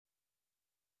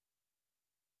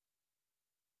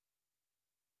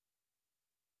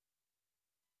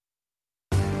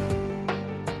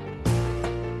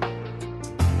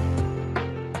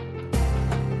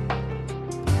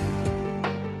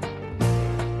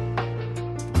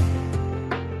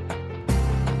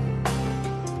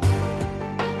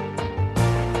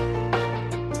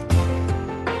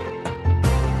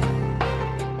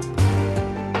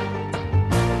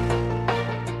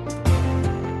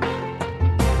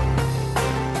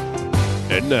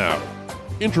And now,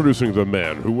 introducing the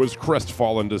man who was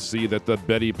crestfallen to see that the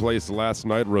bet he placed last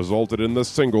night resulted in the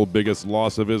single biggest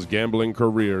loss of his gambling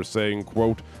career, saying,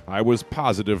 quote, "I was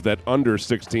positive that under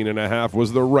 16.5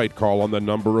 was the right call on the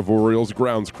number of Orioles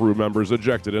grounds crew members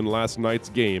ejected in last night's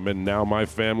game, and now my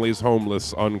family's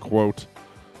homeless," unquote.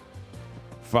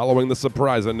 Following the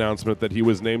surprise announcement that he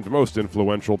was named most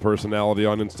influential personality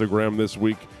on Instagram this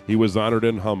week, he was honored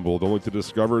and humbled, only to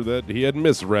discover that he had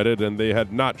misread it and they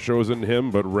had not chosen him,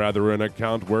 but rather an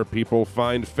account where people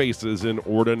find faces in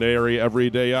ordinary,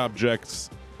 everyday objects.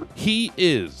 He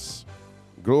is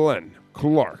Glenn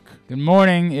Clark. Good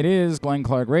morning. It is Glenn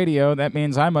Clark Radio. That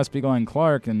means I must be Glenn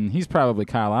Clark, and he's probably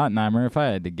Kyle Ottenheimer, if I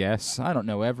had to guess. I don't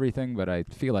know everything, but I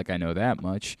feel like I know that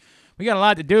much. We got a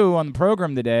lot to do on the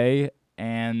program today.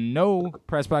 And no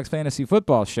Press Box Fantasy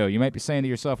Football show. You might be saying to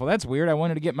yourself, well, that's weird. I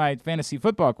wanted to get my fantasy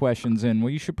football questions in. Well,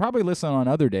 you should probably listen on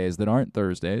other days that aren't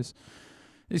Thursdays.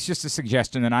 It's just a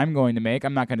suggestion that I'm going to make.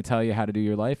 I'm not going to tell you how to do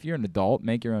your life. You're an adult.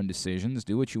 Make your own decisions.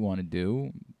 Do what you want to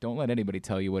do. Don't let anybody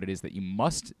tell you what it is that you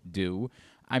must do.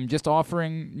 I'm just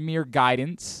offering mere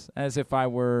guidance as if I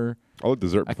were I'll eat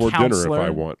dessert a before counselor. dinner if I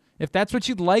want. If that's what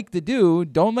you'd like to do,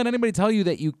 don't let anybody tell you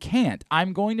that you can't.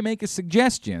 I'm going to make a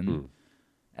suggestion.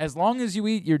 As long as you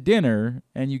eat your dinner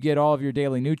and you get all of your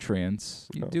daily nutrients,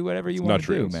 you do whatever you want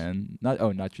to do, man.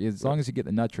 As long as you get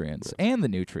the nutrients and the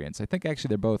nutrients. I think actually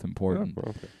they're both important. Oh,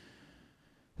 okay.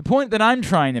 The point that I'm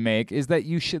trying to make is that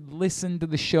you should listen to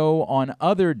the show on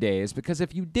other days, because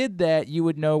if you did that, you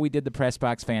would know we did the Press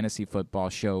Box Fantasy Football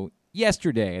show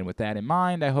yesterday. And with that in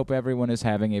mind, I hope everyone is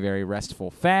having a very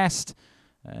restful fast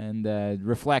and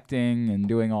reflecting and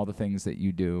doing all the things that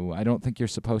you do. I don't think you're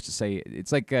supposed to say,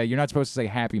 it's like you're not supposed to say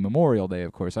Happy Memorial Day,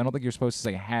 of course. I don't think you're supposed to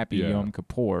say Happy Yom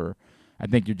Kippur. I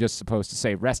think you're just supposed to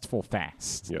say restful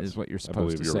fast is what you're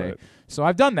supposed to say. Right. So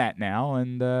I've done that now,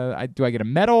 and do I get a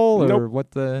medal or what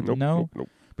the, Nope.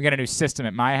 We got a new system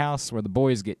at my house where the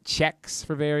boys get checks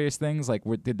for various things, like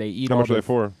did they eat How all much are they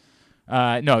for?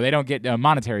 No, they don't get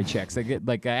monetary checks. They get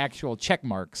like actual check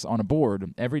marks on a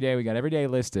board. Every day, we got every day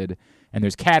listed, and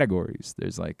there's categories.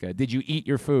 There's like, did you eat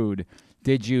your food?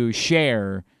 Did you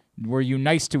share? Were you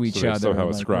nice to each other? Somehow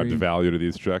ascribed value to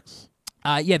these checks?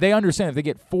 Yeah, they understand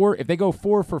if they go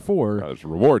 4 for 4, there's a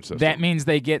reward system. that means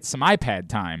they get some iPad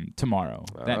time tomorrow.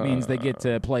 That means they get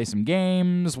to play some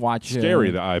games, watch.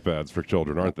 Scary, the iPads for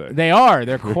children, aren't they? They are.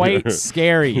 They're quite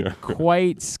scary.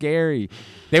 Quite scary.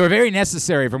 They were very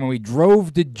necessary for when we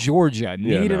drove to Georgia.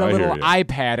 Needed a little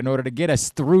iPad in order to get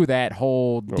us through that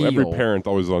whole deal. Every parent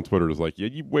always on Twitter is like,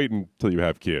 you wait until you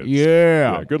have kids.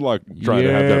 Yeah. Good luck trying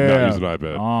to have them not use an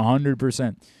iPad.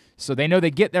 100%. So they know they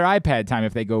get their iPad time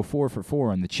if they go 4 for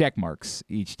 4 on the check marks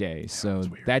each day. So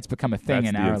that's become a thing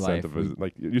in our life.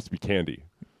 Like it used to be candy.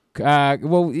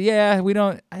 Well, yeah, we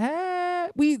don't.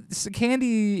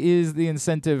 Candy is the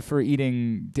incentive for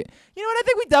eating. You know what? I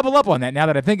think we double up on that now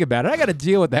that I think about it. I got to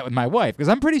deal with that with my wife because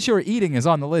I'm pretty sure eating is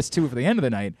on the list too for the end of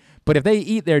the night. But if they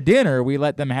eat their dinner, we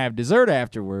let them have dessert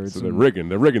afterwards. So they're rigging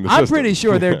the system. I'm pretty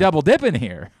sure they're double dipping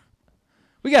here.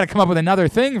 We got to come up with another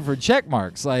thing for check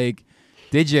marks, like.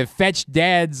 Did you fetch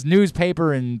Dad's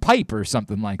newspaper and pipe or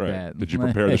something like that? Did you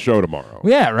prepare the show tomorrow?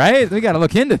 Yeah, right? We got to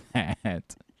look into that.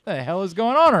 What the hell is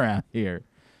going on around here?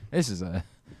 This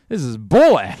is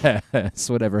bull ass,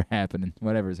 whatever's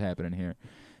happening here.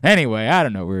 Anyway, I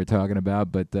don't know what we were talking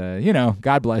about, but,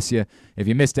 God bless you. If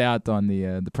you missed out on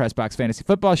the Press Box Fantasy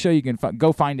Football show, you can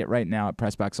go find it right now at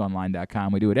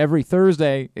PressBoxOnline.com. We do it every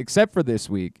Thursday, except for this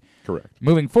week. Correct.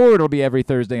 Moving forward, it'll be every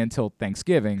Thursday until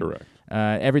Thanksgiving. Correct.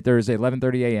 Every Thursday,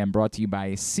 11:30 a.m., brought to you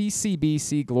by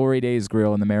CCBC Glory Days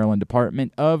Grill in the Maryland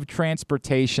Department of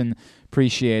Transportation.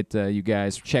 Appreciate you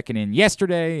guys checking in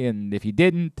yesterday, and if you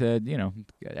didn't,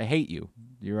 I hate you.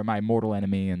 You're my mortal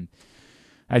enemy, and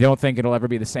I don't think it'll ever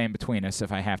be the same between us,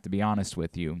 if I have to be honest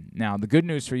with you. Now, the good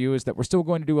news for you is that we're still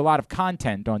going to do a lot of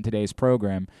content on today's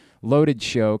program. Loaded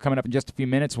show. Coming up in just a few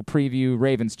minutes, we'll preview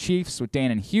Ravens-Chiefs with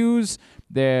Dan and Hughes,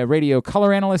 the radio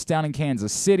color analyst down in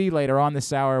Kansas City. Later on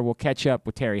this hour, we'll catch up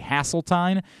with Terry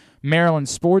Hasseltine, Maryland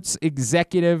Sports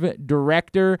Executive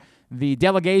Director. The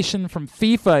delegation from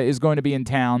FIFA is going to be in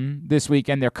town this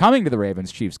weekend. They're coming to the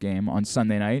Ravens-Chiefs game on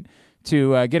Sunday night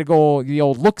to get the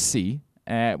old look-see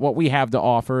at what we have to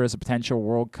offer as a potential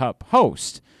World Cup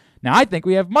host. Now, I think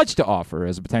we have much to offer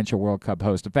as a potential World Cup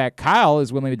host. In fact, Kyle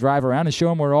is willing to drive around and show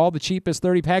them where all the cheapest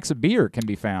 30 packs of beer can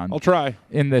be found. I'll try.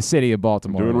 In the city of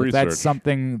Baltimore. Doing research. That's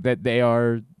something that they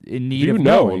are in need you of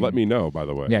know, knowing. let me know, by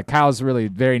the way. Yeah, Kyle's really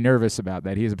very nervous about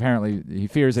that. He fears that It's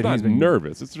he's not been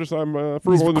nervous. It's just I'm a he's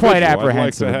frugal individual. quite I'd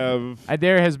apprehensive. like to have...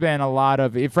 There has been a lot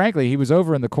of, frankly, he was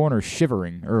over in the corner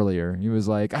shivering earlier. He was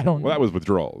like, I don't. Well, that was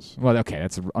withdrawals. Well, okay,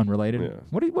 that's unrelated. Yeah.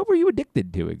 What were you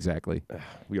addicted to exactly?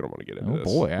 We don't want to get into Oh this.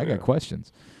 boy, I got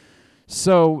questions.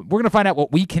 So we're gonna find out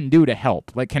what we can do to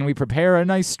help. Like, can we prepare a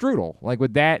nice strudel? Like,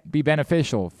 would that be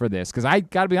beneficial for this? Because I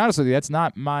gotta be honest with you, that's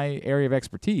not my area of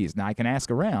expertise. Now I can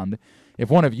ask around. If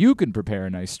one of you can prepare a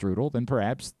nice strudel, then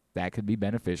perhaps that could be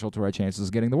beneficial to our chances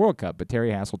of getting the World Cup. But Terry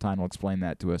Hasseltine will explain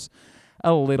that to us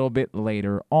a little bit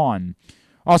later on.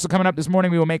 Also coming up this morning,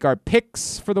 we will make our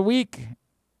picks for the week.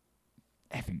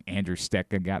 Effing Andrew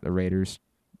Stecka got the Raiders.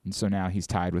 And so now he's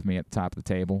tied with me at the top of the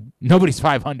table. Nobody's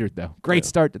 500, though. Great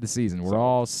start to the season. We're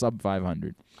all sub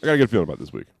 500. I got a good feeling about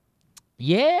this week.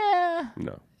 Yeah.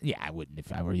 No. Yeah, I wouldn't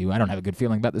if I were you. I don't have a good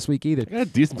feeling about this week either. I got a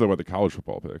decent feeling about the college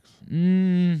football picks.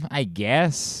 I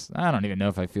guess. I don't even know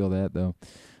if I feel that, though.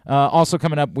 Also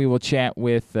coming up, we will chat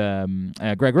with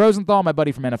Greg Rosenthal, my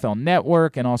buddy from NFL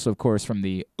Network, and also, of course, from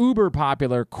the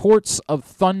uber-popular Courts of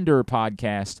Thunder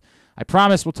podcast. I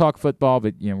promise we'll talk football,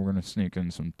 but we're going to sneak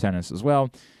in some tennis as well.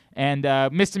 And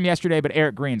missed him yesterday, but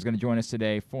Eric Green's going to join us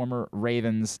today, former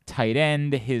Ravens tight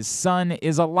end. His son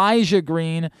is Elijah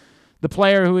Green, the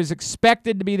player who is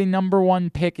expected to be the number 1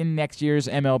 pick in next year's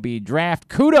MLB draft.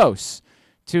 Kudos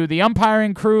to the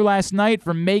umpiring crew last night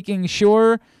for making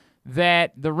sure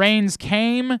that the rains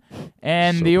came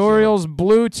and the Orioles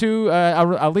blew to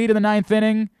a lead in the 9th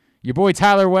inning. Your boy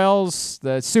Tyler Wells,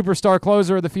 the superstar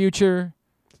closer of the future.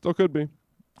 Still could be.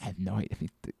 I have no idea.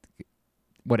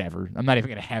 Whatever. I'm not even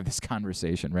going to have this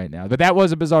conversation right now. But that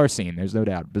was a bizarre scene. There's no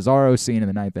doubt. Bizarro scene in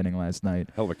the 9th inning last night.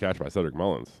 Hell of a catch by Cedric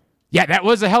Mullins. Yeah, that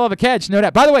was a hell of a catch, no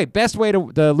doubt. By the way, best way to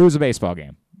lose a baseball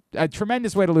game. A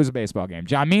tremendous way to lose a baseball game.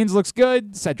 John Means looks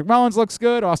good. Cedric Mullins looks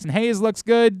good. Austin Hayes looks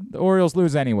good. The Orioles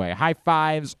lose anyway. High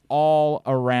fives all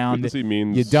around. Good to see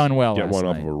Means you done well get last one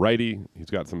off night. of a righty.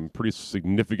 He's got some pretty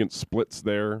significant splits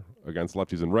there against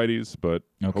lefties and righties, but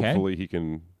hopefully he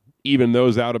can even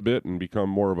those out a bit and become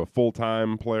more of a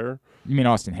full-time player. You mean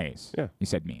Austin Hayes? Yeah. You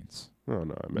said Means. Oh,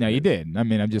 no, I meant No, you Hayes. did. I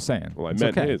mean, I'm just saying. Well, I It's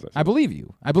meant okay. Hayes, I said. I believe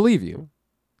you. I believe you.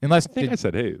 Unless I think I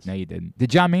said Hayes. No, you didn't.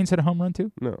 Did John Means hit a home run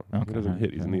too? No, Okay, he doesn't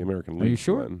hit. He's in the American League. Are you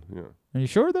sure? Glenn. Yeah. Are you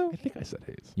sure though? I think I said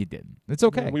Hayes. You didn't. It's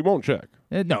okay. We won't check.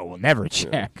 No, we'll never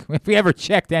check. If we ever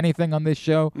checked anything on this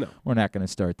show, No. we're not going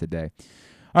to start today.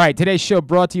 All right, today's show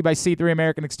brought to you by C3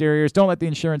 American Exteriors. Don't let the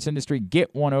insurance industry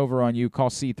get one over on you. Call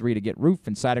C3 to get roof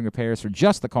and siding repairs for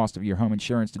just the cost of your home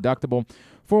insurance deductible.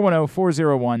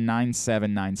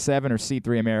 410-401-9797 or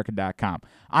c3american.com.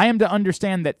 I am to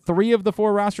understand that 3 of the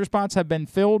 4 roster spots have been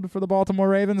filled for the Baltimore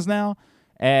Ravens now,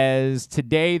 as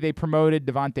today they promoted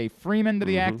Devontae Freeman to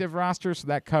the active roster, so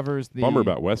that covers the... Bummer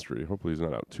about Westry. Hopefully he's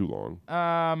not out too long.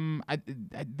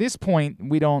 At this point,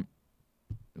 we don't...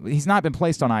 He's not been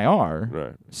placed on IR.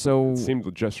 Right. So It seemed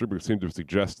to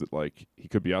suggest that like he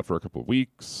could be out for a couple of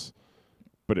weeks,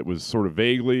 but it was sort of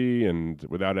vaguely and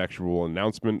without actual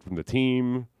announcement from the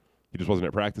team. He just wasn't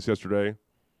at practice yesterday.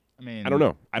 I mean, I don't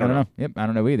know. I don't know. Yep, I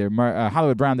don't know either.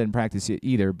 Hollywood Brown didn't practice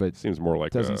either, but Seems more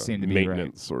like Doesn't a seem to be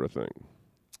maintenance sort of thing.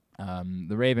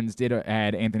 the Ravens did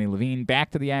add Anthony Levine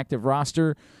back to the active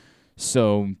roster.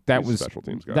 So that He's a was special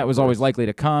teams guy, that was of always course. likely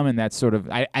to come, and that's sort of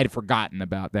I'd forgotten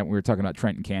about that. We were talking about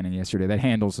Trenton Cannon yesterday. That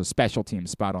handles a special team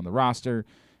spot on the roster,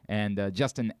 and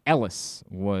Justin Ellis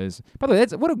was. By the way,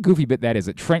 what a goofy bit that is.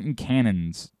 That Trenton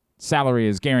Cannon's salary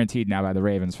is guaranteed now by the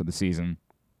Ravens for the season.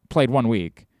 Played 1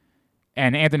 week,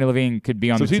 and Anthony Levine could be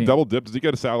on So the is he team. double dipped? Does he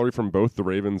get a salary from both the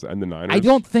Ravens and the Niners? I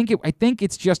don't think it. I think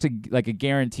it's just a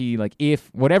guarantee. Like if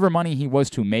whatever money he was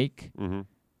to make. Mm-hmm.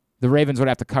 The Ravens would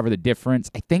have to cover the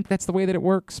difference. I think that's the way that it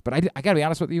works, but I got to be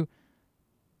honest with you.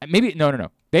 Maybe no.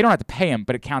 They don't have to pay him,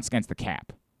 but it counts against the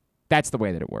cap. That's the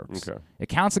way that it works. Okay. It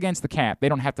counts against the cap. They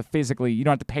don't have to physically. You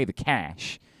don't have to pay the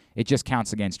cash. It just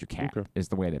counts against your cap. Okay. Is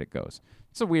the way that it goes.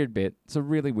 It's a weird bit. It's a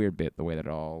really weird bit. The way that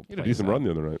it all. He had a plays decent out. run the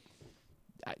other night.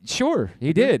 Sure,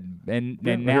 he did, and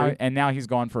Yeah, I now agree. and now he's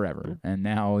gone forever, and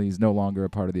now he's no longer a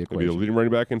part of the He'll be the equation. leading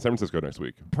running back in San Francisco next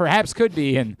week. Perhaps could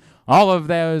be in all of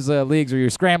those leagues where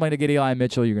you're scrambling to get Eli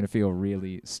Mitchell, you're going to feel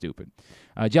really stupid.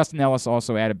 Justin Ellis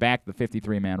also added back the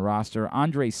 53-man roster.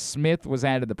 Andre Smith was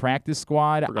added to the practice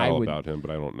squad. Forgot all about him, but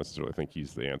I don't necessarily think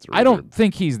he's the answer. I don't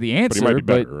think he's the answer, But he might be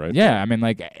better, right? Yeah, I mean,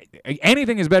 like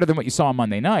anything is better than what you saw on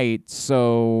Monday night.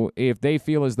 So if they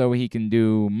feel as though he can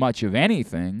do much of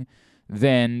anything,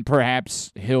 then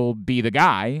perhaps he'll be the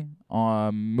guy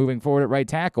moving forward at right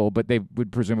tackle. But they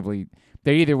would presumably,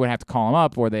 they either would have to call him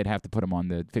up or they'd have to put him on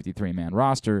the 53-man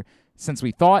roster. since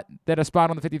we thought that a spot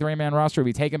on the 53-man roster would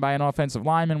be taken by an offensive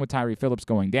lineman with Tyree Phillips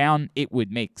going down, it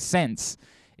would make sense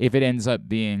if it ends up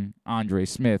being Andre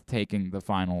Smith taking the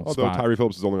final Although spot. Tyree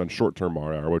Phillips is only on short-term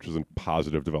IR, which is a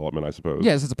positive development, I suppose.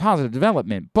 Yes, it's a positive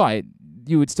development, but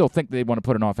you would still think they'd want to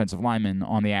put an offensive lineman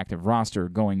on the active roster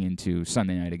going into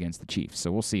Sunday night against the Chiefs.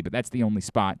 So we'll see, but that's the only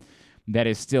spot that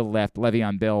is still left.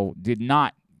 Le'Veon Bell did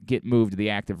not get moved to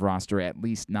the active roster, at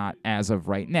least not as of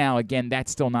right now. Again,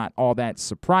 that's still not all that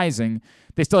surprising.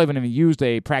 They still haven't even used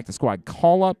a practice squad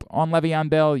call-up on Le'Veon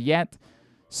Bell yet,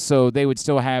 so they would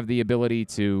still have the ability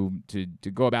to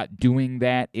go about doing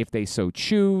that if they so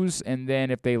choose, and then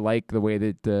if they like the way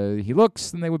that he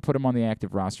looks, then they would put him on the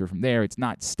active roster from there. It's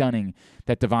not stunning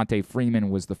that Devontae Freeman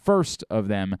was the first of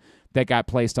them that got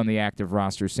placed on the active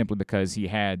roster simply because he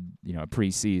had a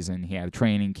preseason, he had a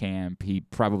training camp, he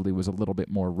probably was a little bit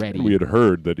more ready. And we had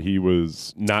heard that he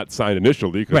was not signed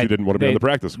initially because he didn't want to be on the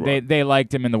practice squad. They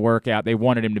liked him in the workout. They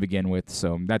wanted him to begin with,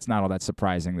 so that's not all that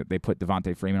surprising that they put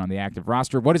Devontae Freeman on the active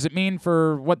roster. What does it mean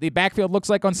for what the backfield looks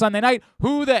like on Sunday night?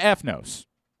 Who the F knows?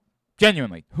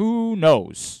 Genuinely, who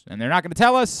knows? And they're not going to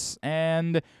tell us,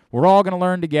 and we're all going to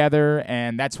learn together,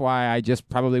 and that's why I just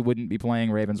probably wouldn't be playing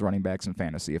Ravens running backs in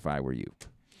fantasy if I were you.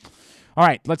 All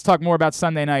right, let's talk more about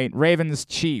Sunday night.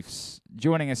 Ravens-Chiefs.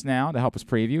 Joining us now to help us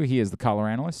preview, he is the color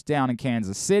analyst down in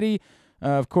Kansas City.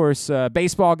 Of course,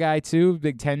 baseball guy, too,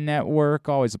 Big Ten Network.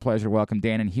 Always a pleasure to welcome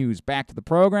Dannon Hughes back to the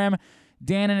program.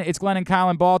 Dannon, it's Glenn and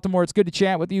Kyle in Baltimore. It's good to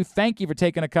chat with you. Thank you for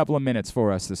taking a couple of minutes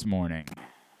for us this morning.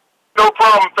 No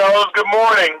problem, fellas. Good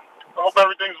morning. I hope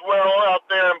everything's well out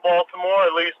there in Baltimore,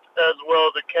 at least as well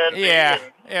as it can be.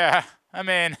 Yeah. I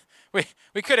mean,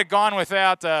 we could have gone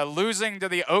without losing to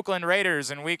the Oakland Raiders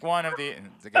in Week 1 of the.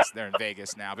 I guess they're in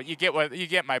Vegas now, but you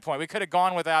get my point. We could have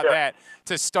gone without that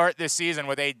to start this season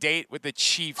with a date with the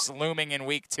Chiefs looming in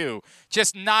Week 2.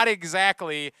 Just not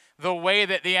exactly the way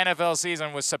that the NFL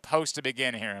season was supposed to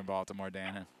begin here in Baltimore,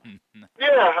 Dan.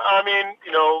 Yeah, I mean,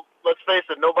 let's face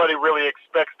it, nobody really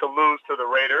expects to lose to the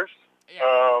Raiders.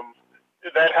 Yeah.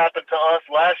 That happened to us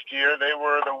last year. They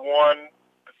were the one,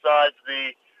 besides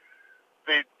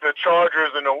the Chargers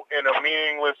in a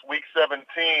meaningless Week 17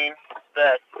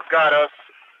 that got us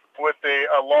with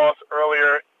a loss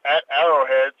earlier at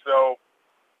Arrowhead. So,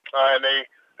 and they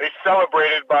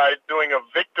celebrated by doing a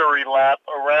victory lap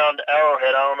around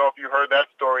Arrowhead. I don't know if you heard that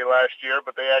story last year,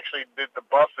 but they actually did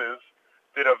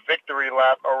a victory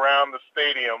lap around the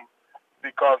stadium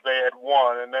because they had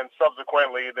won, and then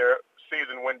subsequently their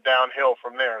season went downhill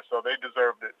from there, so they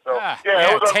deserved it. So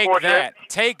it was unfortunate.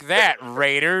 Take that,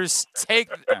 Raiders. It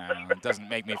doesn't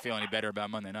make me feel any better about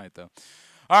Monday night, though.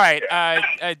 All right,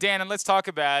 Dan, and let's talk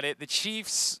about it. The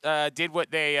Chiefs did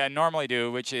what they normally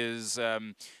do, which is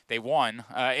they won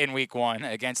in Week 1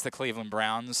 against the Cleveland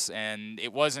Browns, and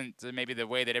it wasn't maybe the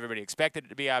way that everybody expected it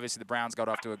to be. Obviously, the Browns got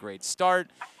off to a great start.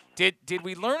 Did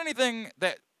we learn anything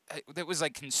that was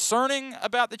concerning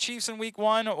about the Chiefs in Week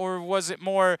 1, or was it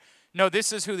more, no,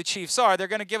 this is who the Chiefs are? They're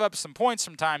going to give up some points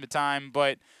from time to time,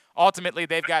 but ultimately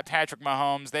they've got Patrick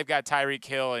Mahomes, they've got Tyreek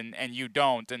Hill, and you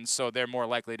don't, and so they're more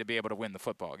likely to be able to win the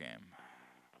football game.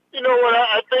 You know what?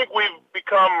 I think we've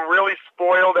become really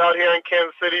spoiled out here in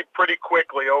Kansas City pretty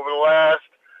quickly over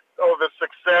the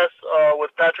success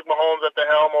with Patrick Mahomes at the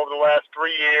helm over the last 3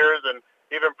 years, and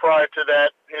even prior to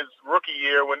that, his rookie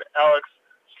year when Alex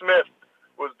Smith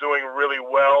was doing really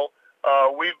well.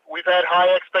 We've had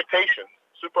high expectations,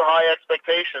 super high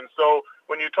expectations. So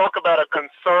when you talk about a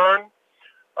concern,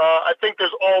 I think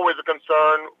there's always a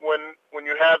concern when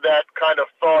you have that kind of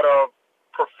thought of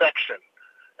perfection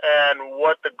and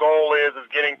what the goal is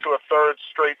getting to a third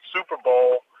straight Super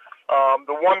Bowl.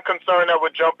 The one concern that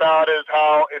would jump out is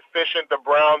how efficient the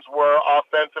Browns were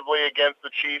offensively against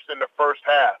the Chiefs in the first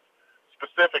half,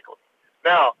 specifically.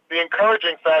 Now, the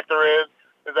encouraging factor is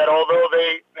that although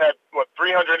they had,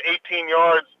 318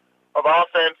 yards of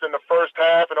offense in the first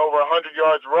half and over 100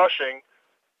 yards rushing,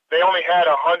 they only had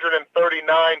 139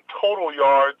 total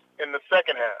yards in the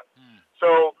second half.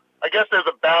 So I guess there's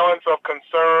a balance of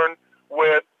concern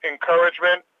with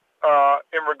encouragement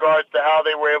in regards to how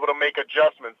they were able to make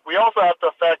adjustments. We also have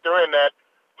to factor in that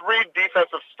 3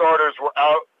 defensive starters were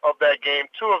out of that game.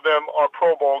 2 of them are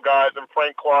Pro Bowl guys, in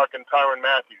Frank Clark and Tyrann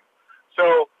Mathieu.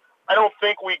 So I don't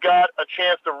think we got a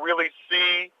chance to really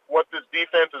see what this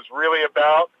defense is really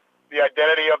about, the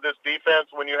identity of this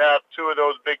defense, when you have 2 of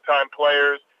those big-time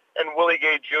players, and Willie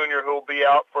Gay Jr., who will be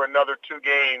out for another 2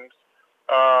 games,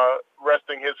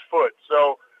 resting his foot.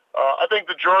 So I think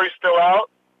the jury's still out,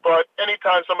 but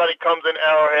anytime somebody comes in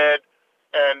Arrowhead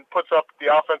and puts up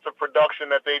the offensive production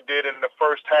that they did in the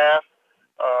first half,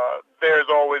 there's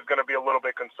always going to be a little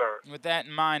bit concerned. With that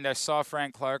in mind, I saw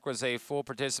Frank Clark was a full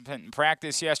participant in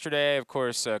practice yesterday. Of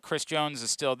course, Chris Jones is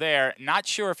still there. Not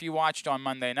sure if you watched on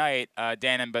Monday night,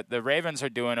 Dannon, but the Ravens are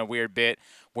doing a weird bit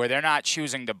where they're not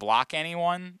choosing to block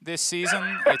anyone this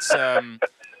season. It's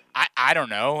I don't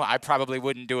know. I probably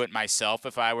wouldn't do it myself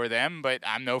if I were them, but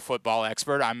I'm no football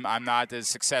expert. I'm not as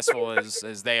successful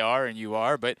as they are and you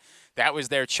are, but that was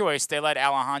their choice. They let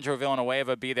Alejandro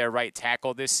Villanueva be their right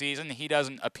tackle this season. He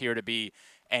doesn't appear to be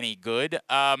any good.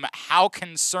 How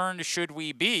concerned should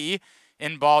we be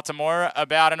in Baltimore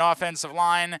about an offensive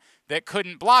line that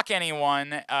couldn't block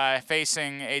anyone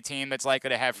facing a team that's likely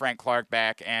to have Frank Clark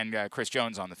back and Chris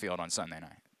Jones on the field on Sunday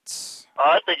night?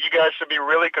 I think you guys should be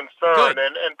really concerned, Good.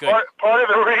 and part of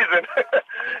the reason,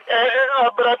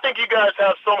 but I think you guys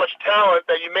have so much talent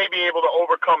that you may be able to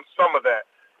overcome some of that.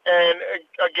 And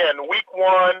again, week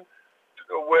one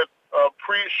with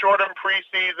shortened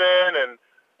preseason, and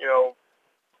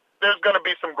there's going to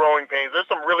be some growing pains. There's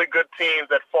some really good teams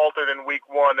that faltered in week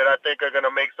one that I think are going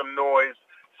to make some noise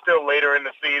still later in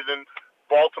the season.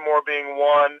 Baltimore being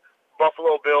one,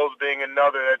 Buffalo Bills being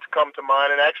another that's come to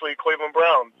mind, and actually Cleveland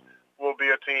Browns will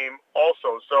be a team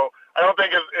also. So I don't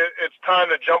think it's time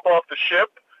to jump off the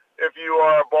ship if you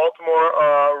are a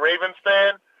Baltimore Ravens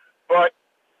fan, but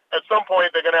at some point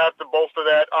they're going to have to bolster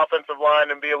that offensive line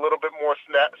and be a little bit more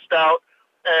stout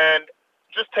and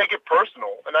just take it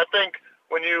personal. And I think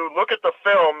when you look at the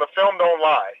film don't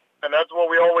lie. And that's what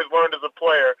we always learned as a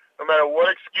player. No matter what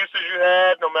excuses you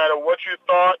had, no matter what you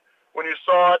thought when you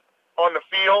saw it on the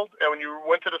field and when you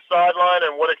went to the sideline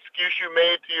and what excuse you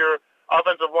made to your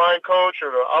offensive line coach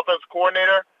or the offensive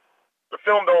coordinator, the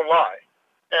film don't lie.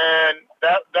 And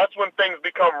that's when things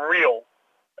become real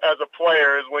as a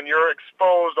player, is when you're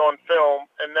exposed on film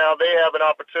and now they have an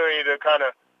opportunity to kind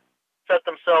of set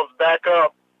themselves back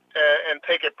up and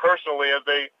take it personally as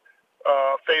they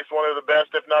face one of the best,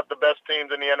 if not the best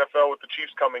teams in the NFL with the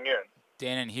Chiefs coming in.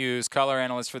 Dannon Hughes, color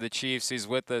analyst for the Chiefs. He's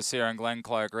with us here on Glenn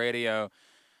Clark Radio.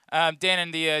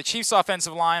 Dannon, the Chiefs'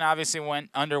 offensive line obviously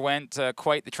underwent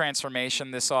quite the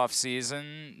transformation this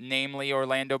offseason, namely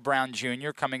Orlando Brown Jr.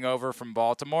 coming over from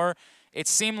Baltimore. It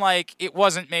seemed like it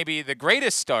wasn't maybe the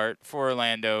greatest start for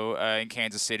Orlando in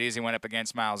Kansas City as he went up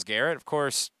against Myles Garrett. Of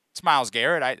course, it's Myles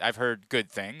Garrett. I've heard good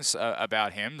things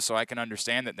about him, so I can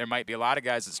understand that there might be a lot of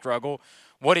guys that struggle.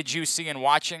 What did you see in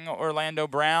watching Orlando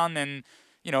Brown? And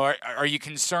are you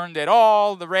concerned at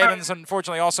all? The Ravens,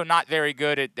 unfortunately, also not very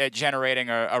good at generating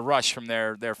a rush from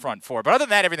their front four. But other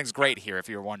than that, everything's great here, if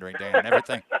you're wondering, Dan.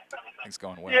 Everything's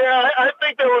going well. Yeah, I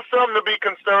think there was something to be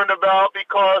concerned about,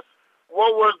 because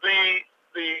what was the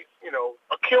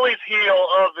Achilles heel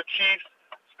of the Chiefs,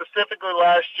 specifically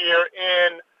last year,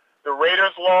 in the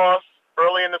Raiders' loss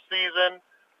early in the season,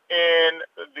 in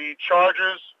the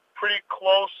Chargers' pretty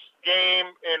close game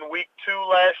in Week 2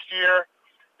 last year,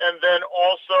 and then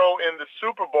also in the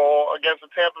Super Bowl against the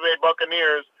Tampa Bay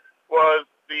Buccaneers, was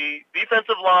the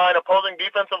opposing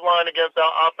defensive line against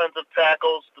our offensive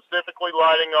tackles, specifically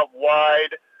lining up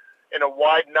wide in a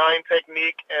wide 9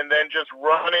 technique and then just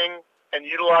running and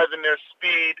utilizing their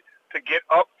speed to get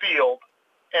upfield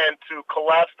and to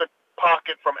collapse the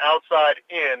pocket from outside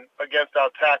in against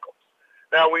our tackles.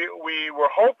 Now, we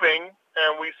were hoping,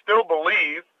 and we still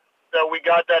believe, that we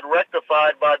got that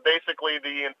rectified by basically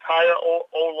the entire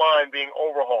O-line being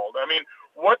overhauled. I mean,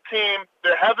 what team,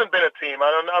 there hasn't been a team,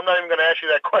 I'm not even going to ask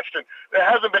you that question, there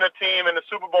hasn't been a team in the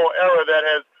Super Bowl era that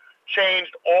has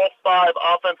changed all 5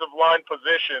 offensive line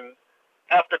positions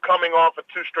after coming off of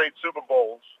 2 straight Super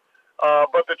Bowls.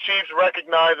 But the Chiefs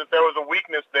recognized that there was a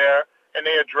weakness there, and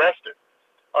they addressed it.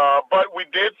 But we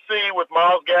did see with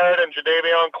Myles Garrett and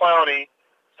Jadeveon Clowney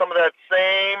some of that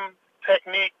same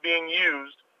technique being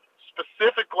used,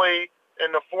 specifically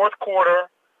in the fourth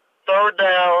quarter, 3rd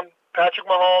down. Patrick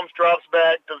Mahomes drops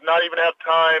back, does not even have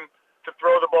time to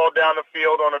throw the ball down the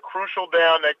field on a crucial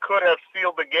down that could have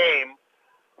sealed the game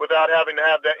without having to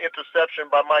have that interception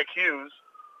by Mike Hughes,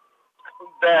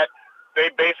 that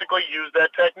they basically used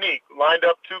that technique, lined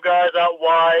up 2 guys out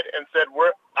wide and said,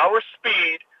 our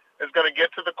speed is going to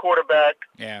get to the quarterback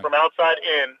from outside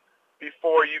in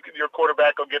before your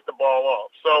quarterback will get the ball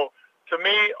off. So to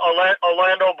me,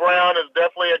 Orlando Brown is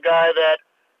definitely a guy that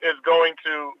is going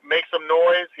to make some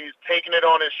noise. He's taken it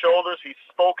on his shoulders. He's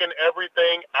spoken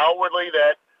everything outwardly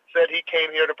that said he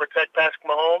came here to protect Patrick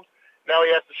Mahomes. Now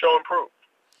he has to show and prove.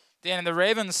 Dan, the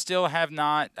Ravens still have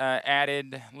not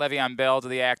added Le'Veon Bell to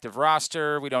the active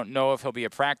roster. We don't know if he'll be a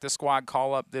practice squad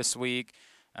call-up this week.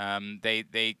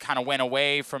 They kind of went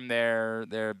away from their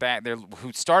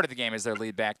who started the game as their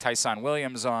lead back, Tyson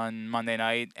Williams, on Monday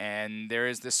night, and there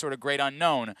is this sort of great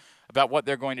unknown about what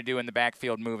they're going to do in the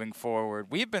backfield moving forward.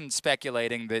 We've been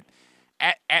speculating that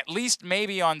at least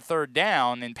maybe on third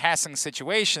down in passing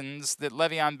situations that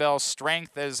Le'Veon Bell's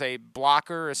strength as a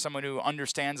blocker, as someone who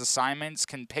understands assignments,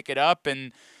 can pick it up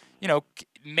and,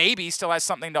 maybe still has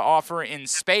something to offer in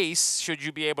space should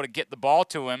you be able to get the ball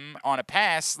to him on a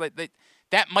pass.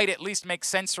 That might at least make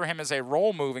sense for him as a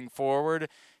role moving forward.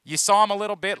 You saw him a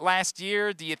little bit last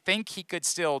year. Do you think he could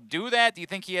still do that? Do you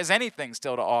think he has anything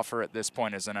still to offer at this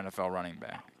point as an NFL running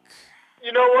back?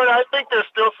 You know what? I think there's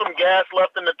still some gas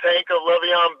left in the tank of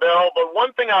Le'Veon Bell, but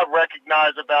one thing I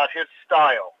recognize about his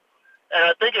style, and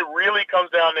I think it really comes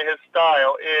down to his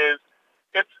style, is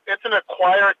it's an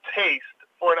acquired taste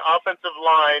for an offensive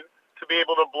line to be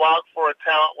able to block for a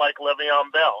talent like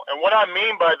Le'Veon Bell. And what I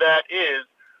mean by that is,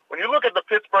 when you look at the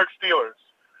Pittsburgh Steelers,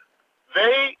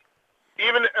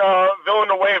 even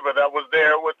Villanueva that was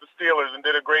there with the Steelers and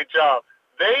did a great job,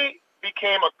 they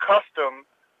became accustomed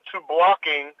to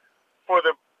blocking for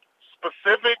the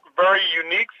specific, very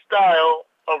unique style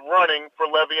of running for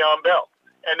Le'Veon Bell.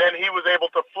 And then he was able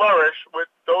to flourish with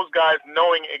those guys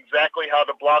knowing exactly how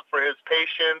to block for his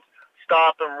patience,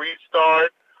 stop and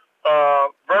restart.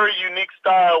 Very unique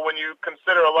style when you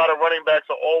consider a lot of running backs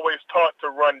are always taught to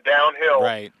run downhill,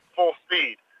 right, full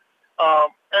speed.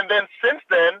 And then since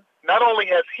then, not only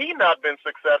has he not been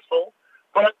successful,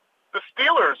 but the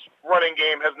Steelers' running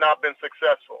game has not been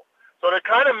successful. So it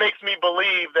kind of makes me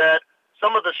believe that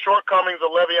some of the shortcomings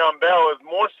of Le'Veon Bell is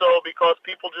more so because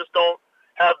people just don't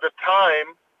have the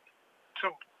time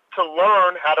to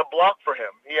learn how to block for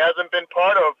him. He hasn't been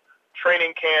part of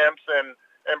training camps and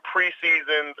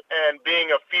preseasons and being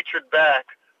a featured back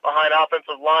behind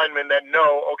offensive linemen that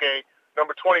know, okay,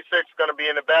 number 26 is going to be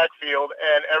in the backfield,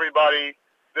 and everybody,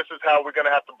 this is how we're going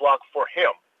to have to block for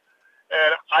him.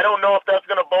 And I don't know if that's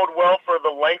going to bode well for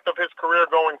the length of his career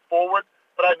going forward,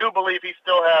 but I do believe he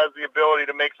still has the ability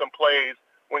to make some plays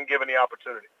when given the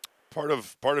opportunity. Part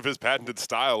of his patented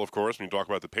style, of course, when you talk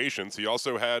about the patience, he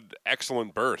also had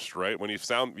excellent burst, right? When he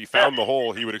found the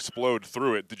hole, he would explode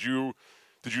through it. Did you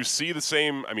see the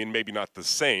same? I mean, maybe not the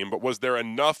same, but was there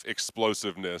enough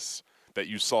explosiveness that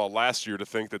you saw last year to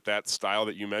think that style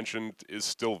that you mentioned is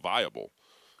still viable?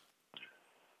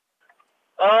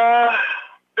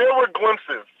 There were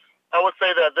glimpses. I would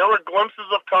say that. There were glimpses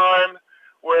of time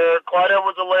where Clyde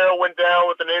Edwards-Helaire went down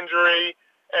with an injury,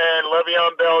 and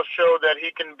Le'Veon Bell showed that he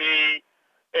can be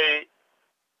a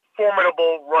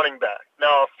formidable running back.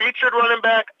 Now, a featured running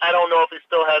back, I don't know if he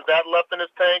still has that left in his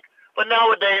tank, but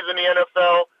nowadays in the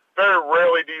NFL, very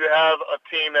rarely do you have a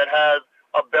team that has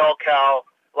a bell cow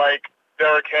like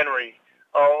Derrick Henry,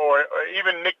 or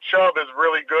even Nick Chubb is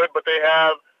really good, but they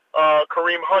have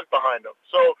Kareem Hunt behind him.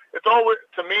 So it's always,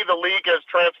 to me, the league has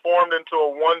transformed into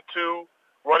a 1-2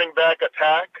 running back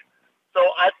attack. So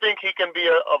I think he can be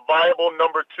a viable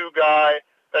number 2 guy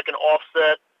that can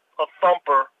offset a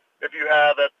thumper if you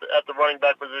have at the running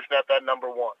back position at that number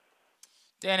 1.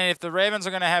 Danny, if the Ravens are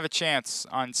going to have a chance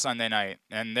on Sunday night,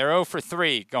 and they're 0 for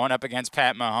 3 going up against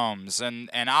Pat Mahomes,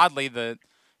 and oddly,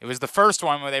 it was the first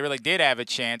one where they really did have a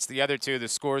chance. The other two, the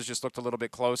scores just looked a little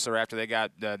bit closer after they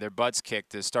got their butts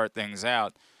kicked to start things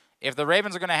out. If the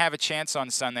Ravens are going to have a chance on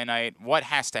Sunday night, what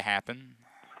has to happen?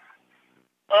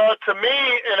 To me,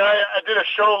 and I did a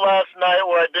show last night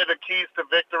where I did the keys to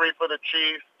victory for the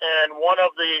Chiefs, and one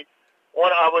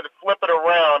I would flip it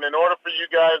around. In order for you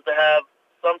guys to have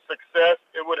some success,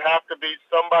 it would have to be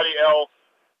somebody else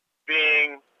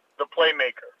being the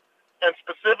playmaker. And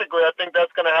specifically, I think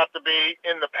that's going to have to be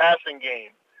in the passing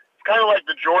game. It's kind of like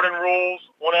the Jordan rules.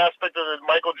 One aspect of the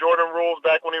Michael Jordan rules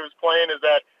back when he was playing is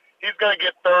that he's going to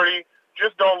get 30.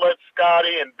 Just don't let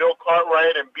Scotty and Bill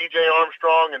Cartwright and B.J.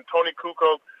 Armstrong and Tony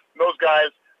Kukoc, those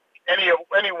guys,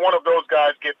 any one of those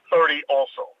guys get 30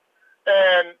 also.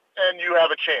 And you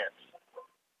have a chance.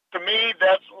 To me,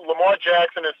 that's Lamar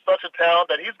Jackson is such a talent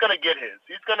that he's going to get his.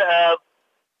 He's going to have,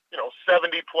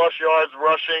 70-plus yards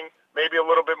rushing, maybe a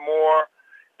little bit more.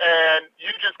 And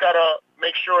you just got to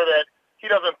make sure that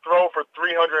he doesn't throw for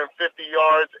 350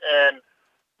 yards and,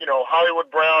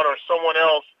 Hollywood Brown or someone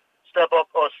else step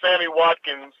up, or Sammy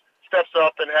Watkins steps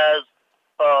up and has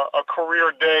a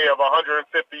career day of 150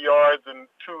 yards and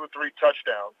 2 or 3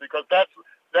 touchdowns, because that's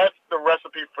the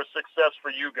recipe for success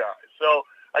for you guys. So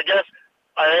I guess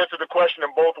I answered the question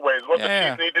in both ways. What the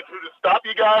Chiefs need to do to stop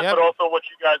you guys, but also what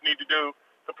you guys need to do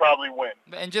to probably win.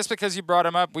 And just because you brought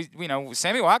him up,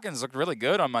 Sammy Watkins looked really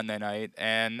good on Monday night,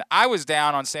 and I was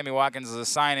down on Sammy Watkins as a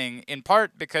signing in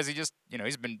part because he just,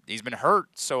 he's been hurt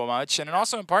so much, and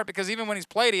also in part because even when he's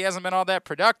played, he hasn't been all that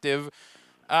productive.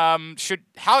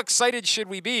 How excited should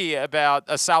we be about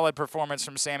a solid performance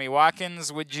from Sammy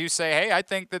Watkins? Would you say, hey, I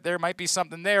think that there might be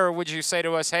something there, or would you say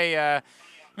to us, hey,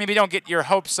 maybe don't get your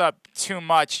hopes up too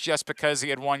much just because he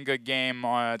had one good game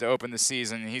to open the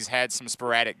season? He's had some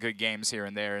sporadic good games here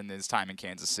and there in his time in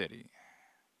Kansas City.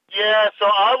 Yeah, so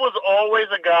I was always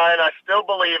a guy, and I still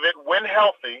believe it, when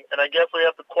healthy, and I guess we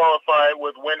have to qualify it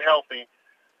with when healthy,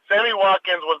 Sammy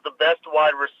Watkins was the best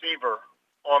wide receiver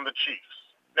on the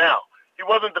Chiefs. Now, he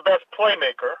wasn't the best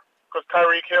playmaker, because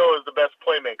Tyreek Hill is the best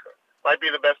playmaker. Might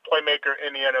be the best playmaker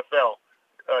in the NFL,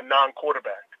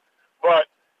 non-quarterback.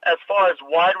 But as far as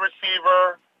wide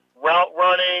receiver, route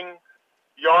running,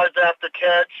 yards after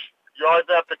catch,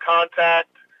 yards after contact,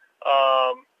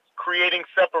 creating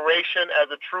separation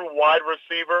as a true wide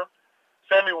receiver,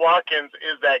 Sammy Watkins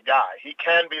is that guy. He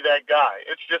can be that guy.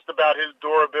 It's just about his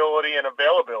durability and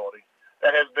availability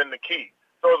that has been the key.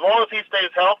 So as long as he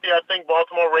stays healthy, I think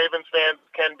Baltimore Ravens fans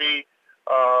can be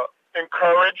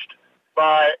encouraged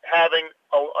by having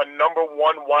a number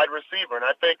one wide receiver. And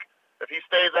I think if he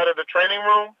stays out of the training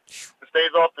room and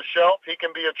stays off the shelf, he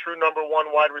can be a true number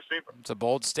one wide receiver. It's a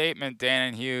bold statement, Dan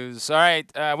and Hughes. All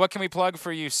right, what can we plug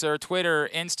for you, sir? Twitter,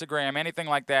 Instagram, anything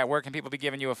like that. Where can people be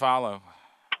giving you a follow?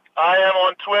 I am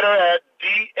on Twitter at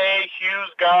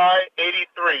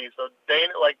DAHughesGuy83. So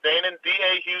Dana, like Dana,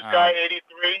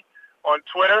 DAHughesGuy83 on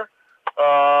Twitter.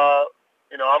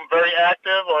 I'm very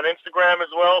active on Instagram as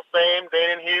well. Same,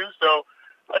 Dana Hughes. So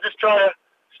I just try to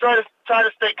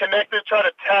stay connected. Try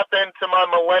to tap into my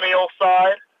millennial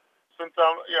side since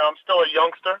I'm still a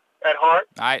youngster at heart.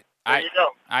 There you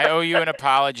go. I owe you an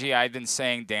apology. I've been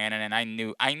saying Danon, and I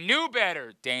knew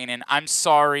better, Danon. I'm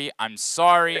sorry.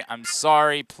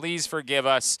 Please forgive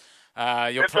us.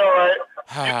 It's all right.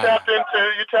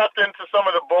 You tapped into some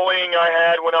of the bullying I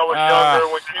had when I was younger.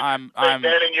 When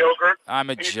Dan and Yogurt. I'm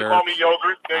a jerk. Used to call me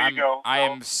Yogurt. There you go. I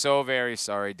am so very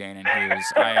sorry, Danon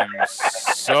Hughes. I am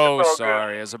so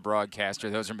sorry. As a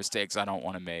broadcaster, those are mistakes I don't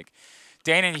want to make.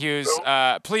 Danon Hughes,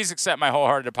 please accept my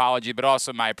wholehearted apology, but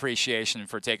also my appreciation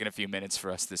for taking a few minutes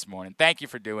for us this morning. Thank you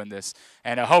for doing this,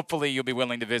 and hopefully you'll be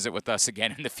willing to visit with us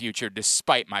again in the future,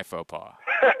 despite my faux pas.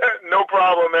 No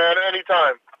problem, man.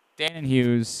 Anytime. Danon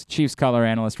Hughes, Chiefs color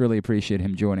analyst, really appreciate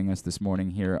him joining us this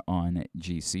morning here on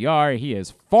GCR. He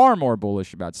is far more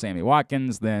bullish about Sammy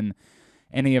Watkins than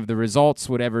any of the results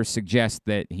would ever suggest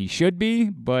that he should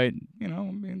be, but,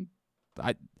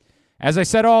 as I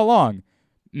said all along,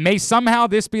 may somehow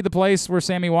this be the place where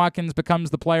Sammy Watkins becomes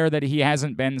the player that he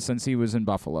hasn't been since he was in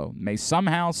Buffalo. May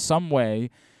somehow, some way,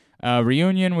 a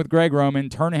reunion with Greg Roman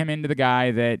turn him into the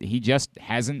guy that he just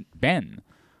hasn't been.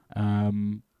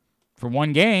 For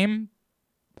one game,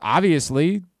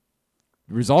 obviously,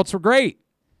 results were great.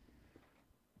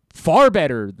 Far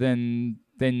better than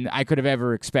I could have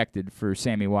ever expected for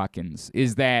Sammy Watkins.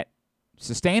 Is that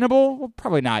sustainable? Well,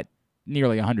 probably not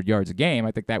nearly 100 yards a game.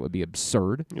 I think that would be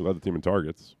absurd. You led the team in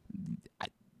targets. I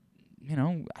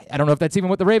don't know if that's even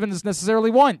what the Ravens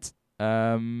necessarily want.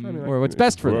 Or what's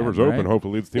best for whoever's them. Whoever's open, right?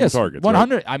 hopefully leads the team in targets.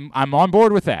 100. Right? I'm on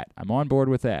board with that. I'm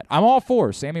all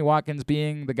for Sammy Watkins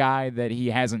being the guy that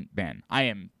he hasn't been. I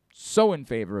am so in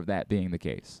favor of that being the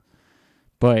case.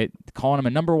 But calling him a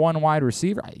number one wide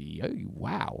receiver,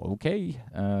 wow, okay.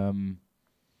 Been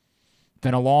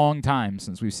a long time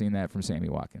since we've seen that from Sammy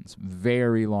Watkins.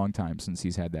 Very long time since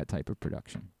he's had that type of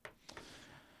production.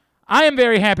 I am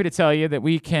very happy to tell you that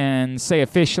we can say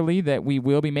officially that we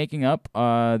will be making up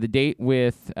the date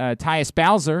with Tyus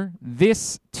Bowser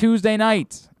this Tuesday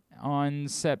night on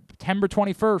September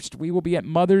 21st. We will be at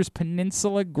Mother's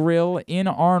Peninsula Grill in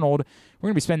Arnold. We're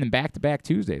going to be spending back-to-back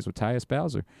Tuesdays with Tyus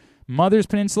Bowser. Mother's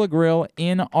Peninsula Grill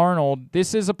in Arnold.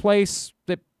 This is a place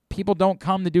that people don't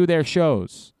come to do their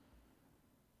shows.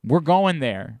 We're going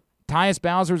there. Tyus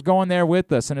Bowser's going there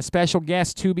with us, and a special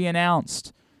guest to be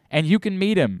announced. And you can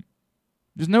meet him.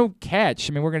 There's no catch.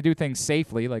 I mean, we're going to do things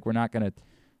safely. Like, you're not going to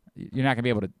be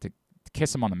able to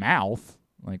kiss him on the mouth.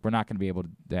 Like, we're not going to be able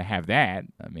to have that.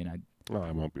 I mean, I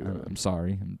won't be there. I'm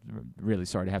sorry. I'm really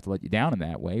sorry to have to let you down in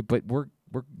that way. But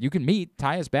you can meet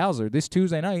Tyus Bowser this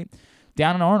Tuesday night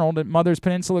down in Arnold at Mother's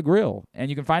Peninsula Grill. And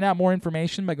you can find out more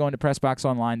information by going to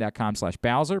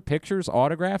PressBoxOnline.com/Bowser. Pictures,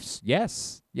 autographs.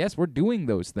 Yes, we're doing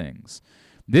those things.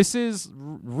 This is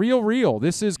real.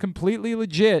 This is completely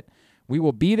legit. We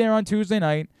will be there on Tuesday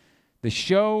night. The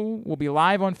show will be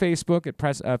live on Facebook at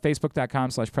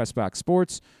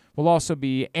Facebook.com/PressBoxSports. We'll also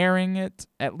be airing it,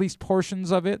 at least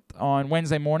portions of it, on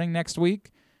Wednesday morning next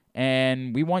week.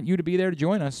 And we want you to be there to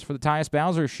join us for the Tyus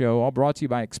Bowser Show, all brought to you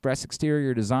by Express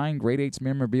Exterior Design, Grade 8's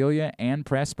Memorabilia, and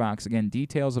PressBox. Again,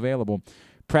 details available.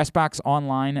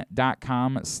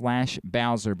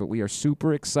 PressBoxOnline.com/Bowser. But we are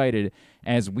super excited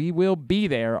as we will be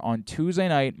there on Tuesday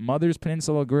night, Mother's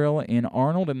Peninsula Grill in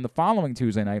Arnold, and the following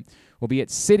Tuesday night we'll be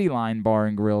at City Line Bar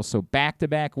and Grill. So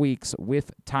back-to-back weeks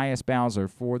with Tyus Bowser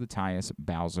for the Tyus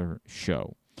Bowser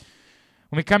Show.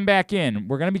 When we come back in,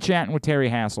 we're going to be chatting with Terry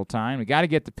Hasseltine. We got to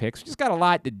get the picks. We just got a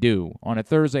lot to do on a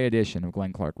Thursday edition of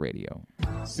Glenn Clark Radio.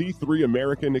 C3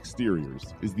 American Exteriors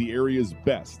is the area's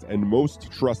best and most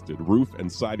trusted roof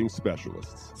and siding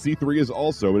specialists. C3 is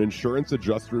also an insurance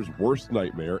adjuster's worst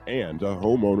nightmare and a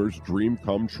homeowner's dream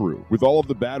come true. With all of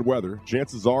the bad weather,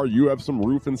 chances are you have some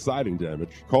roof and siding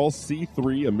damage. Call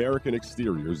C3 American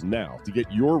Exteriors now to get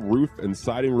your roof and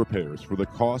siding repairs for the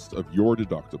cost of your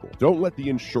deductible. Don't let the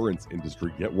insurance industry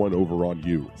get one over on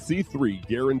you. C3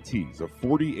 guarantees a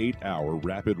 48-hour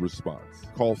rapid response.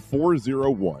 Call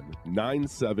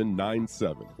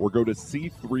 401-9797 or go to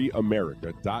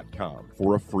c3america.com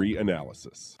for a free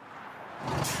analysis.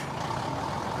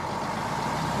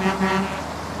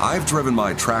 I've driven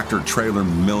my tractor trailer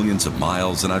millions of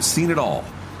miles and I've seen it all.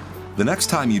 The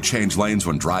next time you change lanes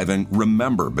when driving,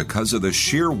 remember, because of the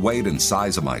sheer weight and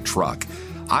size of my truck,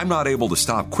 I'm not able to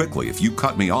stop quickly if you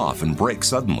cut me off and brake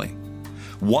suddenly.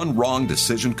 One wrong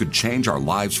decision could change our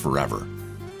lives forever.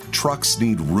 Trucks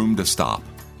need room to stop.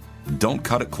 Don't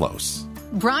cut it close.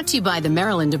 Brought to you by the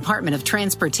Maryland Department of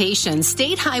Transportation,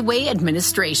 State Highway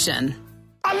Administration.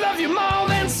 I love you more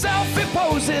than selfie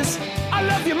poses. I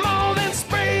love you more than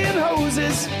spraying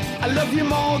hoses. I love you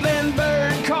more than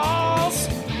bird calls,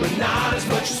 but not as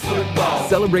much as football.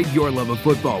 Celebrate your love of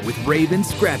football with Ravens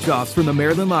scratch-offs from the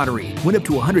Maryland Lottery. Win up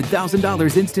to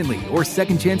 $100,000 instantly or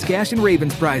second chance cash and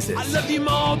Ravens prizes. I love you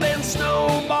more than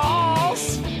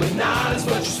snowballs, but not as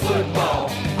much as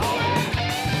football.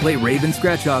 Play Ravens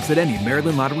scratch-offs at any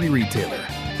Maryland Lottery retailer.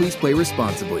 Please play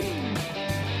responsibly.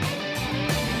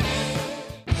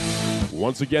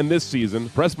 Once again this season,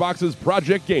 PressBox's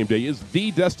Project Game Day is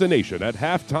the destination at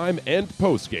halftime and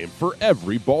postgame for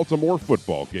every Baltimore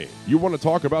football game. You want to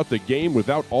talk about the game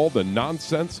without all the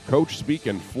nonsense, coach speak,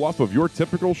 and fluff of your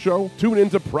typical show? Tune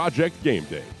into Project Game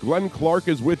Day. Glenn Clark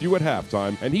is with you at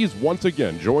halftime, and he's once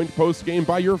again joined postgame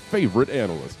by your favorite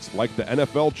analysts like the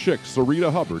NFL chick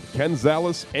Sarita Hubbard, Ken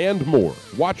Zales, and more.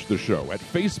 Watch the show at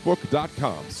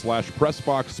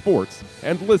facebook.com/PressBoxSports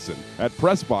and listen at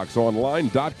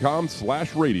PressBoxOnline.com/radio.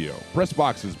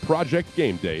 PressBox's Project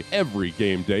Game Day, every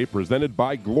game day presented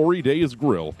by Glory Days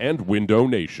Grill and Window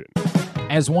Nation.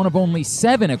 As one of only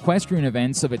 7 equestrian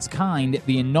events of its kind,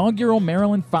 the inaugural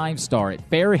Maryland 5-Star at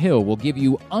Fair Hill will give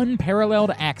you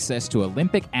unparalleled access to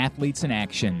Olympic athletes in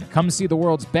action. Come see the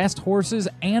world's best horses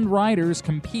and riders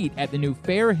compete at the new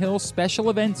Fair Hill Special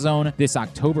Event Zone this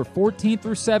October 14th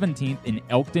through 17th in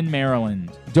Elkton,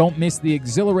 Maryland. Don't miss the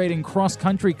exhilarating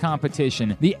cross-country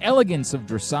competition, the elegance of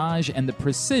dressage, and the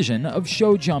precision of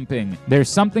show jumping. There's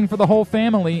something for the whole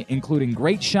family, including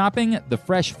great shopping, the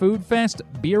Fresh Food Fest,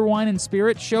 beer, wine, and spirit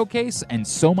showcase, and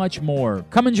so much more.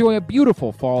 Come enjoy a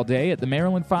beautiful fall day at the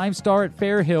Maryland 5-Star at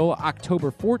Fair Hill, October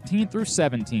 14th through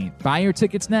 17th. Buy your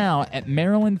tickets now at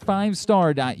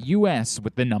maryland5star.us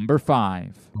with the number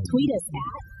 5. Tweet us at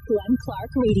Glenn Clark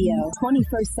Radio.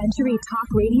 21st Century Talk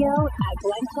Radio at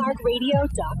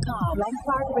glennclarkradio.com.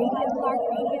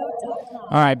 glennclarkradio.com.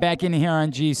 All right, back in here on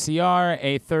GCR,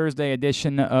 a Thursday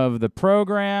edition of the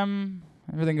program.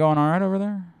 Everything going all right over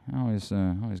there? Always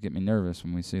get me nervous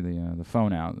when we see the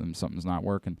phone out and something's not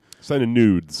working. Sending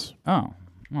nudes. Oh,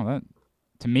 well, that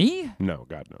to me? No,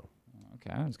 God, no.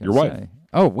 Okay, I was going to say. Your wife.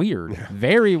 Oh, weird.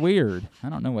 Very weird. I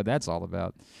don't know what that's all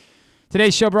about.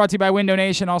 Today's show brought to you by Window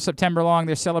Nation. All September long,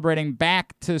 they're celebrating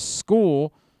back to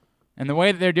school. And the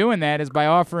way that they're doing that is by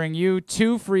offering you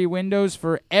 2 free windows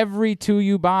for every 2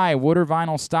 you buy. Wood or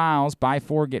vinyl styles. Buy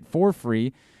 4, get 4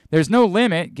 free. There's no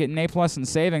limit. Get an A+ in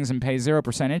savings and pay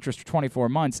 0% interest for 24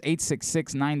 months.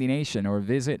 866-90-NATION or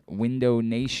visit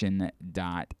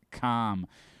windownation.com.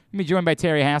 We'll be joined by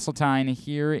Terry Hasseltine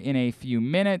here in a few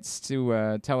minutes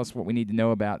to tell us what we need to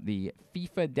know about the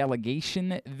FIFA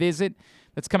delegation visit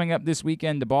that's coming up this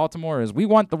weekend to Baltimore. As we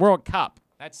want the World Cup.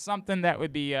 That's something that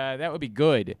would be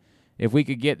good if we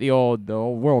could get the old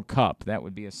World Cup. That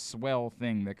would be a swell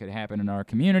thing that could happen in our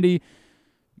community.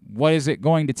 What is it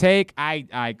going to take?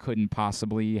 I couldn't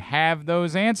possibly have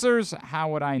those answers.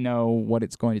 How would I know what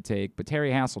it's going to take? But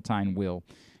Terry Hasseltine will.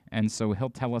 And so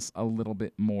he'll tell us a little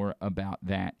bit more about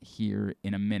that here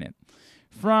in a minute.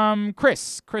 From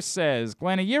Chris. Chris says,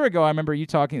 Glenn, a year ago, I remember you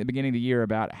talking at the beginning of the year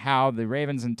about how the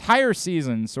Ravens' entire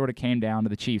season sort of came down to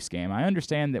the Chiefs game. I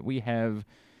understand that we have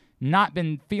not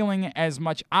been feeling as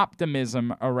much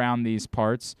optimism around these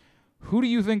parts. Who do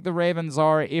you think the Ravens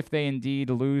are if they indeed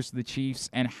lose to the Chiefs,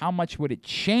 and how much would it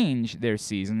change their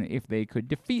season if they could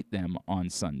defeat them on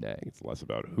Sunday? It's less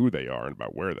about who they are and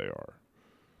about where they are.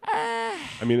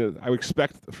 I mean, I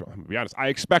expect, to be honest, I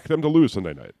expect them to lose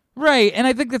Sunday night. Right, and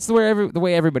I think that's the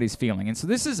way everybody's feeling. And so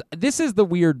this is the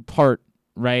weird part,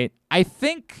 right? I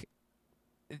think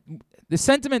the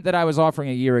sentiment that I was offering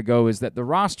a year ago is that the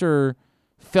roster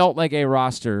felt like a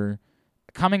roster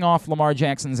coming off Lamar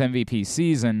Jackson's MVP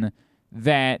season,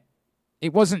 that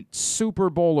it wasn't Super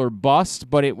Bowl or bust,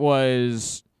 but it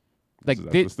was like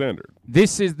That's the standard.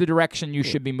 This is the direction you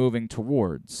should be moving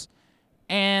towards.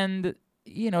 And,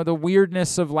 the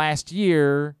weirdness of last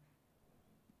year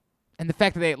and the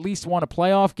fact that they at least won a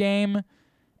playoff game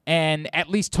and at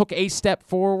least took a step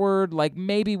forward, like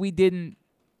maybe we didn't,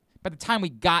 by the time we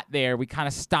got there, we kind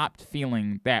of stopped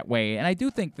feeling that way. And I do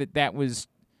think that was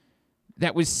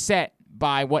set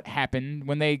by what happened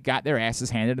when they got their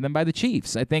asses handed to them by the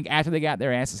Chiefs. I think after they got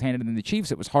their asses handed to them by the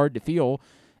Chiefs, it was hard to feel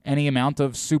any amount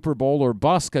of Super Bowl or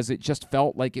bust because it just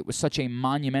felt like it was such a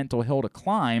monumental hill to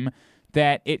climb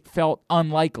that it felt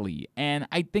unlikely. And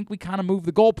I think we kind of moved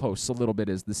the goalposts a little bit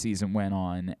as the season went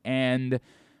on and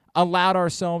allowed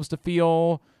ourselves to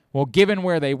feel, well, given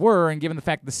where they were and given the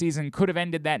fact the season could have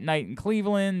ended that night in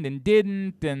Cleveland and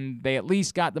didn't, and they at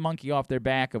least got the monkey off their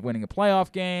back of winning a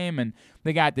playoff game, and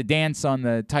they got the dance on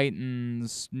the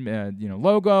Titans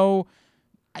logo.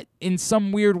 In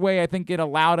some weird way, I think it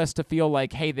allowed us to feel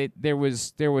like, hey, there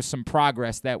was some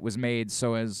progress that was made,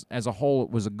 so as a whole, it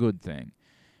was a good thing.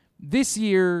 This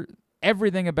year,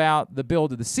 everything about the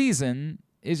build of the season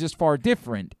is just far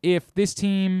different. If this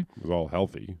team was all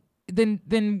healthy,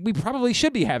 then we probably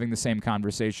should be having the same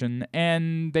conversation,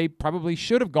 and they probably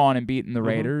should have gone and beaten the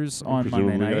Raiders on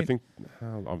Monday night. I think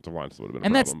offensive line would have been a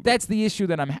and problem. that's the issue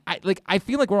that I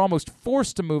feel like we're almost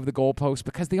forced to move the goalpost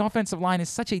because the offensive line is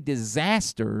such a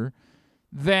disaster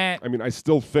that... I mean, I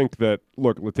still think that,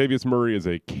 look, Latavius Murray is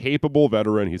a capable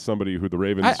veteran. He's somebody who the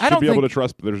Ravens should be able to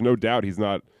trust, but there's no doubt he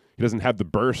doesn't have the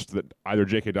burst that either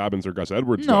J.K. Dobbins or Gus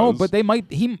Edwards does. No, but they might.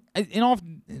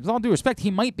 With all due respect,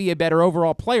 he might be a better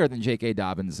overall player than J.K.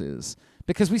 Dobbins is,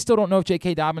 because we still don't know if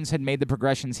J.K. Dobbins had made the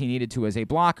progressions he needed to as a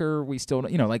blocker. We still,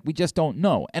 we just don't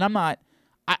know. And I'm not.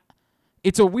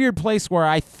 It's a weird place where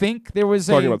I think there was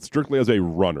talking about strictly as a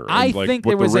runner. I think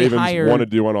there was a higher. What the Ravens want to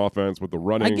do on offense with the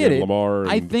running and Lamar.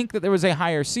 I think that there was a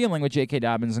higher ceiling with J.K.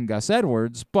 Dobbins and Gus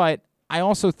Edwards, but I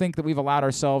also think that we've allowed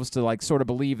ourselves to sort of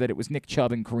believe that it was Nick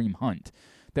Chubb and Kareem Hunt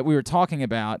that we were talking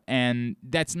about, and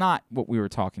that's not what we were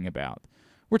talking about.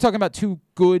 We're talking about two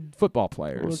good football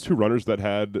players. Well, two runners that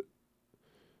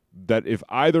if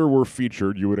either were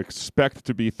featured, you would expect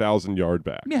to be 1,000-yard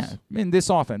backs. Yeah, in this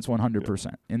offense, 100%.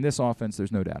 Yeah. In this offense,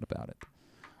 there's no doubt about it.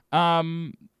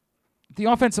 The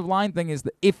offensive line thing is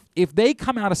that if they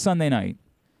come out of Sunday night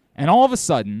and all of a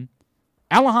sudden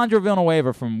Alejandro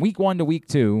Villanueva from week 1 to week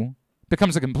 2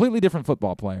 becomes a completely different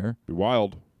football player. Be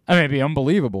wild. I mean, it'd be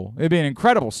unbelievable. It'd be an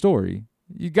incredible story.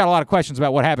 You got a lot of questions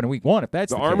about what happened in week 1 if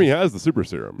that's the Army case. has the super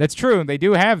serum. That's true. They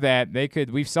do have that.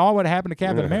 We saw what happened to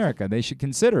Captain America. They should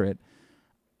consider it.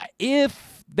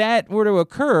 If that were to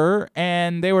occur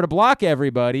and they were to block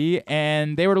everybody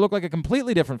and they were to look like a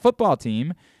completely different football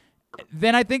team,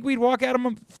 then I think we'd walk out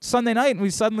on Sunday night and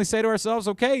we'd suddenly say to ourselves,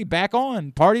 okay, back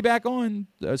on, party back on,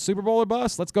 Super Bowl or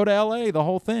bust, let's go to L.A., the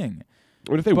whole thing.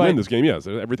 But if they win this game, yes,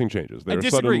 everything changes. I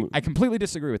disagree. I completely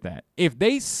disagree with that. If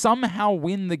they somehow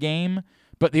win the game,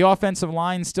 but the offensive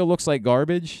line still looks like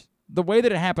garbage, the way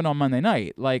that it happened on Monday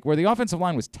night, where the offensive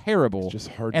line was terrible, it's just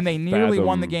hard and they nearly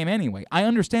won the game anyway. I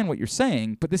understand what you're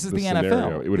saying, but this is the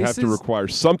NFL. It would have to require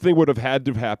something would have had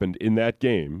to have happened in that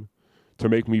game to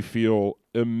make me feel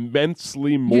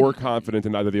immensely more confident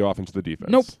in either the offense or the defense.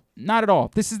 Nope, not at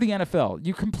all. This is the NFL.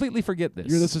 You completely forget this.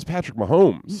 This is Patrick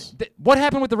Mahomes. What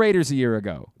happened with the Raiders a year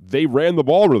ago? They ran the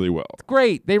ball really well.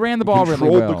 Great. They ran the ball really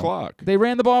well. Controlled the clock. They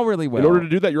ran the ball really well. In order to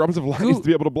do that, your offensive line needs to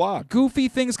be able to block. Goofy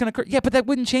things can occur. Yeah, but that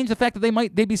wouldn't change the fact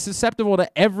that they'd be susceptible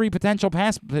to every potential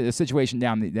pass situation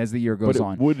as the year goes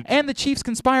on. And the Chiefs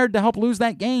conspired to help lose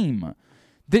that game.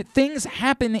 That things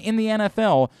happen in the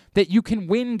NFL that you can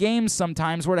win games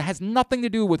sometimes where it has nothing to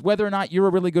do with whether or not you're a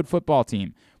really good football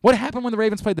team. What happened when the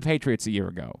Ravens played the Patriots a year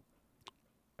ago?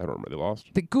 I don't remember. They lost.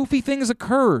 The goofy things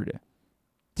occurred.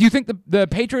 Do you think the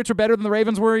Patriots are better than the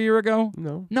Ravens were a year ago?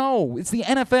 No. No, it's the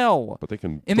NFL. But they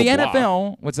can in the block.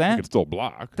 NFL, what's that? They can still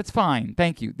block. That's fine.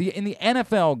 Thank you. In the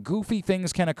NFL, goofy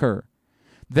things can occur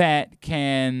that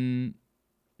can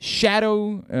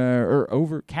shadow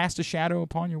or cast a shadow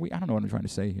upon your week. I don't know what I'm trying to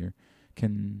say here.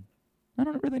 Can I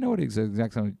don't really know what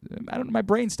exactly. I don't. My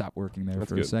brain stopped working there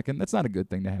for a good. second. That's not a good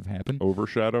thing to have happen.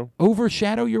 Overshadow?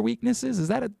 Overshadow your weaknesses? Is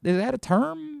that a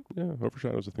term? Yeah,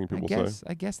 overshadow is a thing people say.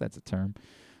 I guess that's a term.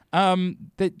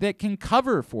 That can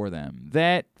cover for them.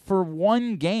 That for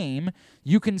one game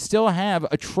you can still have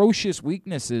atrocious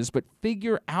weaknesses, but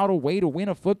figure out a way to win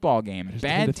a football game. I just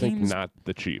Bad tend to teams. think not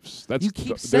the Chiefs. That's You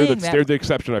keep saying that. They're the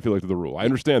exception. I feel like to the rule. I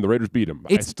understand the Raiders beat them.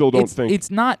 I still don't think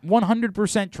it's not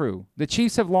 100% true. The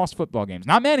Chiefs have lost football games.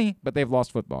 Not many, but they've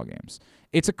lost football games.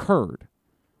 It's occurred.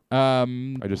 I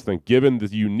just think given the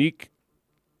unique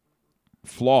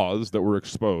flaws that were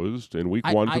exposed in week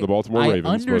 1 for the Baltimore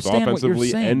Ravens, both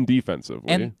offensively and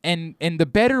defensively. And the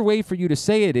better way for you to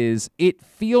say it is, it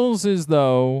feels as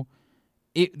though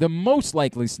the most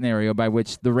likely scenario by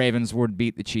which the Ravens would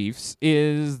beat the Chiefs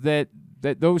is that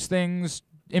those things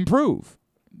improve.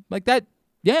 Like that,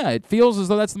 yeah, it feels as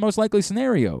though that's the most likely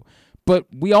scenario. But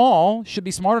we all should be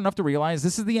smart enough to realize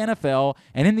this is the NFL,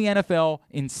 and in the NFL,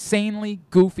 insanely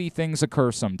goofy things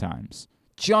occur sometimes.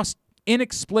 Just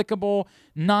inexplicable,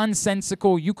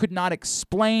 nonsensical. You could not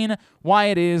explain why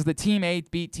it is that Team A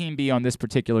beat Team B on this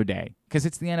particular day. Because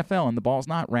it's the NFL, and the ball's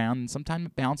not round, and sometimes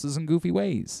it bounces in goofy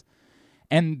ways.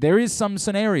 And there is some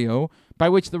scenario by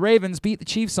which the Ravens beat the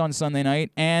Chiefs on Sunday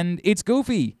night, and it's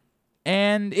goofy.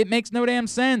 And it makes no damn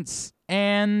sense.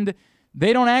 And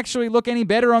they don't actually look any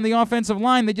better on the offensive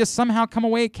line. They just somehow came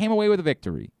away with a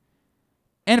victory.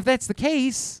 And if that's the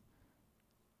case,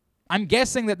 I'm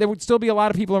guessing that there would still be a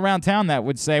lot of people around town that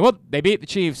would say, well, they beat the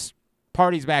Chiefs,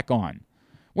 party's back on.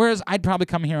 Whereas I'd probably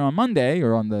come here on Monday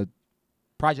or on the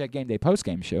Project Game Day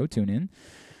postgame show, tune in.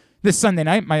 This Sunday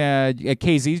night, my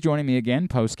KZ's joining me again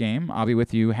postgame. I'll be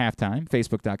with you halftime,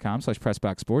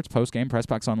 facebook.com/PressBoxSports, postgame,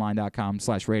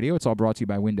 PressBoxOnline.com/radio. It's all brought to you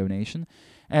by Window Nation,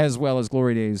 as well as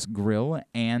Glory Days Grill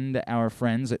and our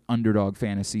friends at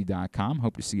UnderdogFantasy.com.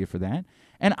 Hope to see you for that.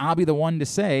 And I'll be the one to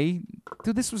say,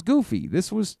 dude, this was goofy.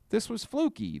 This was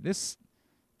fluky. This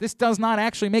does not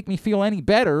actually make me feel any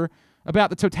better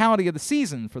about the totality of the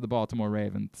season for the Baltimore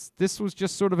Ravens. This was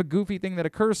just sort of a goofy thing that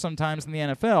occurs sometimes in the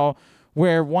NFL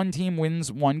where one team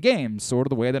wins one game, sort of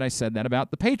the way that I said that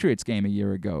about the Patriots game a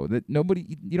year ago, that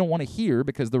you don't want to hear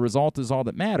because the result is all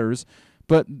that matters,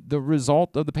 but the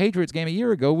result of the Patriots game a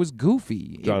year ago was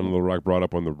goofy. John Little Rock brought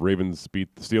up when the Ravens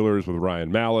beat the Steelers with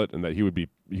Ryan Mallett, and that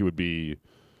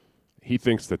he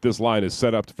thinks that this line is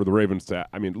set up for the Ravens to.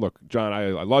 I mean, look, John,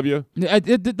 I love you.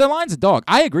 The line's a dog.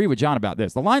 I agree with John about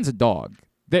this. The line's a dog.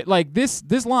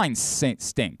 This line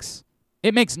stinks.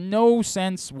 It makes no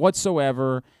sense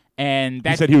whatsoever. And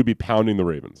he said he would be pounding the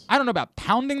Ravens. I don't know about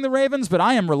pounding the Ravens, but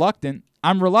I am reluctant.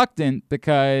 I'm reluctant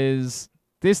because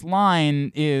this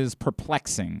line is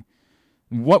perplexing.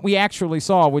 What we actually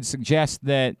saw would suggest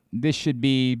that this should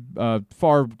be a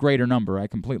far greater number. I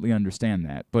completely understand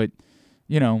that. But,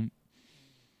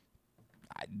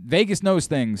 Vegas knows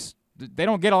things. They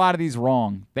don't get a lot of these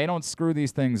wrong. They don't screw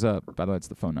these things up. By the way, it's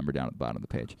the phone number down at the bottom of the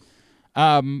page.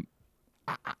 But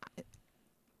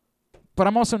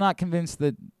I'm also not convinced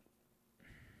that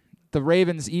the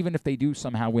Ravens, even if they do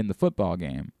somehow win the football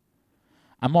game,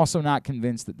 I'm also not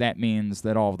convinced that that means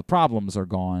that all of the problems are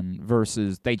gone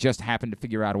versus they just happen to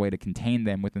figure out a way to contain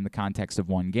them within the context of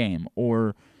one game.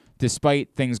 Or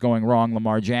despite things going wrong,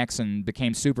 Lamar Jackson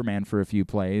became Superman for a few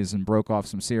plays and broke off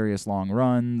some serious long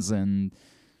runs, and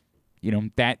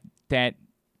that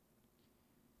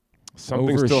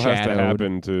something still has to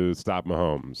happen to stop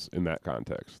Mahomes in that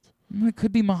context. It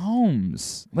could be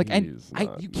Mahomes.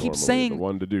 You keep saying the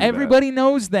one to do everybody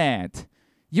knows that.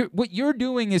 What you're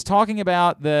doing is talking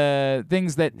about the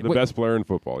things that the best player in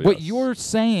football. Yes. What you're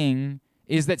saying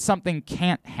is that something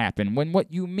can't happen, when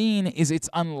what you mean is it's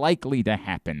unlikely to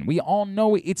happen. We all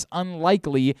know it's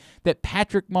unlikely that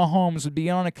Patrick Mahomes would be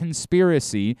on a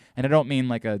conspiracy, and I don't mean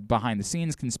like a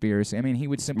behind-the-scenes conspiracy. I mean he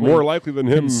would simply more likely than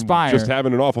him conspire. Just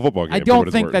having an awful football game. I don't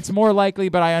think that's more likely,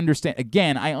 but I understand.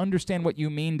 Again, I understand what you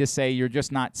mean to say. You're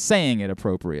just not saying it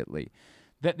appropriately.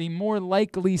 That the more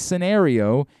likely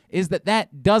scenario is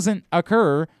that doesn't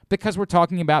occur because we're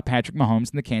talking about Patrick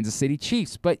Mahomes and the Kansas City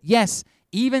Chiefs. But yes,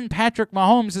 even Patrick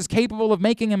Mahomes is capable of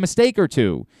making a mistake or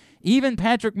two. Even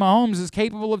Patrick Mahomes is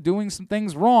capable of doing some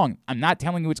things wrong. I'm not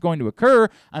telling you it's going to occur.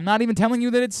 I'm not even telling you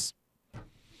that it's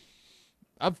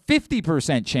a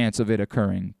 50% chance of it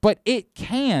occurring. But it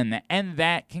can, and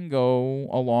that can go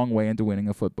a long way into winning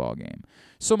a football game.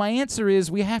 So my answer is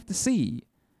we have to see.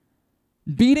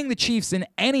 Beating the Chiefs in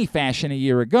any fashion a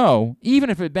year ago,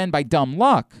 even if it had been by dumb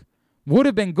luck, would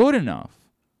have been good enough.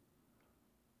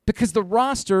 Because the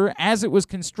roster, as it was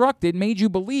constructed, made you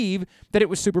believe that it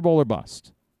was Super Bowl or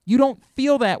bust. You don't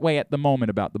feel that way at the moment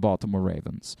about the Baltimore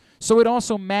Ravens. So it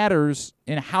also matters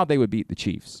in how they would beat the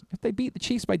Chiefs. If they beat the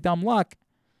Chiefs by dumb luck,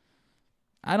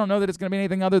 I don't know that it's going to be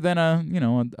anything other than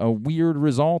a weird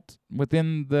result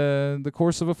within the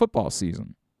course of a football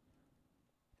season.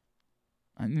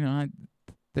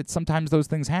 That sometimes those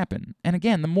things happen. And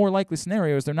again, the more likely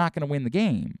scenario is they're not going to win the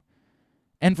game.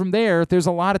 And from there, there's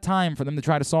a lot of time for them to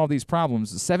try to solve these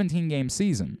problems. It's a 17-game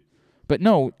season. But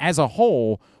no, as a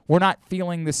whole, we're not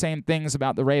feeling the same things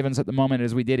about the Ravens at the moment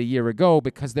as we did a year ago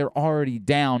because they're already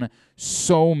down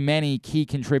so many key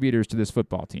contributors to this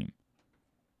football team.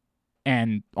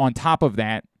 And on top of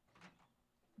that,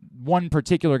 one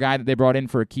particular guy that they brought in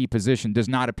for a key position does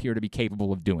not appear to be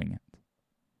capable of doing it.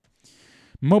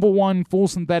 Mobil 1 Full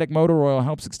Synthetic Motor Oil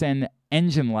helps extend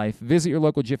engine life. Visit your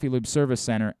local Jiffy Lube service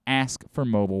center. Ask for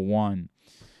Mobil 1.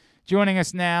 Joining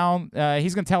us now,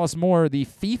 he's going to tell us more. The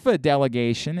FIFA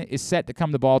delegation is set to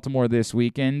come to Baltimore this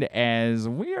weekend as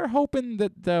we are hoping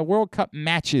that the World Cup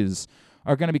matches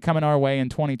are going to be coming our way in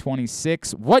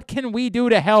 2026. What can we do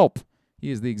to help? He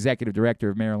is the executive director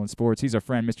of Maryland Sports. He's our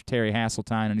friend, Mr. Terry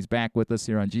Hasseltine, and he's back with us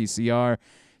here on GCR.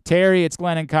 Terry, it's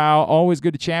Glenn and Kyle. Always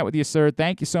good to chat with you, sir.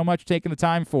 Thank you so much for taking the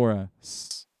time for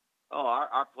us. Oh,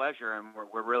 our pleasure, and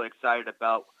we're really excited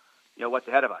about what's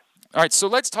ahead of us. All right, so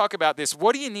let's talk about this.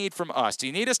 What do you need from us? Do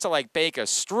you need us to bake a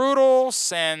strudel,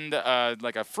 send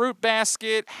a fruit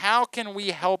basket? How can we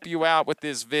help you out with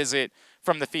this visit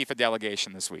from the FIFA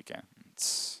delegation this weekend?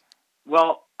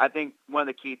 Well, I think one of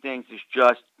the key things is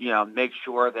just make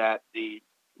sure that the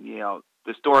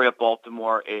story of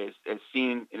Baltimore is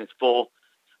seen in its full.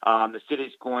 The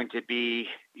city's going to be,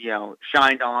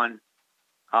 shined on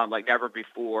like never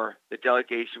before. The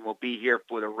delegation will be here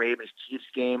for the Ravens-Chiefs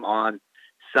game on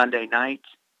Sunday night,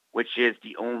 which is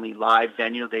the only live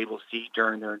venue they will see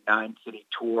during their 9-city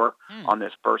tour on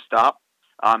this first stop.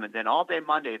 And then all day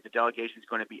Monday, the delegation is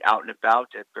going to be out and about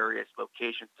at various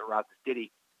locations throughout the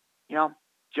city.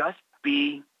 Just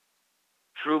be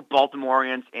true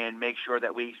Baltimoreans and make sure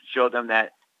that we show them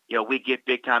that we get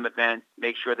big-time events.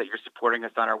 Make sure that you're supporting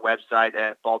us on our website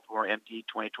at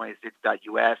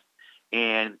baltimoremd2026.us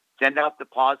and send out the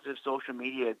positive social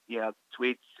media,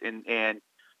 tweets and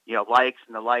likes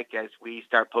and the like as we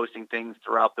start posting things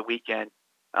throughout the weekend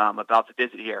about the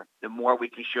visit here. The more we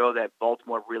can show that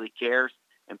Baltimore really cares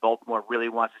and Baltimore really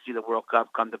wants to see the World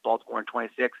Cup come to Baltimore in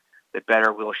 26, the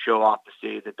better we'll show off the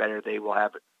city, the better they will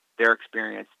have their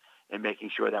experience and making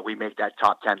sure that we make that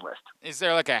top 10 list. Is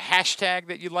there a hashtag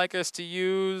that you'd like us to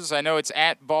use? I know it's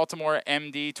at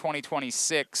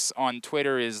BaltimoreMD2026 on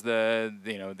Twitter is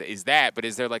is that, but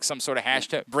is there some sort of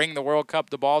hashtag, bring the World Cup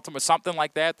to Baltimore, something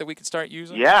like that we could start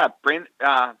using? Yeah, bring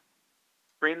the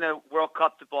World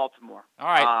Cup to Baltimore. All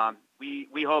right.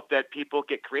 We hope that people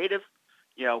get creative.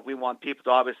 We want people to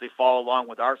obviously follow along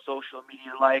with our social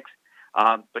media likes,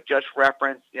 but just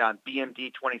reference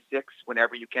BMD26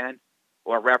 whenever you can,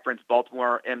 or reference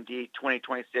Baltimore MD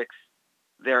 2026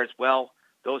 there as well.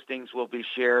 Those things will be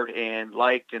shared and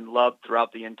liked and loved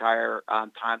throughout the entire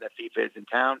time that FIFA is in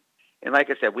town. And like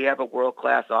I said, we have a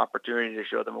world-class opportunity to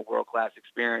show them a world-class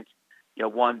experience.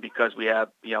 One, because we have,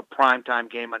 primetime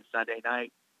game on Sunday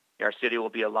night. Our city will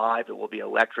be alive. It will be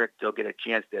electric. They'll get a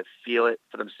chance to feel it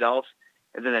for themselves.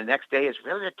 And then the next day is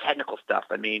really the technical stuff.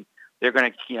 I mean, they're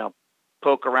going to,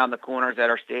 poke around the corners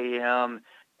at our stadium,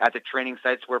 at the training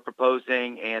sites we're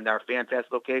proposing, and our Fan Fest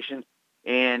location.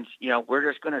 And, we're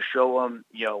just going to show them,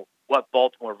 what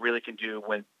Baltimore really can do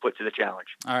when put to the challenge.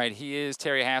 All right, he is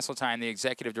Terry Hasseltine, the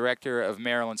executive director of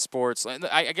Maryland Sports.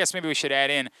 I guess maybe we should add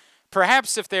in,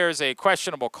 perhaps if there's a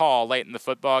questionable call late in the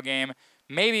football game,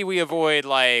 maybe we avoid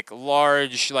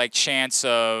large chants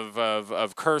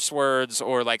of curse words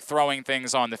or throwing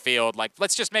things on the field.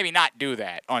 Let's just maybe not do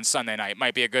that on Sunday night.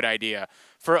 Might be a good idea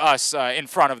for us in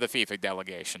front of the FIFA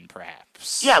delegation,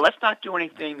 perhaps. Yeah, let's not do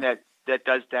anything that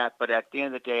does that. But at the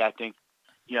end of the day, I think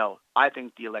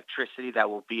the electricity that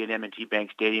will be at M&T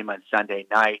Bank Stadium on Sunday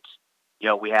night,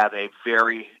 we have a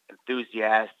very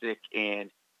enthusiastic and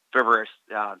fervorous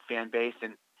fan base,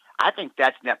 and I think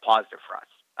that's net positive for us.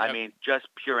 Yep. I mean, just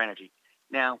pure energy.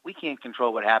 Now, we can't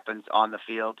control what happens on the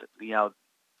field,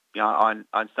 on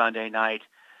Sunday night,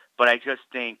 but I just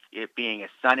think it being a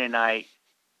Sunday night,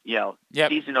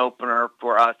 season opener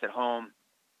for us at home,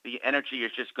 the energy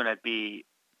is just going to be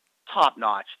top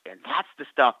notch, and that's the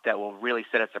stuff that will really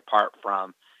set us apart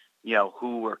from,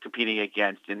 who we're competing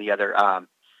against in the other,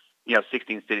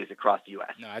 16 cities across the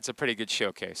U.S. No, it's a pretty good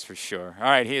showcase for sure. All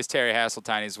right, he is Terry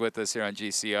Hasseltine. He's with us here on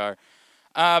GCR.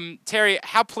 Terry,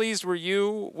 how pleased were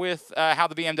you with how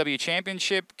the BMW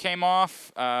Championship came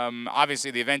off?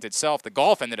 Obviously, the event itself, the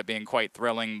golf ended up being quite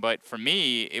thrilling, but for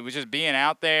me, it was just being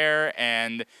out there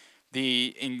and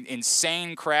the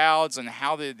insane crowds and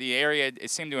how the area it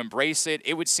seemed to embrace it.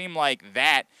 It would seem like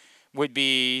that would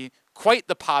be quite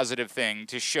the positive thing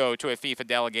to show to a FIFA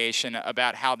delegation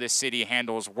about how this city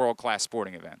handles world-class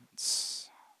sporting events.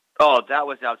 Oh, that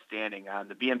was outstanding.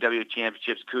 The BMW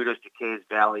Championships, kudos to Cays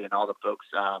Valley and all the folks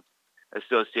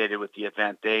associated with the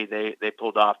event. They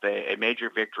pulled off a major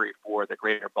victory for the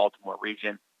greater Baltimore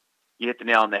region. You hit the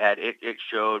nail on the head. It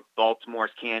showed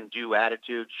Baltimore's can-do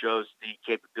attitude, shows the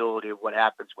capability of what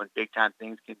happens when big-time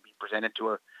things can be presented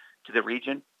to the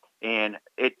region. And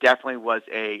it definitely was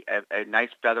a nice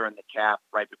feather in the cap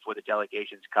right before the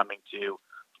delegations coming to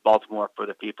Baltimore for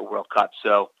the FIFA World Cup.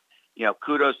 So,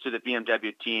 kudos to the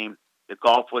BMW team. The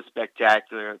golf was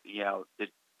spectacular. The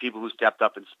people who stepped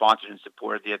up and sponsored and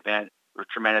supported the event were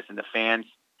tremendous. And the fans,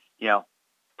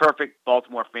 perfect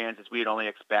Baltimore fans as we'd only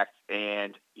expect.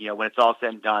 And, when it's all said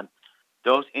and done,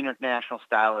 those international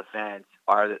style events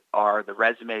are the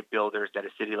resume builders that a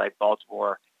city like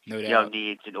Baltimore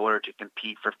needs in order to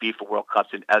compete for FIFA World Cups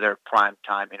and other prime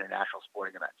time international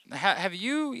sporting events. Have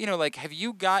you, have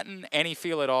you gotten any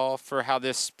feel at all for how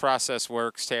this process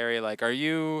works, Terry? Like, are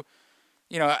you,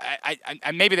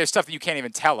 I maybe there's stuff that you can't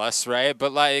even tell us, right?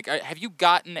 But have you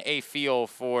gotten a feel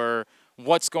for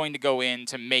what's going to go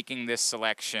into making this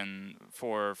selection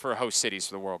for host cities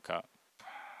for the World Cup?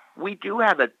 We do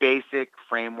have a basic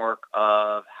framework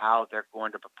of how they're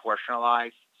going to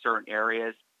proportionalize certain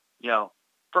areas.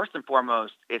 First and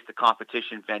foremost, it's the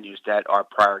competition venues that are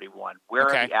priority one. Where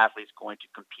are the athletes going to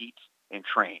compete and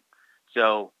train?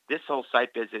 So this whole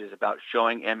site visit is about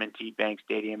showing M&T Bank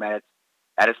Stadium at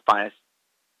its finest.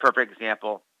 Perfect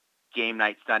example, game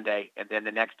night Sunday, and then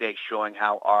the next day showing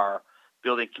how our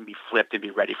building can be flipped and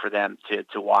be ready for them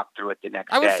to walk through it the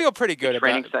next day. I would feel pretty good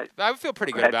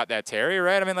about that, Terry,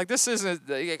 right? I mean, this isn't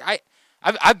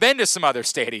I've been to some other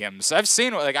stadiums. I've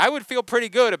seen I would feel pretty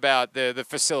good about the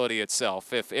facility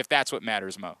itself if that's what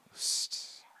matters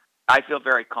most. I feel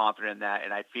very confident in that,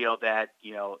 and I feel that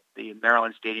the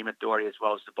Maryland Stadium Authority as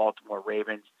well as the Baltimore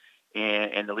Ravens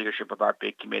and the leadership of our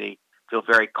big committee feel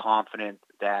very confident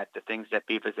that the things that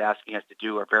FIFA is asking us to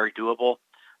do are very doable.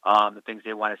 The things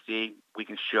they want to see, we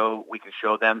can show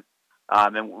them,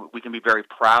 and we can be very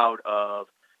proud of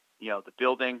the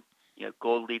building.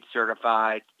 Gold LEED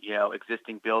certified,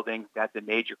 existing building. That's a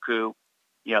major coup.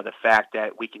 The fact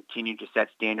that we continue to set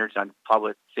standards on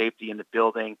public safety in the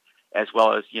building, as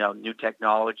well as, new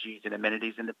technologies and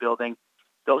amenities in the building.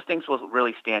 Those things will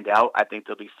really stand out. I think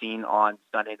they'll be seen on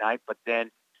Sunday night, but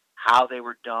then how they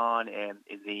were done and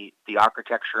the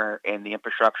architecture and the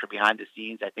infrastructure behind the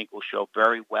scenes, I think will show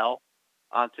very well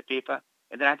to FIFA.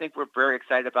 And then I think we're very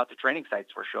excited about the training sites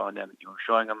we're showing them. We're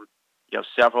showing them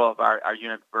several of our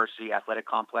university athletic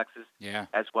complexes,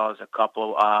 as well as a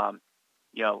couple,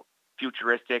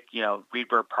 futuristic,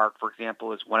 Reedburg Park, for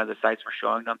example, is one of the sites we're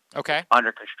showing them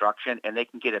under construction, and they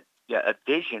can get a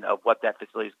vision of what that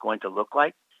facility is going to look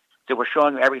like. So we're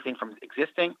showing them everything from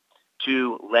existing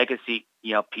to legacy,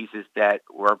 pieces that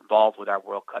were involved with our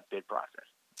World Cup bid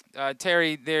process.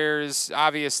 Terry, there's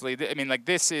obviously,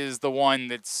 this is the one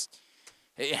that's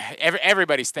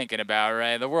everybody's thinking about,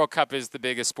 right? The World Cup is the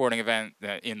biggest sporting event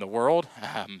in the world,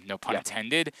 no pun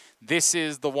intended. This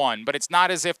is the one, but it's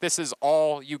not as if this is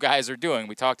all you guys are doing.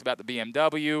 We talked about the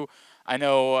BMW. I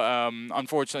know,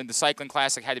 unfortunately, the Cycling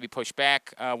Classic had to be pushed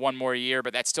back one more year,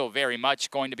 but that's still very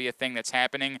much going to be a thing that's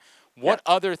happening. What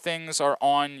other things are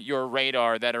on your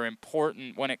radar that are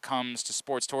important when it comes to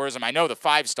sports tourism? I know the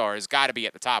 5-star has got to be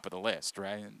at the top of the list,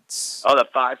 right? The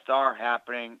 5-star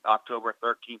happening October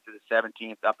 13th to the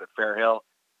 17th up at Fair Hill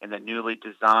in the newly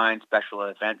designed special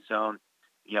event zone.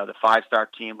 The 5-star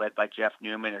team led by Jeff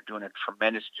Newman are doing a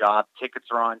tremendous job. Tickets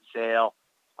are on sale.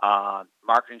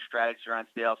 Marketing strategies are on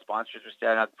sale. Sponsors are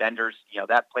setting up. Vendors,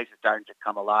 that place is starting to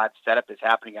come alive. Setup is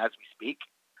happening as we speak.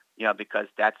 Because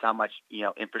that's how much,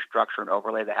 infrastructure and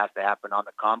overlay that has to happen on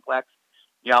the complex.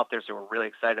 Out there, so we're really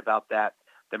excited about that.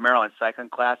 The Maryland Cycling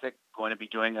Classic, going to be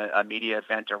doing a media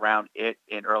event around it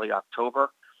in early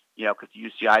October, because the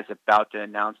UCI is about to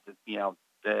announce the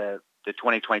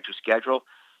 2022 schedule.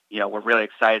 We're really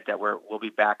excited that we'll be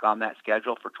back on that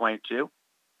schedule for 22.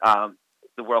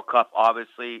 The World Cup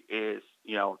obviously is,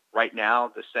 right now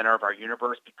the center of our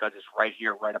universe because it's right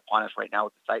here, right upon us right now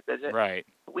with the site visit. Right.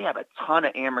 We have a ton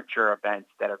of amateur events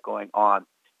that are going on.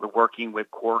 We're working with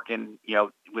Corgan,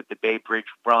 with the Bay Bridge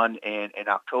Run in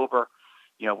October.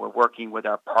 We're working with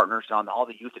our partners on all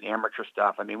the youth and amateur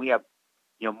stuff. I mean, we have,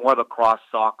 more lacrosse,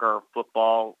 soccer,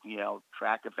 football,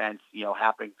 track events,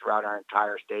 happening throughout our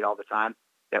entire state all the time.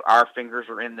 That our fingers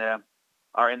are in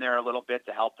there a little bit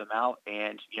to help them out.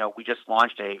 And, we just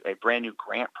launched a brand new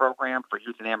grant program for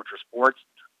youth and amateur sports.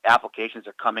 Applications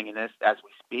are coming in this as we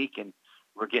speak, and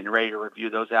we're getting ready to review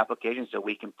those applications so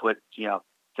we can put,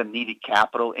 some needed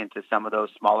capital into some of those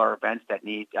smaller events that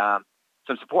need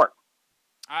some support.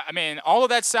 I mean, all of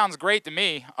that sounds great to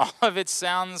me. All of it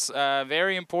sounds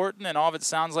very important, and all of it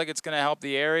sounds like it's going to help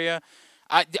the area.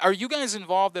 Are you guys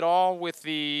involved at all with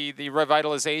the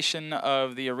revitalization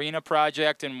of the arena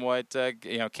project and what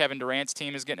Kevin Durant's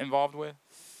team is getting involved with?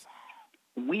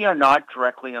 We are not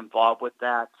directly involved with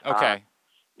that. Okay.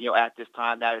 At this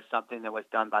time, that is something that was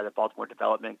done by the Baltimore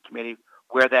Development Committee.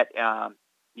 Where that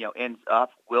ends up,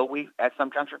 will we at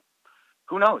some juncture?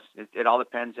 Who knows? It all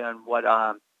depends on what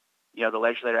the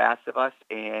legislator asks of us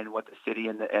and what the city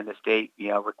and the state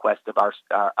request of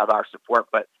our support.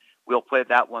 But we'll play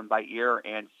that one by ear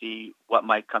and see what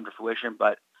might come to fruition.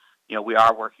 But we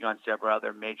are working on several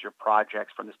other major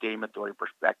projects from the Stadium Authority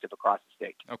perspective across the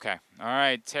state. Okay. All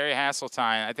right, Terry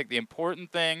Hasseltine. I think the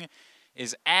important thing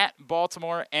is at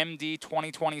Baltimore MD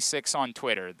 2026 on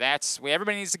Twitter.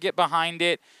 Everybody needs to get behind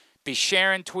it. Be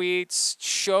sharing tweets,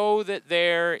 show that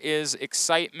there is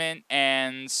excitement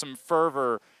and some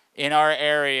fervor in our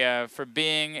area for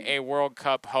being a World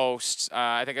Cup host.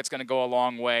 I think it's going to go a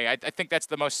long way. I think that's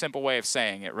the most simple way of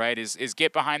saying it, right, is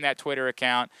get behind that Twitter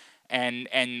account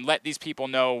and let these people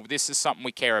know this is something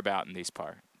we care about in these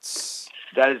parts.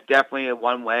 That is definitely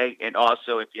one way. And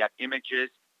also, if you have images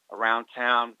around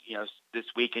town, this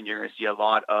weekend you're going to see a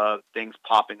lot of things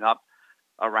popping up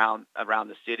around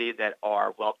the city that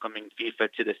are welcoming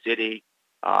FIFA to the city.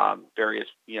 Various,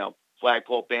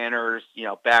 flagpole banners,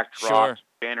 backdrops, sure.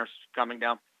 Banners coming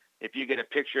down. If you get a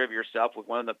picture of yourself with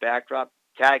one of the backdrop,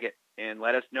 tag it and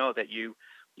let us know that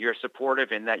you're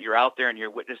supportive and that you're out there and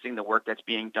you're witnessing the work that's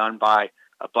being done by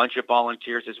a bunch of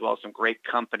volunteers as well as some great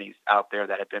companies out there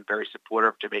that have been very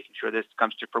supportive to making sure this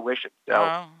comes to fruition.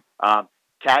 So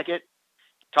tag it,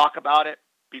 talk about it,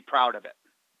 be proud of it.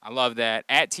 I love that.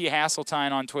 At T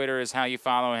Hasseltine on Twitter is how you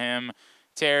follow him.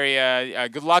 Terry,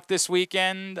 good luck this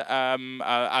weekend.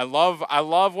 I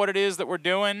love what it is that we're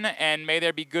doing, and may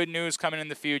there be good news coming in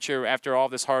the future after all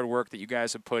this hard work that you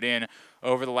guys have put in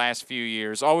over the last few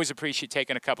years. Always appreciate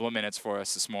taking a couple of minutes for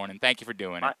us this morning. Thank you for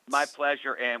doing it. My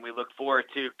pleasure, and we look forward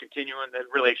to continuing the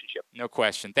relationship. No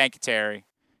question. Thank you, Terry.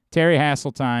 Terry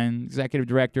Hasseltine, Executive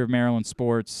Director of Maryland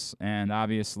Sports, and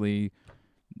obviously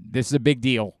this is a big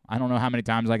deal. I don't know how many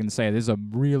times I can say it. This is a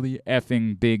really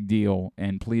effing big deal,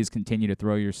 and please continue to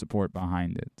throw your support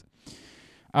behind it.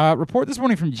 Report this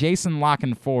morning from Jason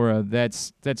Lockenfora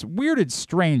that's weirded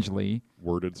strangely.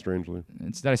 Worded strangely?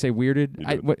 Did I say weirded?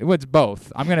 It's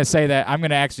both. I'm going to say that. I'm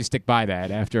going to actually stick by that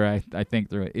after I think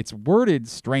through it. It's worded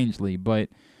strangely, but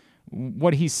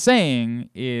what he's saying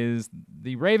is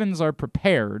the Ravens are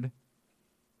prepared.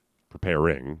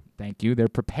 Preparing. Thank you. They're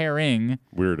preparing.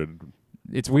 Weirded.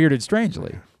 It's weirded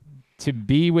strangely to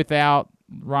be without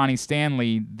Ronnie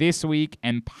Stanley this week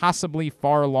and possibly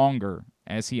far longer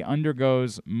as he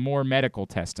undergoes more medical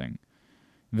testing.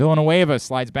 Villanueva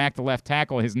slides back to left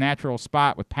tackle, his natural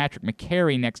spot, with Patrick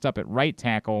McCary next up at right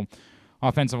tackle.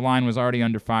 Offensive line was already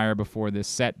under fire before this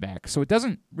setback. So it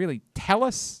doesn't really tell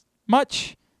us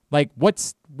much. Like,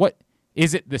 what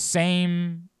is it the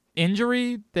same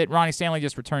injury that Ronnie Stanley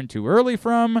just returned too early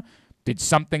from? Did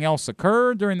something else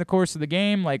occur during the course of the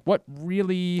game? Like, what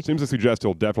really... Seems to suggest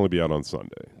he'll definitely be out on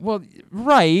Sunday. Well,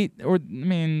 right. Or, I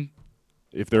mean...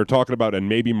 If they're talking about, and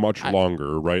maybe much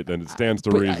longer, right, then it stands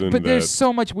to reason but there's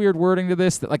so much weird wording to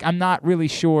this that, like, I'm not really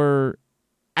sure...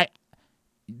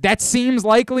 That seems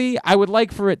likely. I would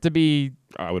like for it to be...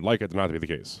 I would like it not to be the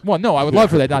case. Well, no, I would love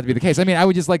for that not to be the case. I mean, I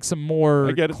would just like some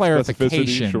more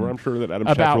clarification. Sure, I'm sure that Adam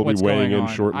Schefter will be weighing in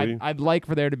shortly. I'd like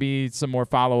for there to be some more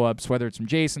follow-ups, whether it's from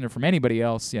Jason or from anybody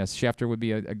else. Yes, Schefter would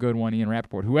be a good one, Ian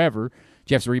Rappaport, whoever,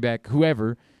 Jeff Zrebiec,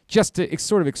 whoever, just to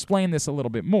sort of explain this a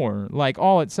little bit more. Like,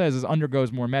 all it says is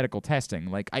undergoes more medical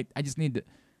testing. Like, I just need to...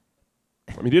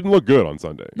 I mean, he didn't look good on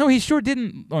Sunday. No, he sure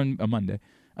didn't on a Monday.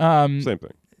 Same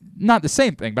thing. Not the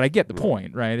same thing, but I get the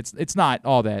point, right? It's not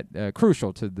all that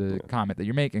crucial to the comment that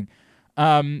you're making.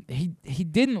 He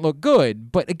didn't look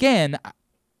good, but again,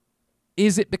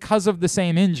 is it because of the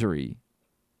same injury,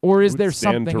 or is there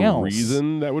something else?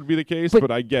 Reason that would be the case,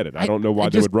 but I get it. I don't know why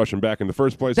they would rush him back in the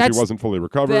first place if he wasn't fully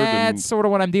recovered. That's sort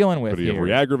of what I'm dealing with. Could he here. have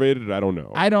re-aggravated it? I don't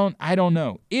know. I don't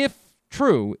know.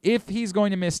 If he's going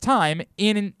to miss time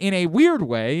in a weird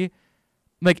way,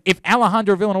 like if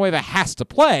Alejandro Villanueva has to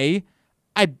play,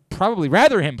 I'd probably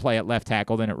rather him play at left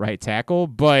tackle than at right tackle,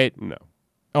 but no.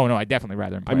 Oh, no, I'd definitely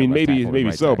rather him play I mean, left maybe tackle than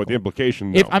right so, tackle. but the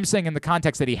implication, If though, I'm saying in the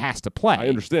context that he has to play. I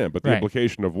understand, but the Right.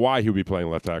 implication of why he would be playing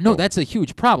left tackle. No, that's a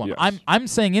huge problem. Yes. I'm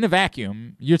saying in a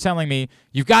vacuum, you're telling me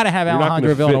you've got to have You're Alejandro not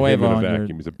gonna fit him Villanueva in on a your.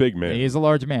 vacuum. He's a big man. He is a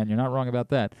large man. You're not wrong about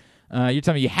that. You're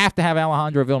telling me you have to have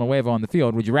Alejandro Villanueva on the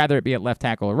field. Would you rather it be at left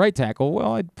tackle or right tackle?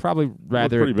 Well, I'd probably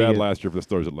rather Looked pretty it be bad at last year for the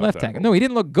Stars at left tackle. No, he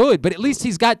didn't look good, but at least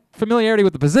he's got familiarity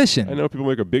with the position. I know people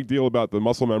make a big deal about the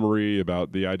muscle memory,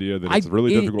 about the idea that it's I-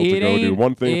 really it- difficult it to go do ain't-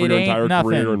 one thing for it your ain't entire nothing.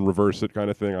 career and reverse it kind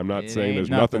of thing. I'm not saying ain't there's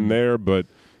nothing. nothing there, but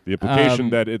the implication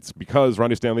that it's because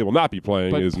Ronnie Stanley will not be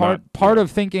playing But is part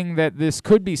of thinking that this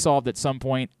could be solved at some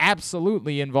point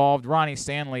absolutely involved Ronnie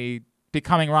Stanley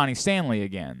becoming Ronnie Stanley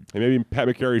again. And maybe Pat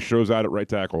McCary shows out at right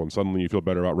tackle, and suddenly you feel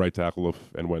better about right tackle if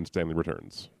and when Stanley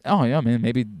returns. Oh yeah, man.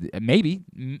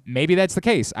 Maybe that's the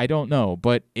case. I don't know,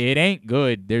 but it ain't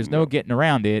good. There's no getting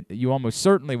around it. You almost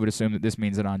certainly would assume that this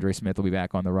means that Andre Smith will be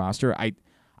back on the roster.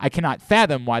 I cannot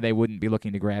fathom why they wouldn't be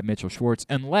looking to grab Mitchell Schwartz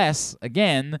unless,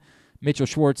 again, Mitchell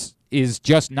Schwartz is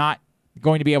just not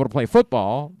going to be able to play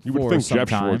football. You would for think some Jeff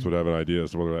time. Schwartz would have an idea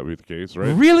as to whether that would be the case,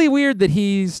 right? Really weird that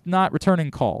he's not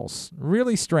returning calls.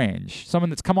 Really strange. Someone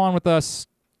that's come on with us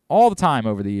all the time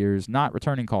over the years, not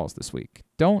returning calls this week.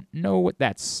 Don't know what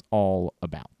that's all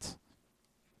about.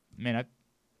 I mean,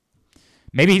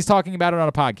 maybe he's talking about it on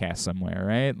a podcast somewhere,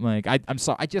 right? Like, I'm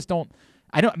sorry, I just don't.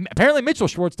 I don't. Apparently, Mitchell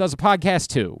Schwartz does a podcast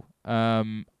too.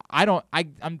 I'm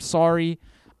sorry,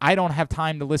 I don't have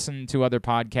time to listen to other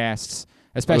podcasts.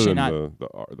 Especially not the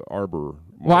Arbor.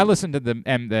 Well, I listened to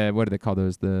the what do they call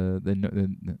those?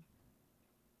 The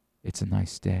It's a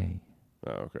Nice Day.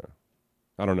 Oh, okay.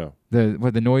 I don't know.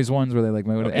 The noise ones where they like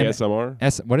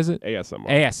ASMR. What is it? ASMR.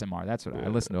 ASMR. That's what I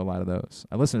listen to a lot of those.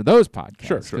 I listen to those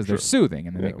podcasts because they're soothing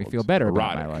and they make me feel better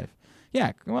about my life.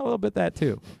 Yeah, well, a little bit that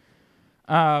too.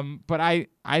 But I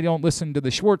don't listen to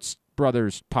the Schwartz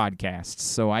brothers podcasts,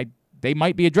 so they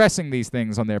might be addressing these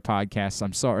things on their podcasts.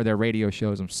 I'm sorry, or their radio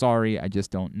shows. I'm sorry, I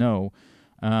just don't know.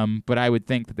 But I would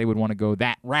think that they would want to go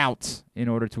that route in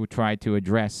order to try to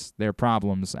address their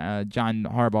problems. John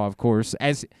Harbaugh, of course,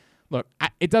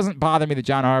 it doesn't bother me that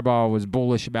John Harbaugh was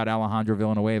bullish about Alejandro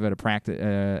Villanueva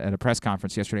at a press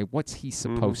conference yesterday. What's he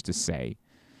supposed to say?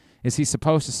 Is he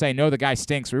supposed to say, no, the guy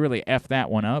stinks, we really F that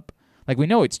one up? Like, we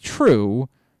know it's true,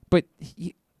 but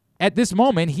at this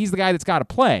moment, he's the guy that's got to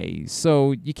play,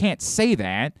 so you can't say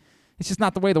that. It's just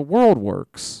not the way the world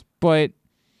works. But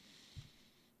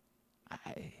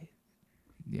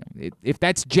if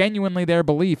that's genuinely their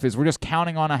belief, is we're just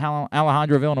counting on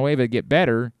Alejandro Villanueva to get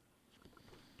better,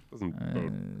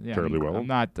 doesn't terribly well. I'm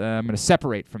going to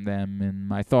separate from them in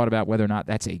my thought about whether or not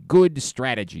that's a good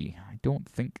strategy. I don't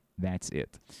think that's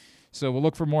it. So we'll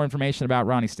look for more information about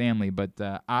Ronnie Stanley, but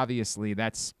obviously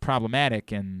that's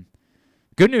problematic. And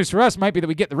good news for us might be that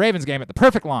we get the Ravens game at the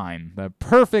perfect line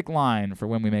for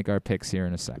when we make our picks here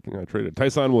in a second. I traded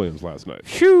Tyson Williams last night.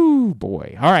 Phew,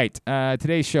 boy. All right,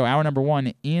 today's show, hour number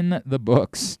 1 in the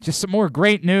books. Just some more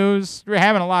great news. We're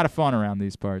having a lot of fun around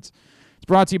these parts. It's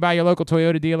brought to you by your local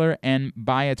Toyota dealer and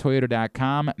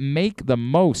buyatoyota.com. Make the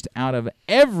most out of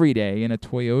every day in a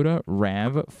Toyota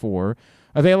RAV4.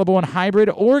 Available in hybrid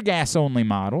or gas-only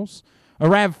models. A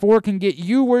RAV4 can get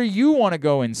you where you want to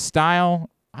go in style.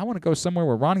 I want to go somewhere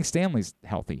where Ronnie Stanley's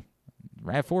healthy.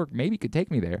 RAV4 maybe could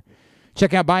take me there.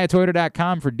 Check out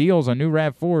buyatoyota.com for deals on new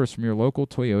RAV4s from your local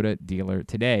Toyota dealer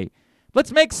today.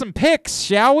 Let's make some picks,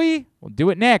 shall we? We'll do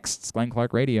it next. It's Glenn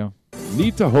Clark Radio.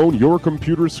 Need to hone your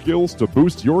computer skills to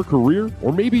boost your career?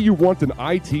 Or maybe you want an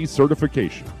IT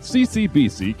certification.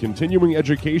 CCBC Continuing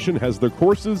Education has the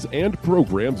courses and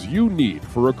programs you need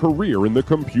for a career in the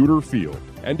computer field.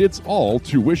 And it's all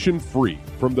tuition-free.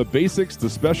 From the basics to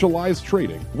specialized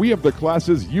training, we have the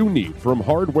classes you need from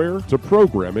hardware to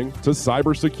programming to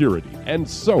cybersecurity and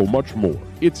so much more.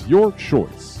 It's your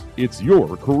choice. It's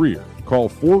your career. Call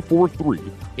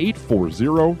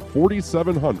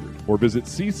 443-840-4700 or visit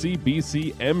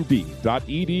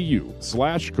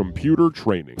ccbcmd.edu/computer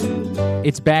training.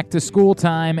 It's back to school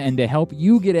time, and to help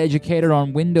you get educated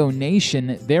on Window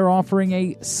Nation, they're offering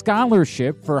a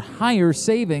scholarship for higher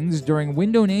savings during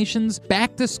Window Nation's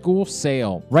back to school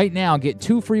sale. Right now, get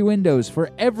 2 free windows for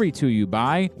every 2 you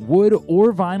buy. Wood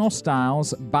or vinyl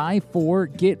styles, buy 4,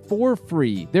 get 4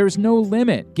 free. There's no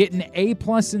limit. Get an A+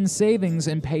 in savings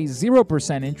and pay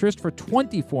 0% interest for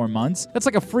 24 months. That's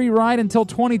like a free ride until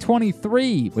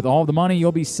 2023. With all the money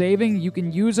you'll be saving, you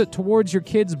can use it towards your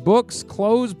kids' books,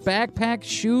 clothes, backpacks,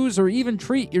 shoes, or even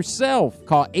treat yourself.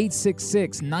 Call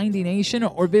 866-90-NATION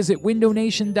or visit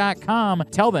windownation.com.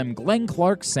 Tell them Glenn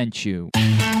Clark sent you.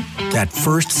 That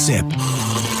first sip.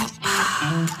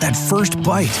 That first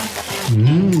bite.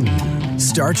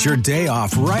 Start your day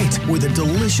off right with a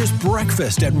delicious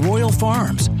breakfast at Royal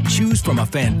Farms. Choose from a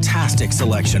fantastic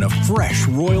selection of fresh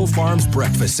Royal Farms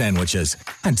breakfast sandwiches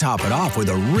and top it off with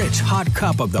a rich hot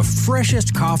cup of the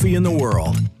freshest coffee in the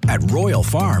world. At Royal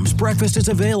Farms, breakfast is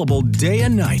available day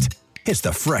and night. It's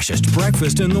the freshest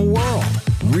breakfast in the world.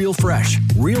 Real fresh,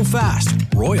 real fast.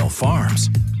 Royal Farms.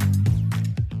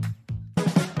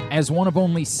 As one of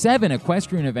only 7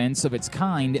 equestrian events of its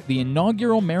kind, the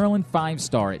inaugural Maryland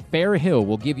 5-Star at Fair Hill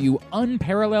will give you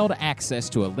unparalleled access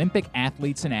to Olympic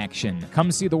athletes in action.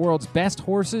 Come see the world's best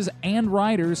horses and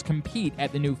riders compete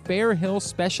at the new Fair Hill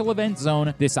Special Event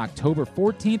Zone this October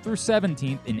 14th through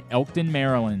 17th in Elkton,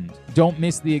 Maryland. Don't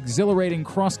miss the exhilarating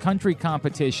cross-country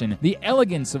competition, the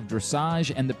elegance of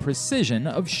dressage, and the precision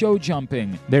of show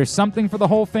jumping. There's something for the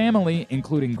whole family,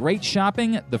 including great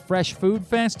shopping, the Fresh Food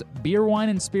Fest, beer, wine,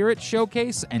 and spirit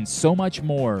showcase, and so much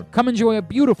more. Come enjoy a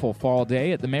beautiful fall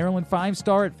day at the Maryland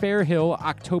 5-Star at Fair Hill,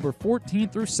 October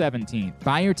 14th through 17th.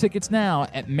 Buy your tickets now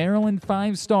at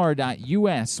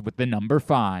maryland5star.us with the number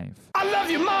 5. I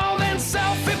love you more than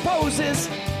selfie poses.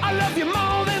 I love you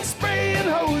more than spraying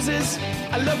hoses.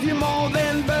 I love you more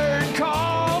than bird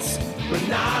calls, but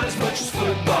not as much as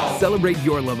football. Celebrate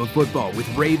your love of football with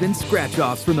Ravens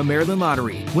scratch-offs from the Maryland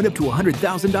Lottery. Win up to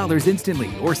 $100,000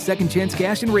 instantly or second chance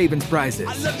cash and Ravens prizes.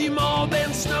 I love you more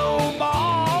than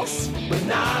snowballs, but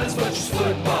not as much as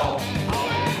football.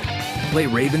 Play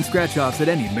Ravens scratch-offs at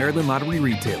any Maryland Lottery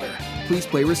retailer. Please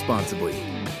play responsibly.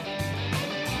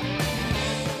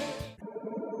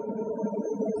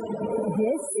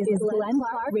 This is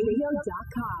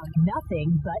GlenClarkRadio.com.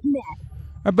 Nothing but net.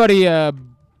 Our buddy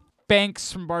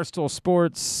Banks from Barstool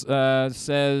Sports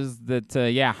says that,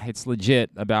 it's legit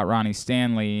about Ronnie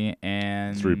Stanley.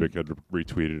 And Strebick had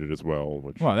retweeted it as well.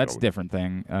 Which, well, that's a different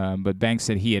thing. But Banks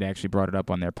said he had actually brought it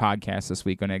up on their podcast this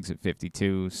week on Exit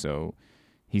 52, so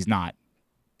he's not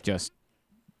just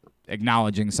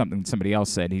acknowledging something somebody else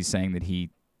said. He's saying that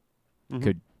he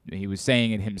was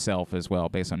saying it himself as well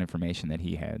based on information that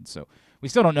he had. So we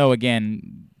still don't know,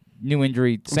 again, new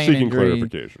injury, same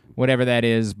injury, whatever that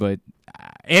is, but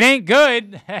it ain't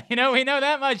good. We know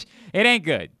that much. It ain't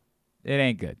good. It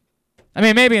ain't good. I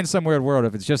mean, maybe in some weird world,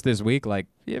 if it's just this week,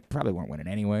 it probably weren't winning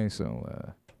anyway,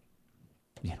 so,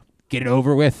 get it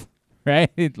over with,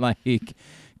 right? Get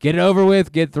it over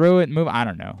with, get through it, and move. I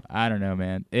don't know,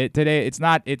 man. Today, it's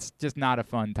just not a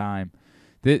fun time.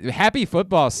 Happy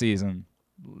football season.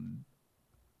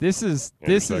 This is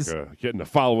getting a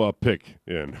follow-up pick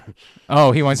in.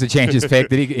 Oh, he wants to change his pick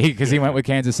because he went with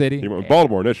Kansas City. He went with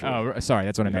Baltimore initially. Oh, sorry,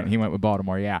 that's what I meant. He went with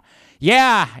Baltimore. Yeah.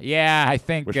 I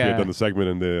think. Wish we had done the segment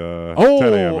in the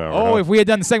 10 a.m. hour. Oh, if we had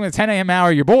done the segment at 10 a.m.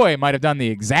 hour, your boy might have done the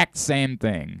exact same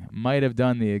thing. Might have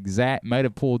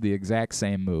pulled the exact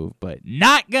same move, but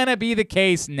not gonna be the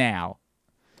case now.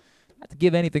 Not to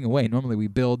give anything away. Normally we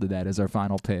build to that as our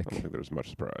final pick. I don't think there's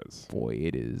much surprise. Boy,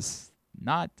 it is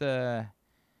not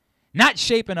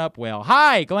shaping up well.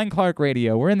 Hi, Glenn Clark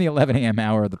Radio. We're in the 11 a.m.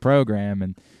 hour of the program,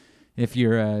 and if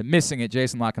you're missing it,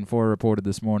 Jason Lockenfor reported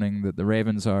this morning that the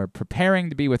Ravens are preparing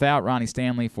to be without Ronnie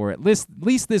Stanley for at least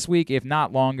this week, if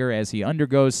not longer, as he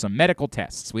undergoes some medical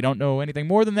tests. We don't know anything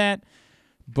more than that,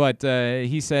 but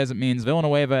he says it means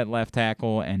Villanueva at left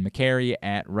tackle and McCary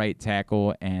at right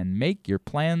tackle, and make your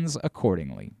plans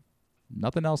accordingly.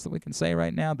 Nothing else that we can say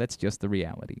right now. That's just the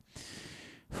reality.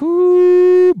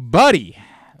 Whoo, buddy.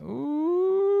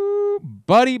 Ooh,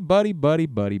 buddy.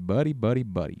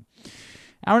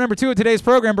 Hour number 2 of today's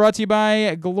program brought to you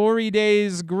by Glory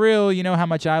Days Grill. You know how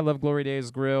much I love Glory Days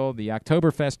Grill. The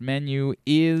Oktoberfest menu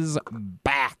is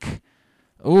back.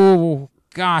 Oh,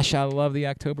 gosh, I love the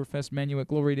Oktoberfest menu at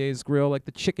Glory Days Grill, like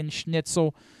the chicken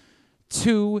schnitzel,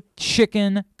 2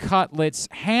 chicken cutlets,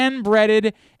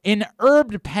 hand-breaded in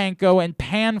herbed panko and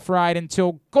pan-fried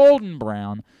until golden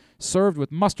brown, served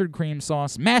with mustard cream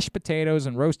sauce, mashed potatoes,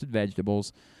 and roasted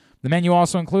vegetables. The menu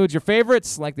also includes your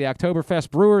favorites like the Oktoberfest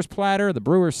Brewers Platter, the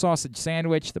Brewers Sausage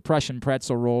Sandwich, the Prussian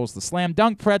Pretzel Rolls, the Slam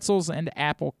Dunk Pretzels, and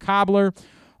Apple Cobbler.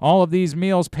 All of these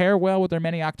meals pair well with their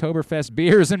many Oktoberfest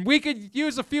beers, and we could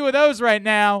use a few of those right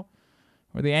now.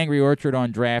 Or the Angry Orchard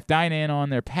on draft. Dine in on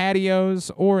their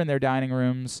patios or in their dining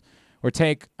rooms, or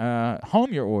take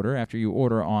home your order after you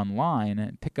order online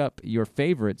and pick up your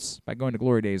favorites by going to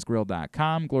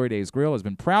GloryDaysGrill.com. Glory Days Grill has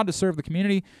been proud to serve the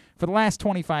community for the last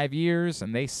 25 years,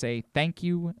 and they say thank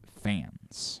you,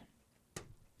 fans.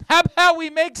 How about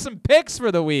we make some picks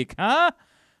for the week, huh?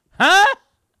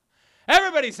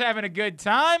 Everybody's having a good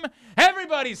time.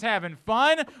 Everybody's having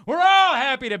fun. We're all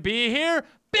happy to be here.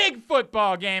 Big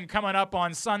football game coming up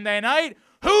on Sunday night.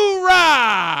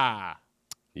 Hoorah!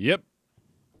 Yep.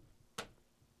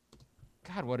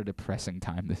 God, what a depressing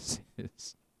time this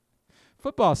is.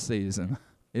 Football season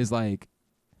is like,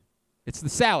 it's the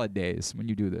salad days when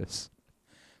you do this.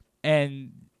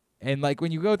 And like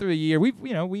when you go through the year,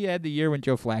 we had the year when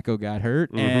Joe Flacco got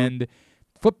hurt, and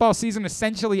football season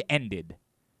essentially ended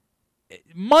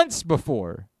months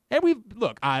before. And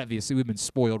obviously we've been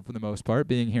spoiled for the most part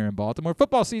being here in Baltimore.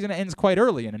 Football season ends quite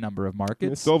early in a number of markets.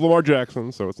 They still have Lamar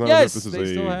Jackson, so it's not yes, as if they this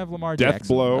is still a have Lamar death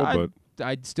Jackson. blow, but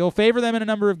I'd still favor them in a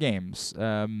number of games.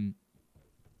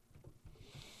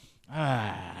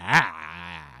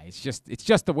 It's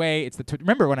just the way.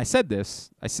 Remember when I said this?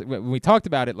 When we talked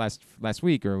about it last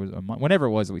week, or whenever it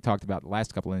was that we talked about the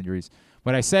last couple of injuries.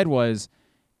 What I said was,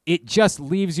 it just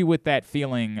leaves you with that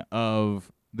feeling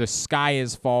of the sky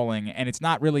is falling, and it's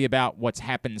not really about what's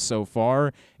happened so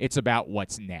far. It's about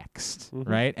what's next,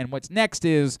 right? And what's next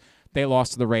is they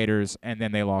lost to the Raiders, and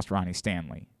then they lost Ronnie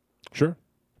Stanley. Sure.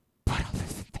 But other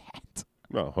than that,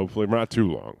 well, hopefully not too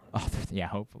long. Yeah,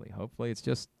 hopefully it's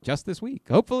just this week.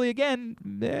 Hopefully, again,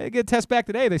 they get a test back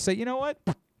today. They say, you know what?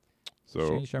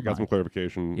 So got some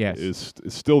clarification. Yes. Is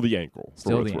still the ankle.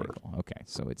 Still the ankle. Okay,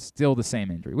 so it's still the same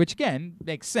injury, which again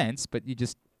makes sense, but you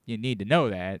need to know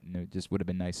that, and it just would have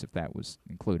been nice if that was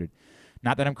included.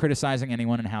 Not that I'm criticizing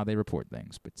anyone and how they report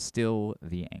things, but still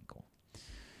the ankle.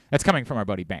 That's coming from our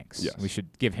buddy Banks. Yes. We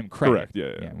should give him credit. Correct,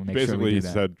 yeah. We'll make Basically, sure we do he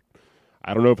that. said,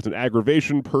 I don't know if it's an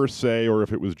aggravation per se or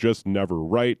if it was just never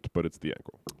right, but it's the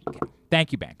ankle. Okay.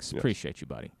 Thank you, Banks. Yes. Appreciate you,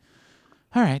 buddy.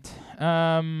 All right.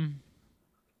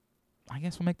 I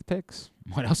guess we'll make the picks.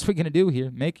 What else are we going to do here?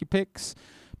 Make your picks.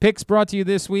 Picks brought to you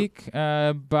this week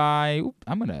by...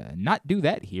 I'm going to not do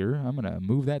that here. I'm going to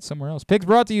move that somewhere else. Picks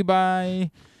brought to you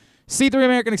by C3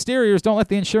 American Exteriors. Don't let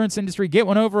the insurance industry get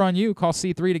one over on you. Call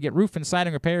C3 to get roof and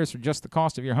siding repairs for just the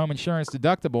cost of your home insurance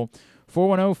deductible.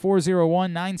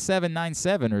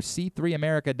 410-401-9797 or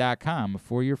c3america.com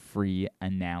for your free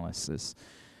analysis.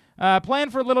 Plan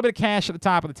for a little bit of cash at the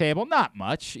top of the table. Not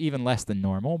much, even less than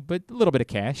normal, but a little bit of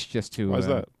cash just to... Why is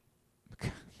that?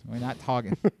 We're not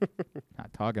talking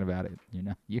about it.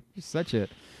 You're such a...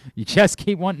 You just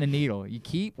keep wanting a needle. You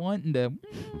keep wanting to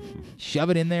shove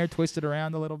it in there, twist it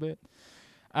around a little bit.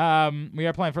 We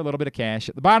are playing for a little bit of cash.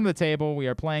 At the bottom of the table, we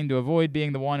are playing to avoid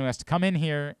being the one who has to come in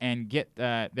here and get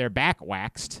their back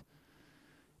waxed,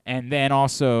 and then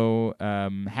also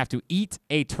have to eat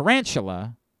a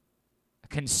tarantula,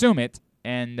 consume it,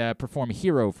 and perform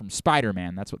Hero from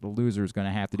Spider-Man. That's what the loser is going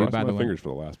to have to do. Cross By the my way, fingers for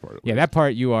the last part. Yeah, that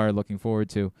part you are looking forward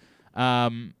to.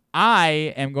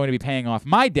 I am going to be paying off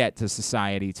my debt to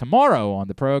society tomorrow on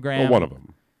the program. Well, one of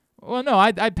them. Well, no,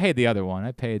 I paid the other one.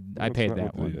 I paid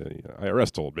that one. The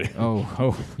IRS told me.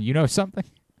 Oh, you know something?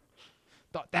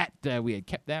 Thought that we had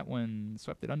kept that one,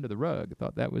 swept it under the rug.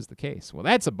 Thought that was the case. Well,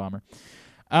 that's a bummer.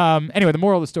 Anyway, the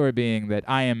moral of the story being that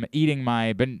I am eating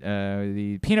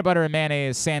the peanut butter and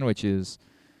mayonnaise sandwiches.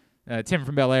 Tim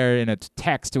from Bel Air in a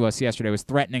text to us yesterday was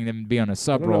threatening them to be on a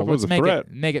sub roll. Let's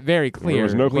make it very clear. There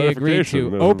was no we agreed to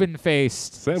clarification.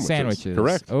 open-faced sandwiches.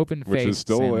 Correct. Open-faced which is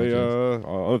still sandwiches.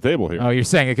 on the table here. Oh, you're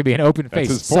saying it could be an open-faced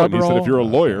That's his point. sub roll? He said if you're a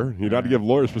lawyer, you'd have to give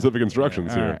lawyer-specific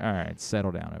instructions here. All right,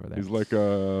 settle down over there. He's like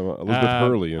Elizabeth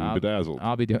Hurley in Bedazzled.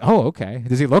 I'll be doing. Oh, okay.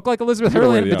 Does he look like Elizabeth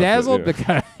Hurley in Bedazzled? Outfit,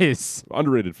 yeah. Because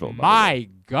underrated film. My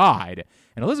God.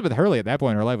 And Elizabeth Hurley at that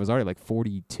point in her life was already like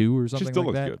 42 or something She still like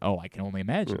looks that. good. Oh, I can only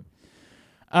imagine.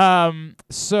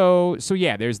 So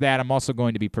yeah, there's that. I'm also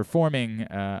going to be performing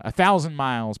 1,000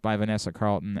 Miles by Vanessa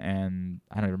Carlton, and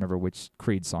I don't even remember which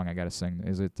Creed song I got to sing.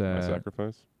 Is it My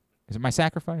Sacrifice? Is it My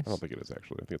Sacrifice? I don't think it is,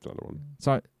 actually. I think it's another one.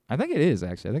 So I think it is,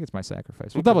 actually. I think it's My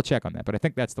Sacrifice. We'll double check on that, but I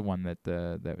think that's the one that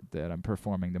I'm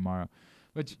performing tomorrow.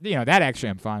 Which, that actually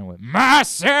I'm fine with. My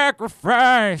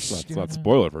Sacrifice! Let's not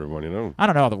spoil it for everyone, I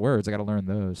don't know all the words. I got to learn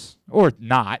those. Or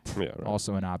not. Yeah, right.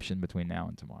 Also an option between now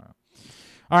and tomorrow.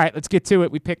 All right, let's get to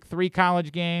it. We picked 3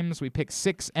 college games. We picked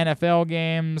 6 NFL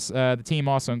games. The team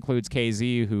also includes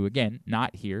KZ, who, again,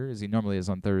 not here, as he normally is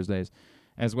on Thursdays,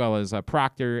 as well as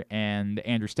Proctor and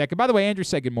Andrew Stecca. By the way, Andrew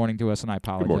said good morning to us, and I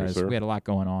apologize. Good morning, sir. We had a lot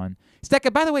going on.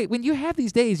 Stecca, by the way, when you have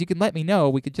these days, you can let me know.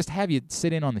 We could just have you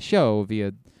sit in on the show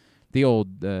via the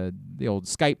old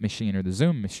Skype machine or the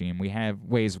Zoom machine. We have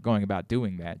ways of going about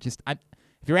doing that. If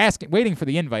you're waiting for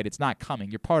the invite, it's not coming.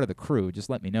 You're part of the crew. Just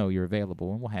let me know you're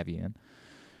available, and we'll have you in.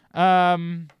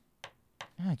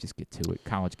 Just get to it.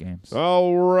 College games.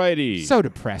 Alrighty. So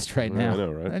depressed right now. I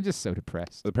know, right? I'm just so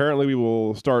depressed. Apparently, we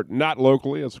will start not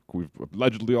locally, as we've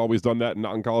allegedly always done that,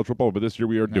 not in college football, but this year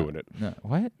we are doing it. No,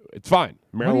 what? It's fine.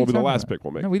 Maryland will be the talking last about? pick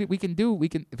we'll make. No, we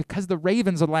can because the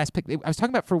Ravens are the last pick. I was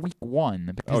talking about for week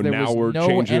 1 because there now was we're no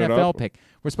changing it NFL up? pick.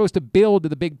 We're supposed to build to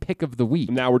the big pick of the week.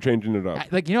 Now we're changing it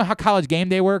up. Like, you know how College Game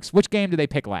Day works? Which game do they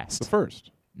pick last? The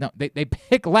first. No, they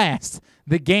pick last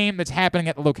the game that's happening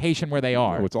at the location where they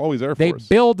are. No, it's always Air They Force.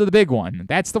 build to the big one.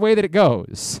 That's the way that it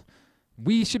goes.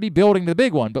 We should be building to the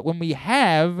big one. But when we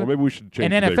have Well, maybe we should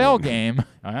change an the big NFL one. game,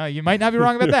 you might not be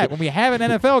wrong about that. When we have an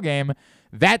NFL game,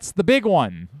 that's the big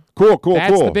one. Cool.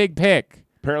 That's the big pick.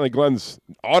 Apparently, Glenn's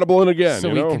audible in again. So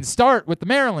you we know? can start with the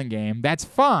Maryland game. That's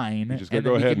fine. You just gotta and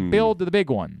go then we ahead can and build to the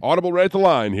big one. Audible right at the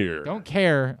line here. Don't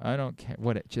care. I don't care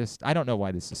what it just. I don't know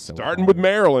why this is so. Starting hard. with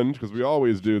Maryland, because we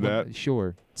always do Well, that.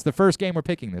 Sure. It's the first game we're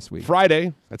picking this week.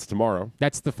 Friday. That's tomorrow.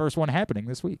 That's the first one happening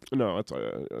this week. No, that's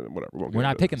whatever. We won't We're get not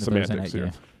into picking the Thursday night semantics game.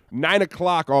 here. 9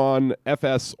 o'clock on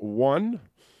FS1.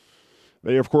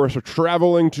 They, of course, are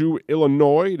traveling to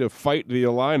Illinois to fight the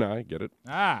Illini. Get it?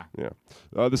 Ah. Yeah.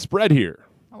 The spread here.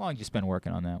 How long did you spend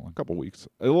working on that one? A couple weeks.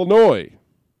 Illinois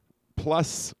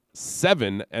plus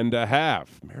 7.5.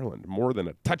 Maryland more than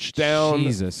a touchdown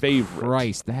Jesus favorite.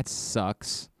 Christ, that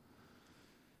sucks.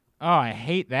 Oh, I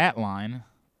hate that line.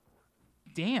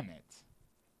 Damn it.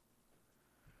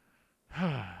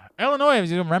 Illinois, as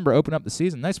you remember, opened up the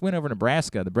season. Nice win over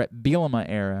Nebraska, the Brett Bielema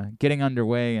era, getting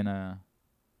underway in a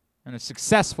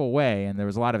successful way, and there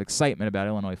was a lot of excitement about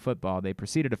Illinois football. They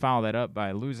proceeded to follow that up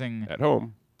by losing At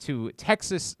home to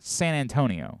Texas San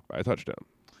Antonio. by a touchdown.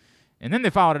 And then they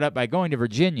followed it up by going to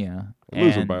Virginia.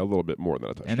 Losing by a little bit more than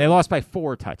a touchdown. And they lost by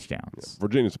 4 touchdowns.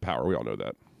 Virginia's a power. We all know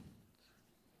that.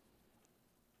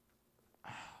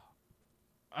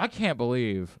 I can't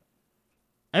believe.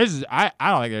 I don't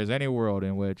think there's any world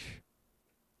in which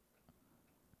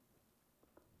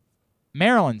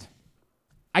Maryland.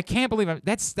 I can't believe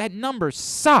that number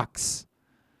sucks.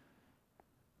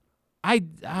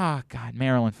 God,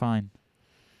 Maryland, fine.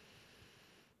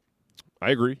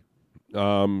 I agree.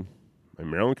 And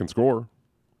Maryland can score.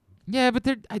 Yeah, but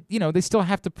they still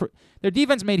have to. Their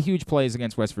defense made huge plays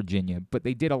against West Virginia, but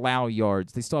they did allow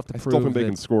yards. They still have to I prove. still think they that-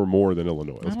 can score more than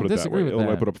Illinois. Let's I put don't it that way. disagree with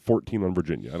Illinois that. put up 14 on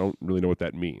Virginia. I don't really know what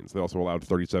that means. They also allowed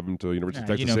 37 to University of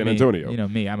Nah, Texas San me, Antonio. You know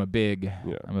me. I'm a big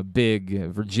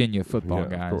Virginia football Yeah,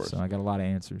 of guy, course. so I got a lot of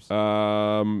answers.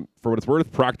 For what it's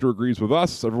worth, Proctor agrees with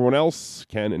us. Everyone else,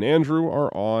 Ken and Andrew,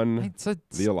 are on It's a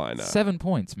the Illini. 7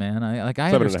 points, man. I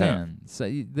 7.5. understand. So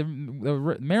the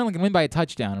Maryland can win by a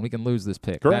touchdown, and we can lose this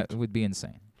pick. Correct. That would be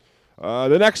insane.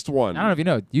 The next one. I don't know if you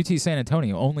know, UT San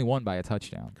Antonio only won by a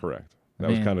touchdown. Correct. That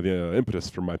was kind of the impetus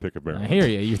for my pick of Maryland. I hear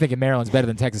you. You're thinking Maryland's better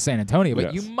than Texas San Antonio,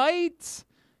 but Yes. you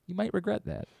might regret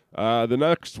that. The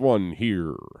next one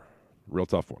here, real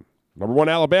tough one. Number 1,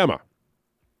 Alabama,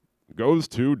 goes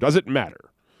to Does It Matter?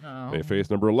 No. They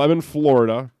face number 11,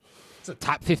 Florida. It's a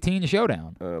top 15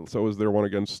 showdown. So is their one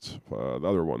against the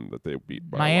other one that they beat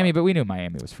by a Miami, lot. but we knew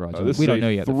Miami was fraudulent. This We is don't a know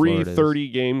yet. that Florida is.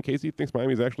 3:30 game. Casey thinks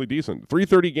Miami's actually decent.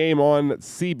 3:30 game on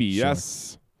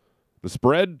CBS. The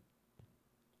spread,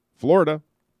 Florida,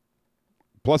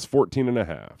 plus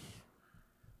 14.5.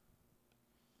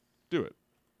 Do it.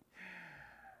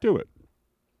 Do it.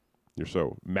 You're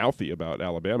so mouthy about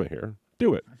Alabama here.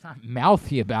 Do it. I'm not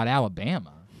mouthy about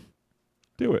Alabama.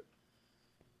 Do it.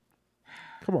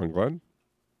 Come on, Glenn.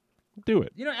 Do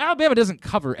it. You know, Alabama doesn't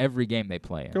cover every game they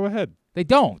play in. Go ahead. They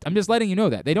don't. I'm just letting you know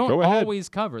that. They don't Go ahead. always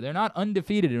cover. They're not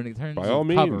undefeated in terms By of all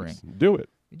means, covering. do it.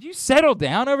 Did you settle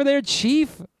down over there,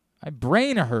 Chief? My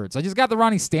brain hurts. I just got the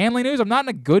Ronnie Stanley news. I'm not in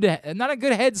a good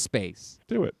headspace.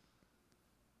 Do it.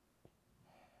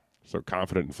 So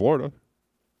confident in Florida.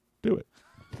 Do it.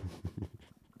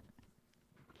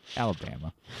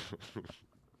 Alabama.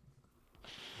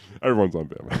 Everyone's on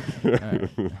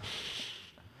Bama.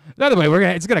 By the way,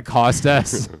 it's gonna cost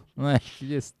us.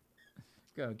 Just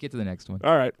go get to the next one.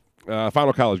 All right.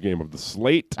 Final college game of the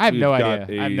slate. I have no We've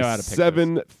idea. got I have no how to pick this.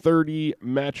 7:30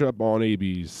 matchup on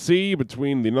ABC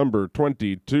between the number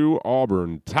 22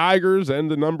 Auburn Tigers and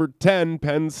the number 10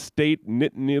 Penn State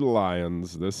Nittany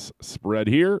Lions. This spread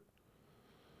here,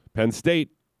 Penn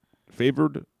State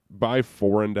favored by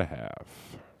 4.5.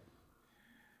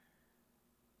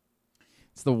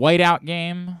 It's the whiteout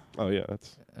game. Oh yeah,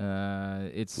 that's.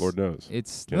 It's Lord knows.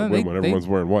 It's Can't win when everyone's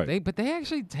wearing white. But they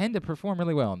actually tend to perform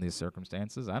really well in these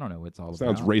circumstances. I don't know what it's all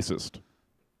Sounds about. racist.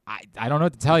 I don't know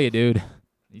what to tell you, dude.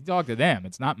 You talk to them.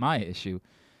 It's not my issue.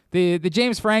 The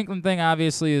James Franklin thing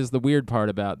obviously is the weird part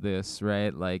about this,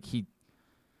 right? Like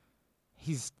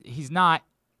he's not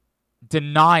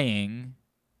denying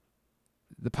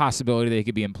the possibility that he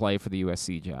could be in play for the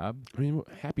USC job. I mean,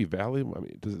 Happy Valley. I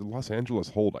mean, does Los Angeles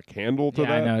hold a candle to Yeah,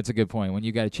 that? I know it's a good point. When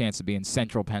you got a chance to be in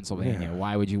central Pennsylvania, Yeah.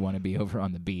 why would you want to be over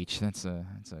on the beach? That's a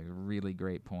really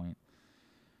great point.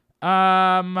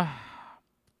 I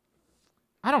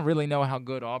don't really know how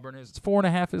good Auburn is. It's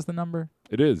 4.5 is the number.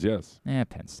 It is, yes.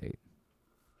 Penn State.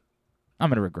 I'm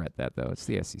going to regret that, though. It's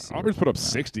the SEC. Auburn's put up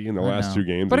 60 in the I last know. 2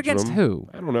 games. But each of against them. who?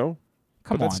 I don't know.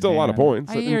 Come but on, that's still a lot of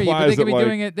points. I That hear you, but implies they could be that,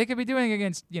 doing it. They could be doing it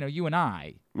against you and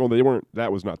I. Well, they weren't.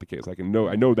 That was not the case. I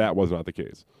know that was not the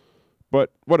case.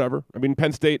 But whatever. I mean,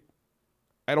 Penn State.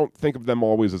 I don't think of them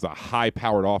always as a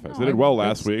high-powered offense. They did well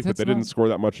last week, but they didn't score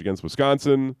that much against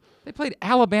Wisconsin. They played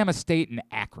Alabama State and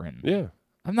Akron. Yeah.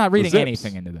 I'm not reading Zips.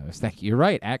 anything into those. Thank you. You're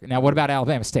right. Now, what about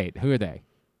Alabama State? Who are they?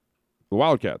 The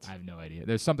Wildcats. I have no idea.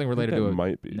 There's something related that to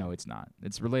might be. No, it's not.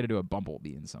 It's related to a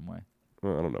bumblebee in some way.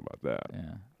 Well, I don't know about that.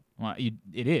 Yeah. Well,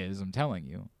 it is. I'm telling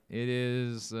you. It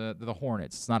is the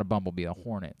Hornets. It's not a bumblebee. A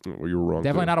hornet. Well, you were wrong.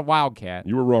 Definitely not a wildcat.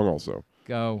 You were wrong also.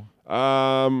 Go.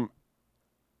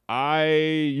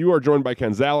 You are joined by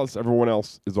Gonzalez. Everyone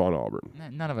else is on Auburn.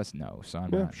 None of us know, so I'm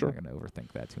not going to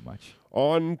overthink that too much.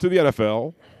 On to the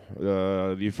NFL.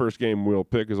 The first game we'll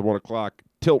pick is a 1 o'clock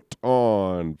tilt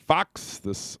on Fox.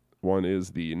 This one is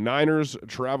the Niners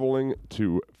traveling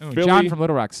to Philly. John from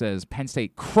Little Rock says Penn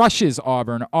State crushes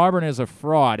Auburn. Auburn is a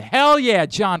fraud. Hell yeah,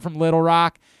 John from Little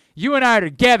Rock. You and I are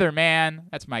together, man.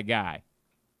 That's my guy.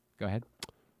 Go ahead.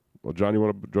 Well, John, you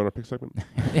want to join our pick segment?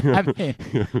 I mean,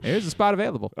 there's a spot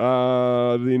available.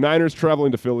 The Niners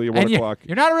traveling to Philly at 1 o'clock.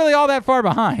 You're not really all that far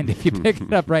behind if you pick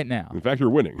it up right now. In fact, you're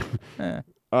winning.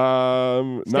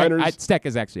 Niners. Steck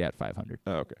is actually at 500.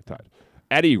 Oh, okay, tied.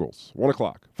 At Eagles, 1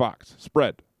 o'clock. Fox.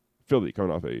 Spread. Philly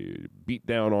coming off a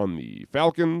beatdown on the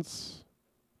Falcons,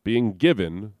 being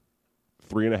given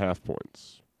 3.5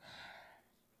 points.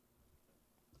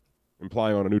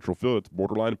 Implying on a neutral field, it's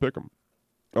borderline to pick 'em.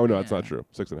 Oh, no, that's not true.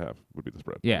 6.5 would be the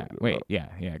spread. Yeah,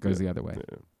 it goes the other way.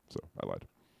 Yeah, so I lied.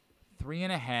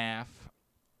 3.5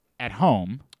 at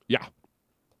home. Yeah.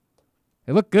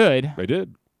 They look good. They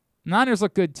did. Niners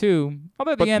look good, too.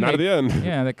 Although at the end, not at the end.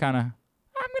 Yeah, they kind of,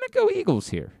 I'm going to go Eagles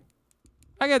here.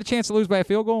 I got a chance to lose by a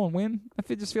field goal and win.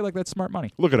 I just feel like that's smart money.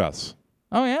 Look at us.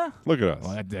 Oh, yeah? Look at us.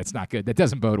 Well, that's not good. That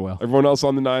doesn't bode well. Everyone else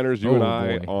on the Niners, you and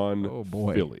I boy.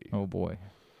 on Philly. Oh, boy.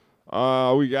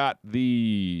 We got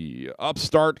the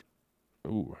upstart.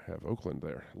 Ooh, I have Oakland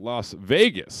there. Las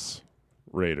Vegas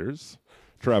Raiders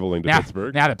traveling to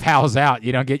Pittsburgh. Now the pal's out.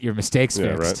 You don't get your mistakes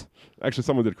Yeah, fixed. right. Actually,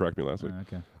 someone did correct me last week.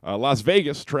 Okay. Las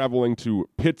Vegas traveling to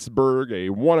Pittsburgh,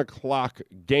 a 1 o'clock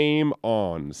game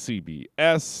on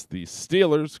CBS. The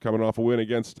Steelers coming off a win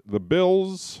against the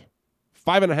Bills,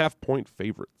 5.5-point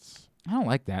favorites. I don't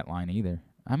like that line either.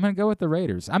 I'm going to go with the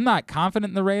Raiders. I'm not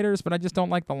confident in the Raiders, but I just don't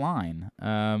like the line.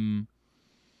 I'm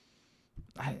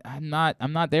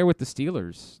not there with the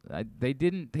Steelers. They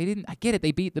didn't. I get it.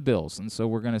 They beat the Bills, and so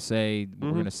we're gonna say,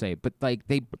 but like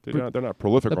they're not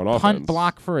prolific on offense. Punt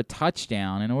block for a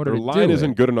touchdown in order Their to line do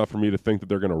isn't it. good enough for me to think that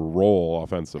they're gonna roll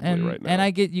offensively right now. And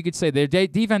I get you could say their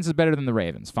defense is better than the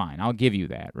Ravens. Fine, I'll give you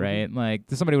that. Right? Like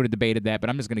somebody would have debated that, but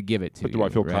I'm just gonna give it to you. But do I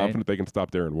feel right? confident they can stop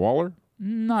Darren Waller?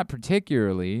 Not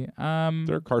particularly.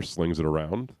 Their car slings it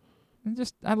around.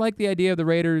 I like the idea of the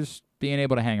Raiders being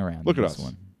able to hang around. Look in at this us.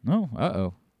 one. Oh,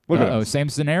 uh-oh. Look at us. Same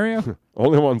scenario?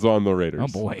 Only one's on the Raiders. Oh,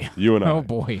 boy. You and I. Oh,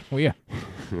 boy. We are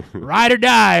ride or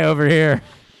die over here.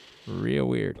 Real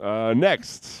weird.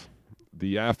 Next,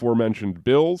 the aforementioned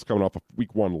Bills, coming off a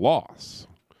Week 1 loss,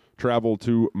 travel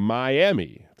to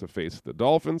Miami to face the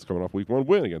Dolphins, coming off Week 1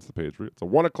 win against the Patriots. A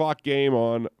 1 o'clock game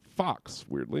on Fox,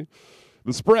 weirdly.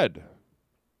 The spread,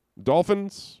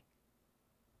 Dolphins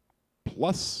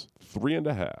plus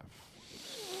 3.5.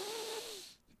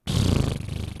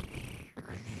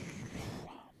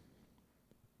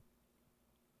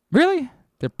 Really?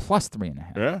 They're plus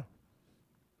 3.5.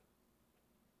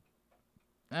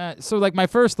 Yeah. So, like, my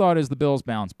first thought is the Bills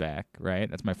bounce back, right?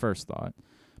 That's my first thought.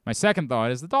 My second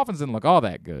thought is the Dolphins didn't look all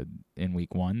that good in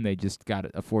Week 1. They just got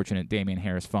a fortunate Damian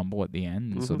Harris fumble at the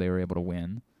end, and so they were able to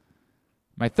win.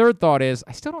 My third thought is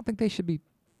I still don't think they should be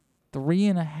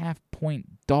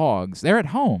 3.5-point dogs. They're at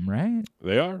home, right?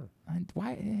 They are.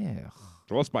 Why? Ugh.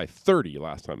 They lost by 30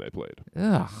 last time they played.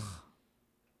 Ugh.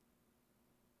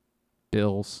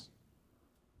 Bills.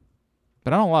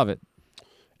 But I don't love it.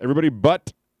 Everybody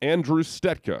but Andrew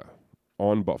Stetka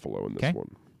on Buffalo in this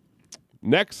one.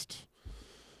 Next,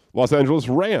 Los Angeles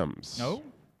Rams. No.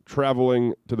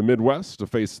 Traveling to the Midwest to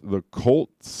face the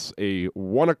Colts, a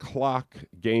 1 o'clock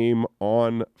game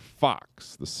on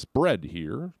Fox. The spread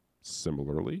here,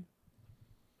 similarly,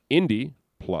 Indy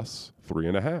plus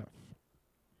 3.5.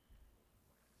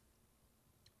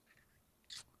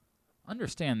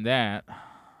 Understand that.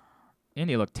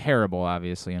 Indy looked terrible,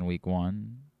 obviously, in Week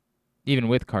 1, even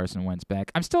with Carson Wentz back.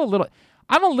 I'm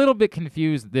a little bit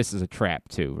confused that this is a trap,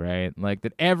 too, right? Like,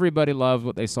 that everybody loved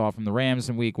what they saw from the Rams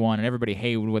in Week 1, and everybody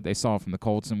hated what they saw from the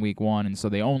Colts in Week 1, and so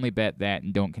they only bet that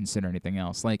and don't consider anything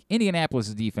else. Like,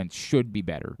 Indianapolis' defense should be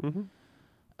better.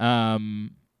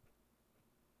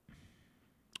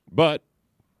 But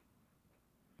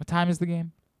what time is the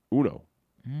game? Uno.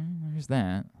 There's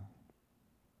that.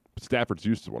 Stafford's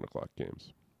used to 1 o'clock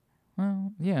games.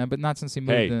 Well, yeah, but not since he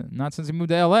moved. Hey. Not since he moved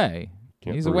to L.A.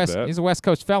 Can't He's prove that. He's a West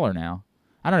Coast feller now.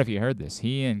 I don't know if you heard this.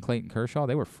 He and Clayton Kershaw,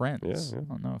 they were friends. Yeah. I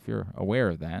don't know if you're aware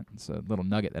of that. It's a little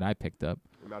nugget that I picked up.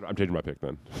 I'm changing my pick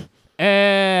then.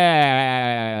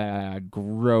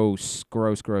 Gross.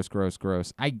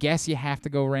 I guess you have to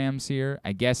go Rams here.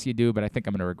 I guess you do, but I think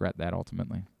I'm going to regret that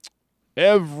ultimately.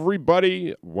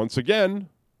 Everybody, once again,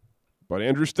 but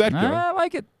Andrew Stetka. I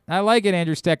like it.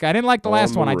 Andrew Stetka. I didn't like the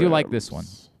last one. I do like this one.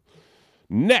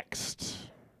 Next,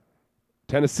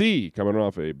 Tennessee coming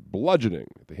off a bludgeoning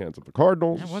at the hands of the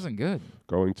Cardinals. That wasn't good.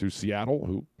 Going to Seattle,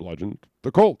 who bludgeoned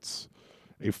the Colts.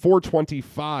 A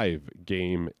 4:25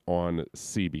 game on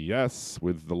CBS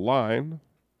with the line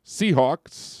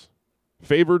Seahawks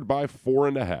favored by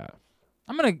 4.5.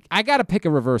 I gotta pick a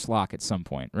reverse lock at some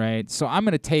point, right? So I'm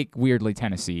gonna take weirdly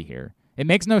Tennessee here. It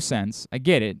makes no sense. I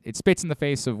get it. It spits in the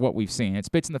face of what we've seen. It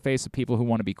spits in the face of people who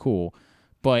want to be cool.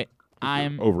 But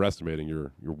I'm overestimating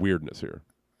your weirdness here.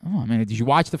 Oh man, did you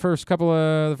watch the first couple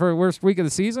of the worst week of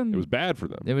the season? It was bad for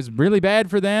them. It was really bad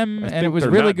for them, and it was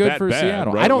really good for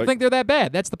Seattle. Right? I don't think they're that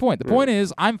bad. That's the point. The point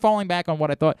is, I'm falling back on what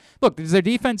I thought. Look, does their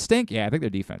defense stink? Yeah, I think their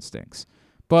defense stinks.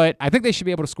 But I think they should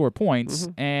be able to score points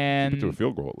and to a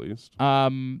field goal at least.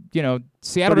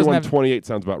 Seattle doesn't have 28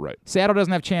 sounds about right. Seattle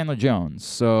doesn't have Chandler Jones,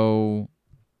 so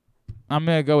I'm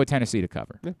gonna go with Tennessee to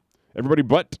cover. Yeah. Everybody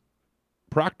but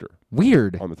Proctor.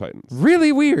 Weird on the Titans.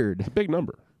 Really weird. It's a big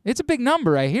number. It's a big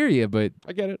number. I hear you, but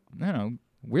I get it.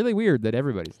 Really weird that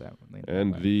everybody's that one.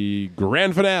 And the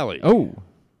grand finale. Oh,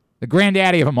 the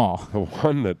granddaddy of them all. The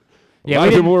one that. A lot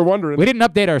of people were wondering. We didn't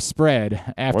update our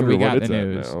spread after we got the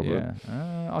news.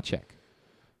 Now, I'll check.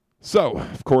 So,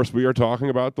 of course, we are talking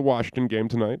about the Washington game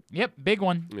tonight. Yep, big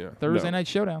one. Yeah, Thursday night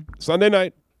showdown. Sunday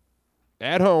night,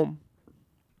 at home,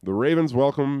 the Ravens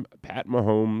welcome Pat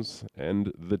Mahomes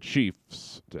and the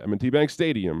Chiefs to M&T Bank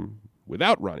Stadium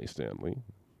without Ronnie Stanley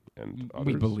and others.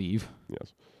 We believe.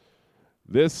 Yes.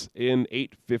 This in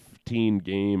 8:15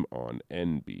 game on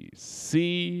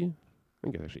NBC. I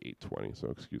think it's actually 8:20, so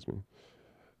excuse me.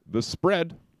 The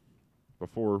spread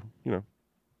before,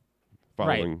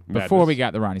 following right, before we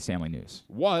got the Ronnie Stanley news.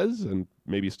 Was, and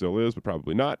maybe still is, but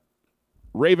probably not,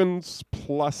 Ravens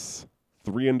plus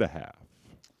 3.5. I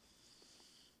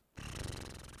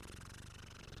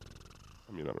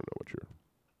don't know what you're...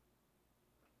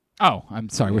 Oh, I'm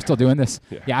sorry. We're still doing this?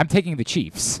 Yeah, I'm taking the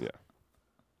Chiefs. Yeah.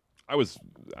 I was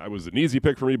an easy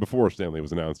pick for me before Stanley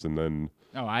was announced, and then...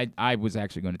 No, I was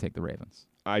actually going to take the Ravens.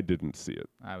 I didn't see it.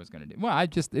 I was going to do... Well, I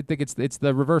think it's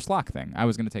the reverse lock thing. I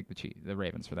was going to take the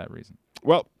Ravens for that reason.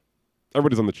 Well,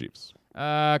 everybody's on the Chiefs.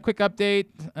 Quick update.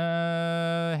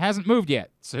 Hasn't moved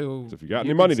yet. So if you got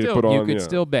any money to put on... You could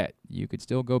still bet. You could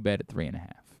still go bet at 3.5.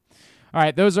 All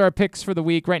right, those are our picks for the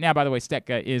week. Right now, by the way,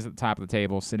 Stetka is at the top of the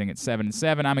table, sitting at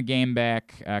 7-7. I'm a game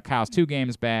back. Kyle's 2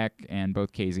 games back, and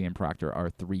both KZ and Proctor are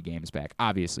 3 games back.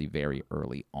 Obviously, very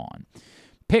early on.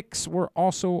 Picks were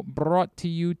also brought to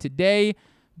you today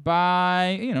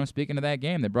by, speaking of that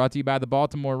game, they're brought to you by the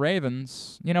Baltimore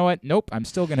Ravens. You know what? Nope, I'm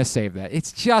still going to save that.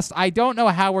 It's just, I don't know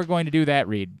how we're going to do that,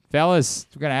 Reed. Fellas,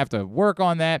 we're going to have to work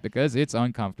on that because it's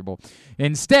uncomfortable.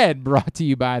 Instead, brought to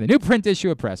you by the new print issue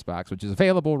of PressBox, which is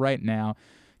available right now.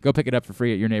 Go pick it up for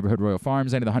free at your neighborhood Royal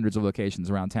Farms, any of the hundreds of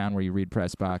locations around town where you read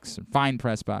PressBox. Find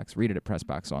PressBox. Read it at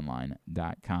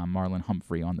PressBoxOnline.com. Marlon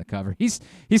Humphrey on the cover. He's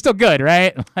still good,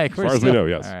 right? As far as we know,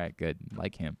 yes. All right, good.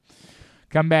 Like him.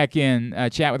 Come back in,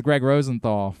 chat with Greg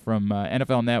Rosenthal from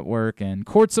NFL Network and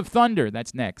Courts of Thunder.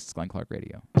 That's next. Glenn Clark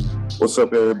Radio. What's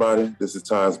up, everybody? This is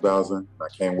Tyus Bowser. I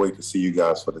can't wait to see you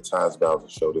guys for the Tyus Bowser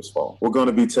Show this fall. We're going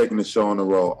to be taking the show on the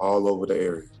road all over the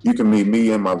area. You can meet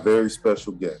me and my very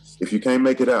special guests. If you can't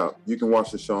make it out, you can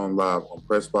watch the show on live on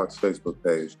PressBox Facebook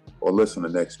page or listen the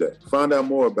next day. Find out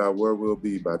more about where we'll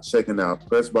be by checking out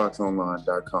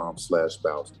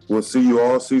PressBoxOnline.com/Bowser. We'll see you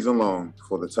all season long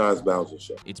for the Tyus Bowser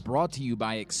Show. It's brought to you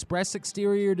by Express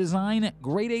Exterior Design,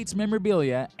 Grade 8's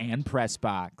Memorabilia, and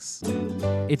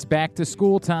PressBox. It's back to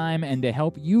school time, and to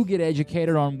help you get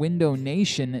educated on Window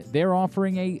Nation, they're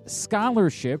offering a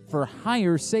scholarship for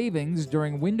higher savings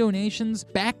during Window Nation's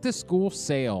back-to-school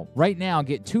sale. Right now,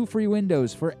 get 2 free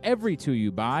windows for every 2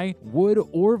 you buy. Wood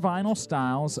or vinyl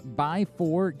styles, buy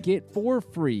 4, get 4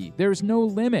 free. There's no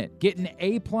limit. Get an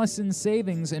A+ in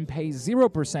savings and pay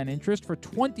 0% interest for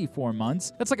 24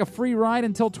 months. That's like a free ride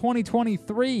until 2023.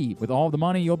 With all the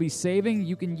money you'll be saving,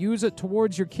 you can use it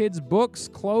towards your kids' books,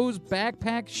 clothes,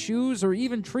 backpacks, shoes, or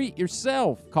even treat treat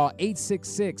yourself. Call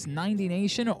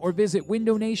 866-90-NATION or visit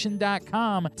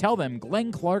windownation.com. Tell them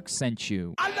Glenn Clark sent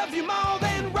you. I love you more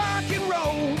than rock and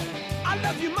roll. I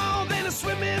love you more than a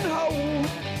swimming hole.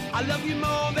 I love you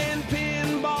more than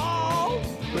pinball,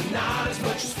 but not as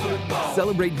much as football.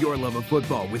 Celebrate your love of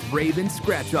football with Ravens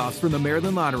scratch-offs from the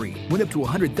Maryland Lottery. Win up to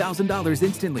 $100,000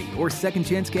 instantly or second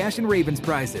chance cash and Ravens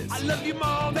prizes. I love you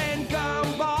more than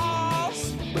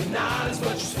gumballs, but not as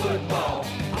much as football.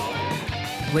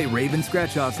 Play Ravens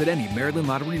scratch-offs at any Maryland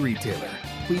Lottery retailer.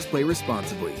 Please play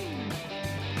responsibly.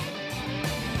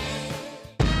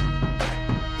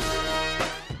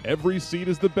 Every seat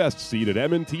is the best seat at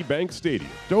M&T Bank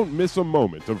Stadium. Don't miss a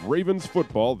moment of Ravens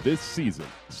football this season.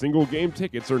 Single game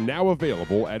tickets are now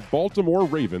available at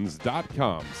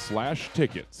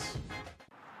BaltimoreRavens.com/tickets.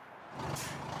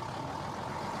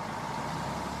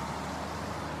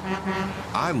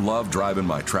 I love driving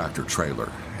my tractor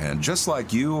trailer, and just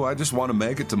like you, I just want to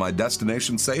make it to my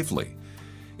destination safely.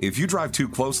 If you drive too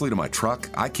closely to my truck,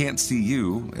 I can't see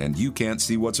you, and you can't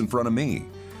see what's in front of me.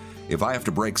 If I have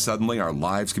to brake suddenly, our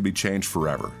lives could be changed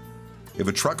forever. If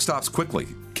a truck stops quickly,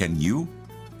 can you?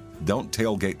 Don't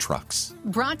tailgate trucks.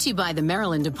 Brought to you by the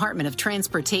Maryland Department of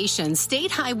Transportation,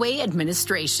 State Highway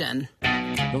Administration.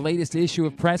 The latest issue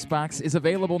of PressBox is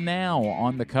available now.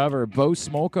 On the cover, Bo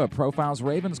Smolka profiles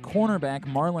Ravens cornerback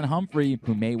Marlon Humphrey,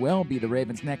 who may well be the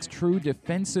Ravens' next true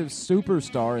defensive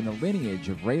superstar in the lineage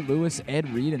of Ray Lewis,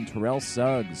 Ed Reed, and Terrell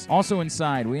Suggs. Also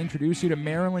inside, we introduce you to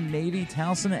Maryland, Navy,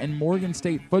 Towson, and Morgan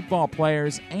State football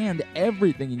players and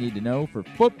everything you need to know for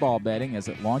football betting as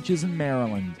it launches in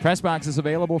Maryland. PressBox is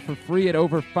available for free at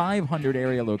over 500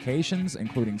 area locations,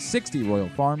 including 60 Royal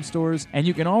Farm stores, and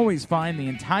you can always find the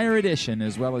entire edition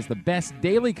as well as the best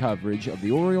daily coverage of the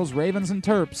Orioles, Ravens, and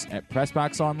Terps at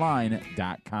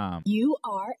PressBoxOnline.com.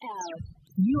 URL.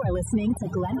 You are listening to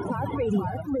Glenn Clark Radio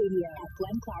at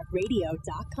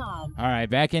GlennClarkRadio.com. All right,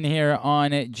 back in here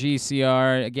on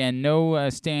GCR. Again, no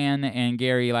Stan and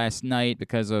Gary last night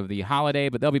because of the holiday,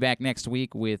 but they'll be back next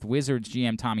week with Wizards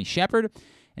GM Tommy Shepard.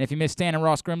 And if you missed Stan and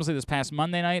Ross Grimsley this past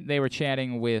Monday night, they were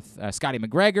chatting with Scotty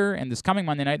McGregor. And this coming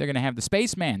Monday night, they're going to have the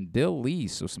Spaceman, Bill Lee.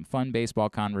 So some fun baseball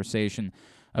conversation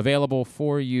available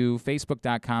for you.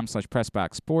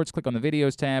 Facebook.com/PressBoxSports. Click on the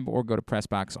videos tab or go to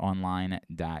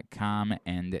PressBoxOnline.com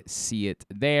and see it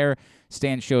there.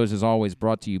 Stan Shows is always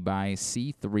brought to you by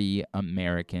C3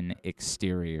 American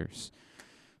Exteriors.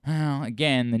 Well,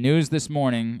 again, the news this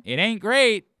morning, it ain't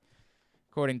great.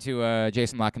 According to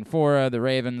Jason LaCanfora, the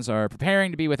Ravens are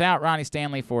preparing to be without Ronnie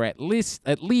Stanley for at least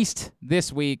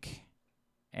this week,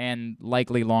 and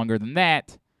likely longer than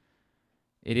that.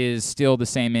 It is still the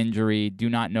same injury. Do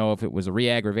not know if it was a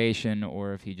re-aggravation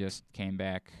or if he just came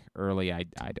back early. I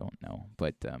don't know,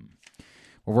 but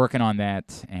we're working on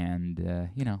that, and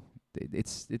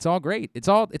it's all great. It's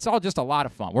all just a lot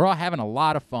of fun. We're all having a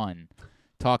lot of fun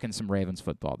talking some Ravens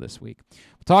football this week.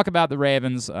 We'll talk about the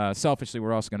Ravens. Selfishly,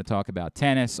 we're also going to talk about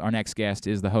tennis. Our next guest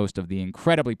is the host of the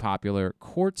incredibly popular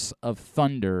Courts of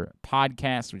Thunder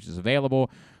podcast, which is available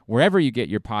wherever you get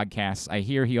your podcasts. I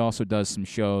hear he also does some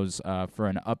shows for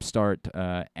an upstart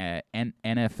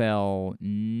NFL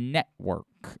network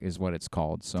is what it's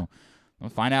called. So we'll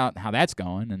find out how that's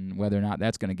going and whether or not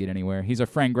that's going to get anywhere. He's our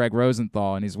friend Greg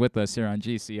Rosenthal, and he's with us here on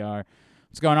GCR.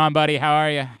 What's going on, buddy? How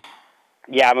are you?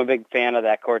 Yeah, I'm a big fan of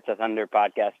that Courts of Thunder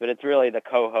podcast, but it's really the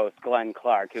co-host, Glenn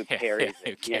Clark, who carries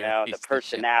it, the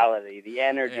personality, the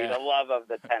energy, the love of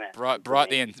the tennis. Brought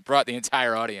the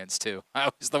entire audience, too.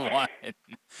 I was the one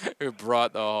who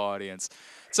brought the whole audience.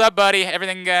 What's up, buddy?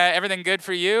 Everything good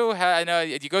for you? I know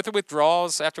you go through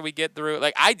withdrawals after we get through.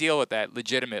 Like, I deal with that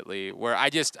legitimately, where I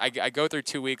go through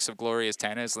 2 weeks of glorious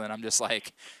tennis, and then I'm just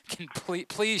like,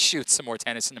 please shoot some more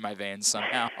tennis into my veins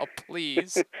somehow,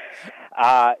 please.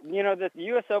 The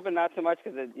U.S. Open not so much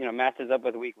because it matches up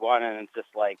with Week 1, and it's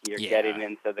just like you're getting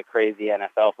into the crazy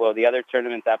NFL flow. The other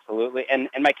tournaments, absolutely, and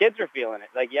my kids are feeling it.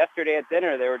 Like yesterday at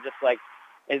dinner, they were just like,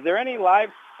 "Is there any live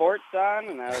sports on?"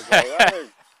 And I was like, "Well,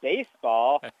 there's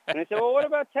baseball." And they said, "Well, what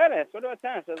about tennis? What about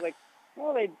tennis?" I was like,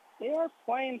 "Well, they are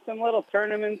playing some little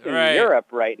tournaments in Europe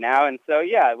right now." And so,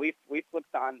 yeah, we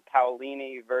flipped on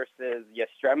Paulini versus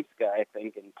Jastrzemska, I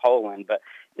think, in Poland, but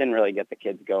didn't really get the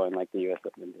kids going like the U.S.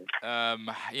 Open did.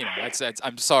 That's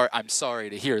I'm sorry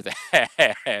to hear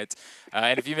that.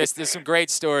 And if you missed, there's some great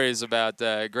stories about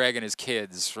Greg and his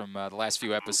kids from the last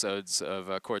few episodes of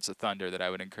Courts of Thunder that I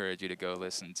would encourage you to go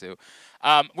listen to.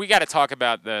 We got to talk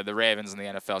about the Ravens and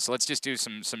the NFL, so let's just do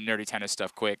some nerdy tennis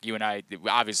stuff quick. You and I,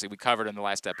 obviously, we covered in the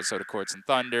last episode of Courts and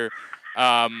Thunder.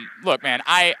 Look, man,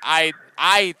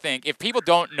 I think if people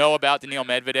don't know about Daniil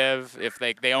Medvedev, if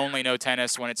they only know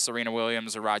tennis when it's Serena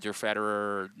Williams or Roger Federer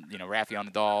or, Rafael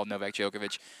Nadal, Novak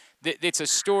Djokovic, it's a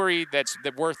story that's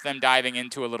worth them diving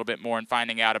into a little bit more and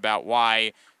finding out about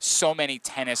why so many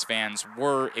tennis fans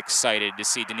were excited to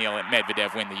see Daniil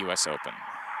Medvedev win the U.S. Open.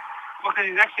 Well, because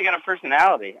he's actually got a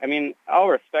personality. I mean, all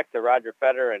respect to Roger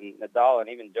Federer and Nadal and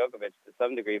even Djokovic to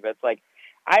some degree, but it's like,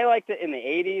 I liked it in the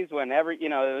 80s whenever, there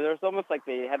was almost like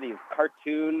they had these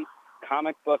cartoon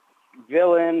comic book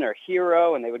villain or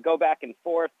hero, and they would go back and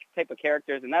forth type of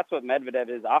characters, and that's what Medvedev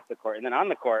is off the court. And then on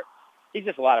the court, he's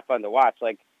just a lot of fun to watch.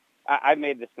 Like, I've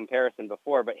made this comparison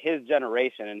before, but his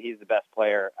generation, and he's the best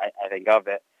player, I think, of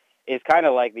it, is kind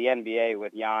of like the NBA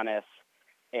with Giannis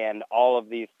and all of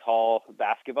these tall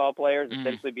basketball players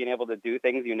essentially being able to do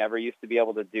things you never used to be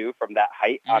able to do from that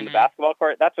height on the basketball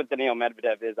court. That's what Daniil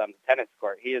Medvedev is on the tennis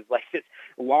court. He is like this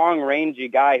long, rangy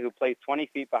guy who plays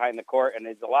 20 feet behind the court, and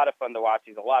it's a lot of fun to watch.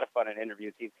 He's a lot of fun in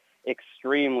interviews. He's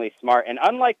extremely smart. And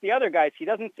unlike the other guys, he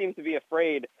doesn't seem to be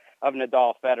afraid of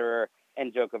Nadal, Federer,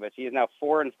 and Djokovic. He is now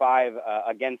 4-5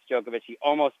 against Djokovic. He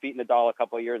almost beat Nadal a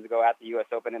couple of years ago at the U.S.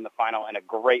 Open in the final in a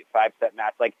great 5-set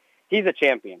match. Like, he's a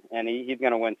champion, and he's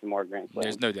going to win some more Grand Slams.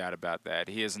 There's no doubt about that.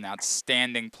 He is an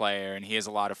outstanding player, and he is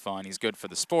a lot of fun. He's good for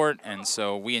the sport, and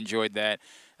so we enjoyed that.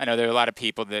 I know there are a lot of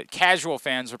people casual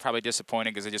fans were probably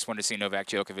disappointed because they just wanted to see Novak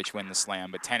Djokovic win the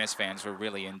Slam, but tennis fans were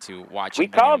really into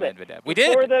watching Daniil Medvedev. We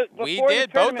did. We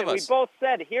did, both of us. We both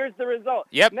said, here's the result.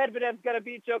 Yep. Medvedev's going to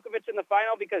beat Djokovic in the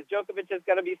final because Djokovic is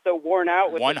going to be so worn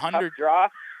out with 100 the tough draw.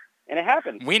 And it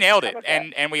happened. We nailed it.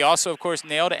 And we also, of course,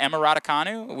 nailed Emma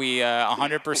Raducanu. We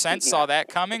 100% saw that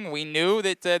coming. We knew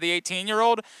that the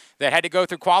 18-year-old that had to go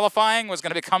through qualifying was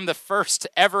going to become the first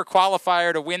ever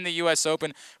qualifier to win the U.S.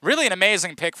 Open. Really an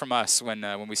amazing pick from us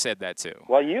when we said that, too.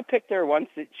 Well, you picked her once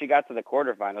she got to the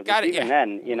quarterfinals.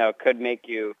 Then, could make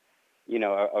you,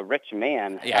 a rich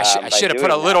man. Yeah, I should have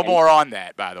put a little more on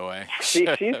that, by the way. She's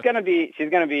going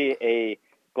to be a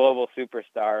global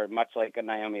superstar, much like a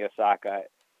Naomi Osaka.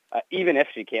 Even if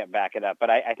she can't back it up. But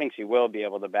I think she will be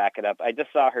able to back it up. I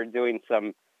just saw her doing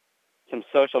some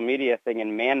social media thing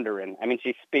in Mandarin. I mean,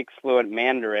 she speaks fluent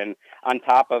Mandarin on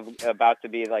top of about to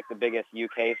be like the biggest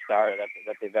UK star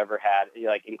that they've ever had,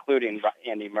 like including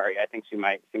Andy Murray. I think she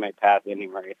might pass Andy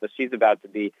Murray. So she's about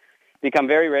to become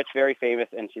very rich, very famous,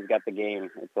 and she's got the game.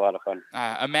 It's a lot of fun.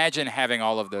 Imagine having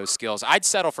all of those skills. I'd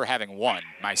settle for having one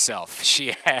myself.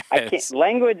 She has.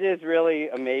 Languages really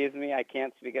amaze me. I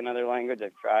can't speak another language.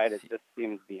 I've tried. It just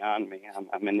seems beyond me.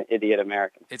 I'm an idiot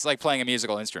American. It's like playing a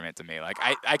musical instrument to me. Like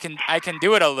I can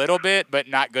do it a little bit, but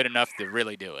not good enough to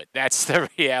really do it. That's the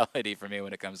reality for me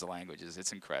when it comes to languages.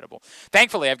 It's incredible.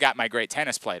 Thankfully, I've got my great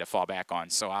tennis play to fall back on,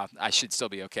 so I should still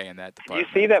be okay in that department.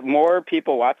 You see that more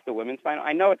people watch the women's final?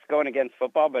 I know it's going against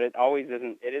football, but it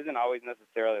isn't always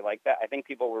necessarily like that. I think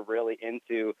people were really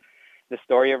into the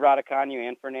story of Raducanu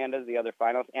and Fernandez, the other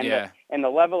finals, and the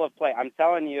level of play. I'm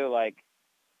telling you, like,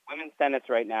 women's tennis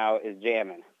right now is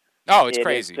jamming. Oh, it's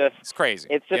crazy. It's crazy.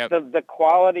 It's just the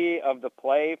quality of the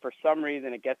play. For some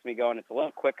reason, it gets me going. It's a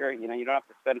little quicker. You don't have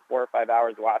to spend 4 or 5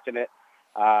 hours watching it.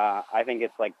 I think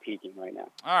it's like peaking right now.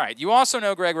 All right. You also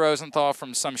know Greg Rosenthal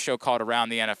from some show called Around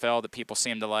the NFL that people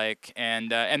seem to like, and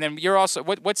then you're also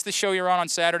what's the show you're on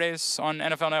Saturdays on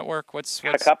NFL Network? What's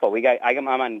a couple? I'm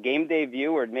on Game Day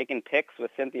View. We're making picks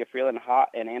with Cynthia Freeland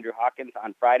and Andrew Hawkins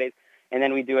on Fridays, and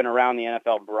then we do an Around the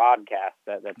NFL broadcast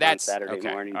that's on Saturday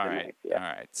mornings and nights. Yeah. All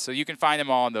right. So you can find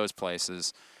them all in those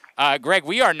places. Greg,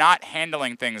 we are not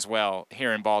handling things well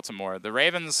here in Baltimore. The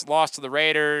Ravens lost to the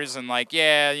Raiders, and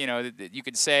you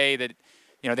could say that,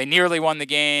 they nearly won the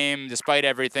game despite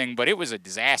everything, but it was a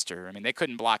disaster. I mean, they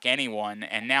couldn't block anyone,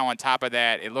 and now on top of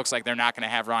that, it looks like they're not going to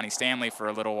have Ronnie Stanley for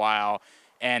a little while.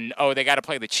 And, they got to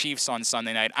play the Chiefs on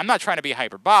Sunday night. I'm not trying to be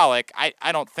hyperbolic.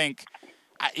 I don't think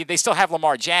they still have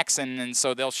Lamar Jackson, and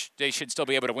so they should still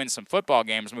be able to win some football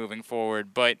games moving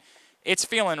forward, but it's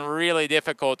feeling really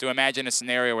difficult to imagine a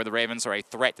scenario where the Ravens are a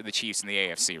threat to the Chiefs in the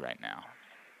AFC right now.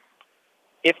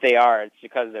 If they are, it's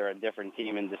because they're a different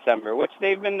team in December, which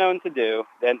they've been known to do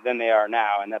than they are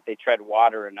now, and that they tread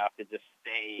water enough to just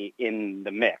stay in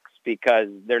the mix because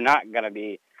they're not going to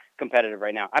be competitive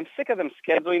right now. I'm sick of them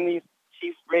scheduling these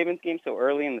Chiefs-Ravens games so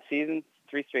early in the season,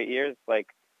 3 straight years. Like,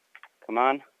 come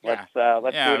on, let's do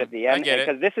it at the end,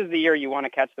 because this is the year you want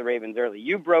to catch the Ravens early.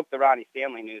 You broke the Ronnie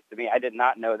Stanley news to me. I did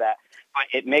not know that, but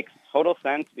it makes total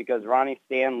sense because Ronnie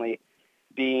Stanley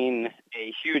being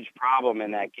a huge problem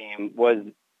in that game was,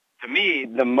 to me,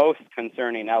 the most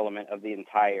concerning element of the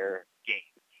entire game.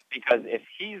 Because if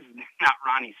he's not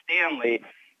Ronnie Stanley,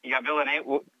 you got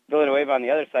Villanueva on the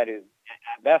other side who's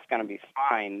at best going to be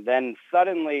fine, then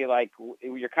suddenly, like,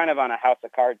 you're kind of on a house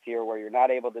of cards here where you're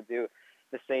not able to do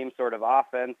the same sort of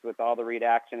offense with all the read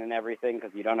action and everything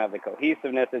because you don't have the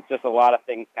cohesiveness. It's just a lot of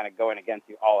things kind of going against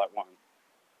you all at once.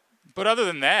 But other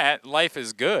than that, life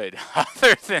is good.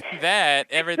 Other than that,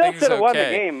 everything's still okay. Won the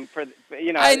game for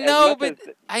I know, but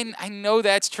I know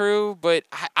that's true. But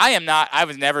I am not. I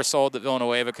was never sold that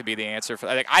Villanueva could be the answer for.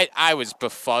 Like I was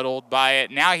befuddled by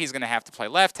it. Now he's going to have to play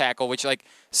left tackle, which like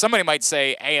somebody might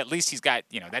say, hey, at least he's got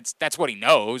that's what he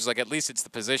knows. Like at least it's the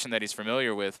position that he's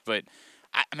familiar with. But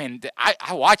I mean,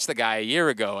 I watched the guy a year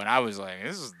ago, and I was like,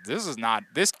 this is not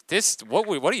this. What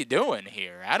are you doing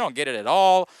here? I don't get it at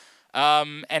all.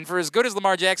 And for as good as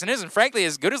Lamar Jackson is, and frankly,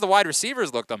 as good as the wide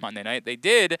receivers looked on Monday night, they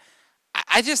did.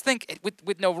 I just think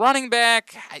with no running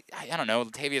back, I don't know,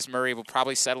 Latavius Murray will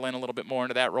probably settle in a little bit more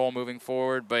into that role moving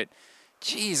forward. But,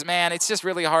 geez, man, it's just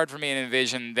really hard for me to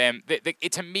envision them.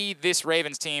 To me, this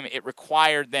Ravens team, it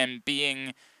required them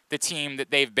being the team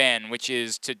that they've been, which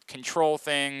is to control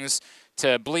things,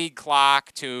 to bleed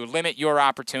clock, to limit your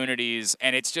opportunities,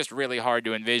 and it's just really hard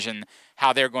to envision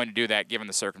how they're going to do that given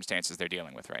the circumstances they're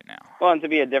dealing with right now. Well, and to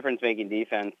be a difference-making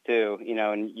defense, too,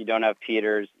 and you don't have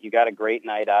Peters. You got a great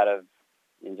night out of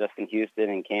Justin Houston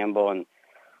and Campbell and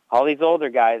all these older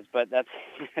guys, but that's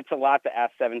a lot to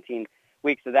ask 17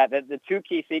 weeks of that. The two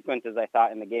key sequences I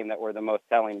thought in the game that were the most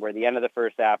telling were the end of the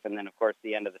first half and then, of course,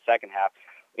 the end of the second half.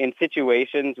 In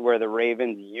situations where the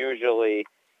Ravens usually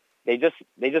they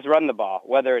just run the ball,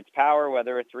 whether it's power,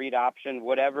 whether it's read option,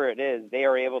 whatever it is, they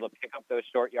are able to pick up those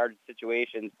short yardage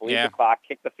situations, bleed the clock,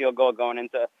 kick the field goal going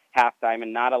into halftime,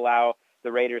 and not allow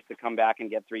the Raiders to come back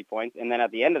and get 3 points. And then at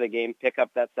the end of the game, pick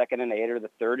up that 2nd and 8 or the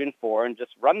 3rd and 4 and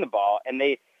just run the ball. And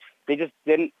they just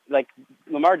didn't, like,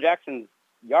 Lamar Jackson's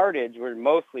yardage were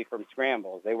mostly from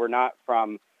scrambles. They were not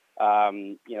from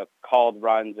called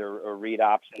runs or read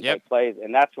option type plays.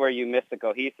 And that's where you miss the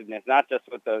cohesiveness, not just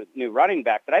with the new running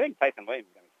back, but I think Tyson Williams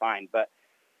is going to be fine, but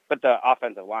the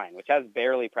offensive line, which has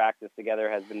barely practiced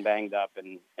together, has been banged up,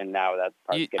 and now that's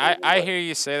part's getting I hear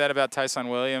you say that about Tyson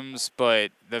Williams,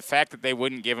 but the fact that they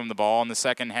wouldn't give him the ball in the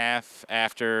second half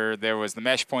after there was the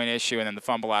mesh point issue and then the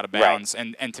fumble out of bounds,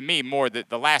 and to me, more the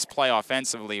last play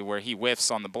offensively where he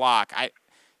whiffs on the block,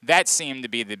 that seemed to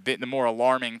be the more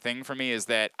alarming thing for me is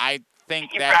that I think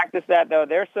that practice that though.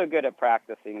 They're so good at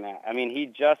practicing that. I mean, he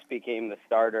just became the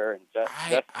starter and just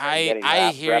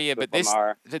I hear you, but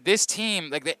Lamar. this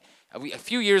team a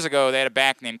few years ago they had a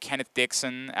back named Kenneth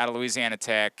Dixon out of Louisiana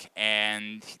Tech,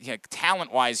 and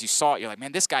talent-wise, you saw it. You're like,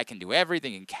 man, this guy can do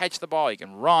everything. He can catch the ball. He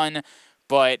can run.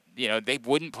 But they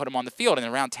wouldn't put him on the field, and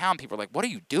around town, people are like, what are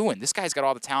you doing? This guy's got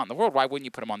all the talent in the world. Why wouldn't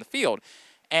you put him on the field?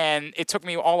 And it took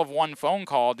me all of one phone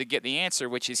call to get the answer,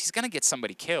 which is he's going to get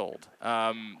somebody killed.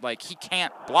 He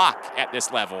can't block at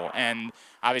this level. And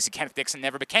obviously Kenneth Dixon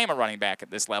never became a running back at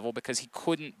this level because he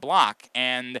couldn't block.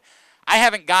 And I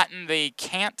haven't gotten the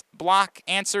can't block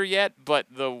answer yet, but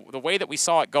the way that we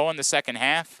saw it go in the second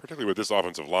half, particularly with this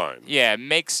offensive line,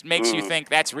 makes you think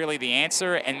that's really the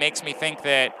answer, and makes me think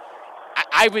that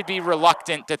I would be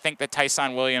reluctant to think that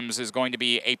Tyson Williams is going to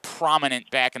be a prominent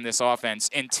back in this offense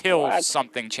until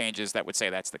something changes that would say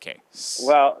that's the case.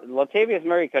 Well, Latavius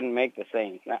Murray couldn't make the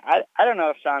Saints. I don't know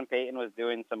if Sean Payton was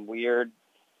doing some weird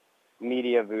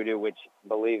media voodoo, which,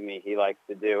 believe me, he likes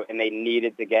to do, and they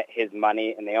needed to get his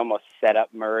money, and they almost set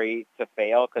up Murray to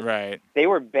fail because they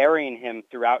were burying him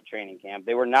throughout training camp.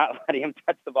 They were not letting him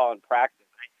touch the ball in practice.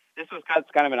 This was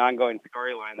kind of an ongoing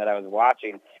storyline that I was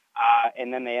watching.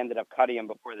 And then they ended up cutting him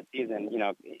before the season,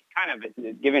 kind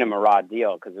of giving him a raw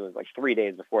deal because it was like 3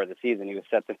 days before the season. He was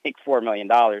set to make $4 million.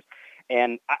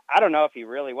 And I don't know if he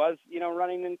really was,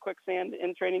 running in quicksand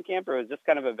in training camp, or it was just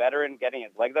kind of a veteran getting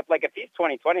his legs up. Like if he's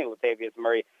 2020 Latavius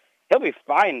Murray, he'll be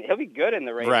fine. He'll be good in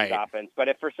the Ravens offense. But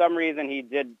if for some reason he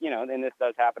did, and this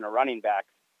does happen to running backs,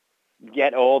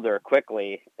 get older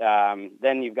quickly,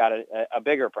 then you've got a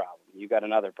bigger problem. You've got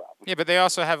another problem. Yeah, but they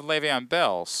also have Le'Veon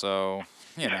Bell, so,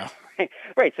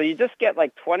 Right, so you just get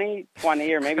like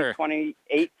 2020 or maybe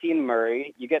 2018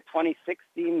 Murray. You get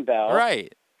 2016 Bell.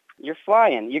 Right. You're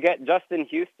flying. You get Justin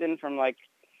Houston from like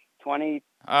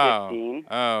 2015.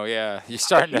 Oh yeah. You're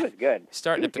starting he was good.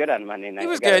 He was good on Monday night. He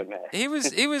was good. He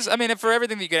was, I mean, for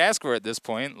everything that you could ask for at this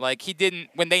point, like he didn't,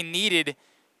 when they needed,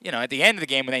 at the end of the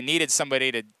game, when they needed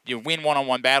somebody to win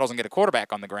one-on-one battles and get a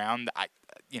quarterback on the ground, I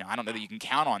don't know that you can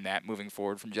count on that moving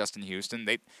forward from Justin Houston.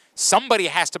 Somebody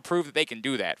has to prove that they can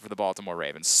do that for the Baltimore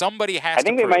Ravens. Somebody has to I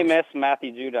think they might miss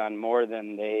Matthew Judon more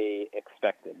than they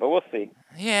expected, but we'll see.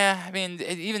 Yeah, I mean,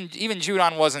 even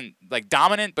Judon wasn't like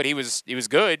dominant, but he was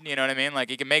good. You know what I mean? Like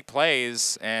he can make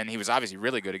plays, and he was obviously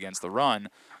really good against the run.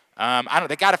 I don't.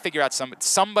 They got to figure out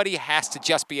somebody has to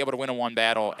just be able to win a one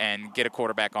battle and get a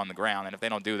quarterback on the ground. And if they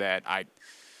don't do that, I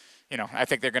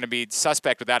think they're going to be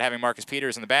suspect without having Marcus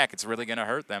Peters in the back. It's really going to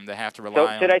hurt them to have to rely on.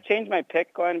 So should I change my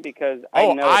pick, Glenn? Because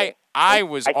I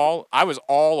was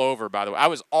all over. By the way, I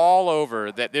was all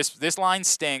over that this line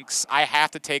stinks. I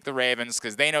have to take the Ravens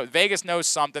because they know Vegas knows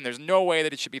something. There's no way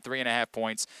that it should be 3.5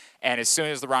 points. And as soon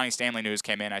as the Ronnie Stanley news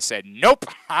came in, I said, nope,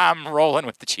 I'm rolling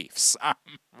with the Chiefs. I'm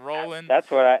rolling.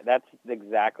 That's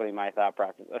exactly my thought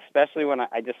process. Especially when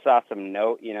I just saw some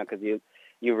note, because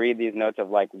you read these notes of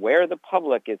like where the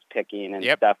public is picking and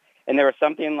stuff. And there was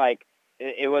something like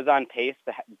it was on pace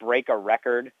to break a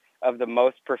record of the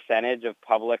most percentage of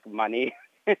public money.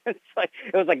 It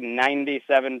was like 97%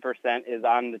 is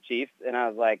on the Chiefs. And I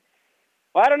was like,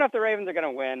 well, I don't know if the Ravens are going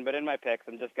to win, but in my picks,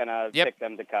 I'm just going to pick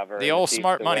them to cover. The old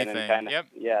smart money thing.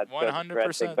 Yeah,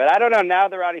 100%. But I don't know. Now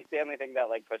the Ronnie Stanley thing, that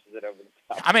like pushes it over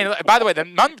the top. I mean, by the way, the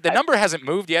number hasn't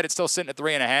moved yet. It's still sitting at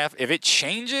 3.5. If it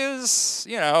changes,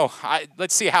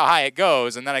 let's see how high it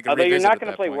goes, and then I can revisit it. Although you're not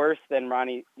going to play worse than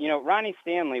Ronnie. Ronnie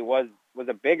Stanley was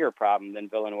a bigger problem than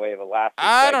Villanueva last week.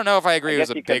 I don't know if I agree it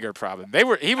was a bigger problem.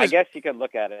 I guess you could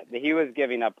look at it. He was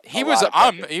giving up he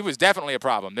was definitely a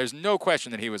problem. There's no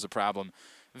question that he was a problem.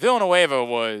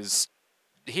 Villanueva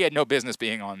he had no business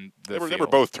being on the field. They were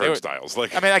both turnstiles.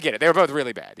 I get it. They were both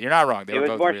really bad. You're not wrong. They were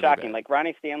both more really shocking. bad. Like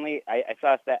Ronnie Stanley, I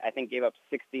saw a stat, I think gave up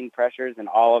 16 pressures in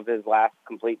all of his last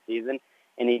complete season,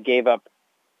 and he gave up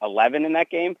 11 in that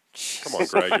game. Come on,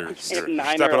 Greg. You're stepping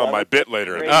on my bit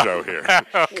later in the show here.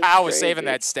 Kyle was saving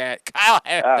that stat. Kyle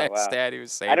had that stat. He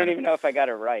was saving I don't even know if I got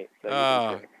it right.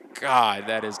 So God,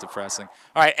 that is depressing.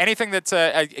 All right, anything that's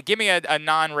give me a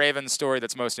non-Ravens story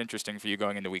that's most interesting for you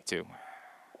going into week 2.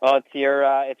 Well,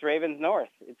 it's Ravens North.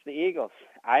 It's the Eagles.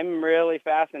 I'm really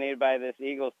fascinated by this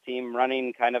Eagles team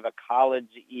running kind of a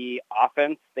college-y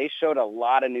offense. They showed a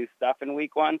lot of new stuff in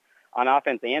week 1 on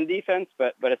offense and defense,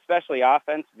 but especially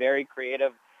offense, very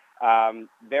creative,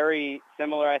 very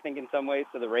similar, I think, in some ways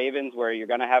to the Ravens, where you're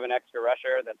going to have an extra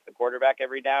rusher that's the quarterback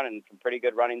every down and some pretty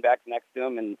good running backs next to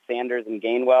him, and Sanders and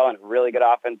Gainwell, and a really good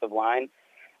offensive line.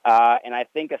 And I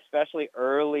think especially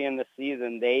early in the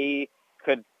season, they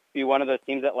could be one of those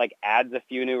teams that like adds a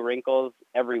few new wrinkles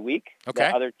every week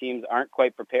that other teams aren't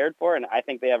quite prepared for. And I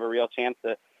think they have a real chance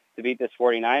to beat this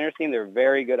 49ers team. They're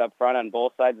very good up front on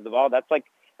both sides of the ball.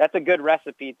 That's a good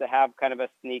recipe to have kind of a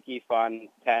sneaky, fun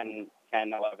 10,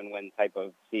 11 win type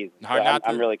of season.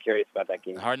 I'm really curious about that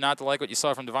game. Hard not to like what you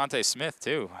saw from Devontae Smith,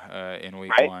 too, in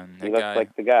week 1. He looks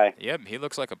like the guy. Yep, he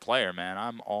looks like a player, man.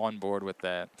 I'm on board with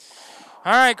that.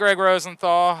 All right, Greg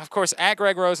Rosenthal. Of course, at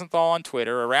Greg Rosenthal on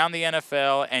Twitter, Around the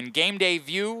NFL, and Game Day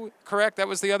View, correct? That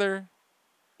was the other...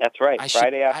 That's right.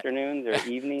 Friday afternoons or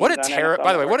evenings.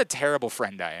 By the way, what a terrible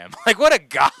friend I am. Like, what a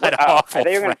god-awful I think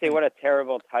you're going to friend. say what a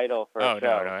terrible title for a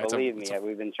show. No, Believe me, I've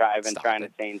been trying to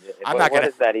change it. What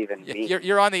does that even mean?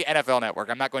 You're on the NFL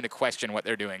Network. I'm not going to question what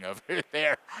they're doing over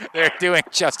there. They're doing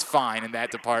just fine in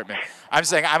that department. I'm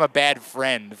saying I'm a bad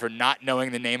friend for not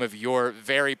knowing the name of your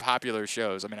very popular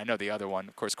shows. I mean, I know the other one,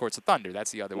 of course, Courts of Thunder. That's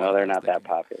the other one. No, they're not that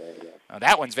popular. Yeah.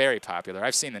 That one's very popular.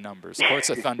 I've seen the numbers. Courts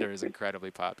of Thunder is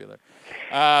incredibly popular.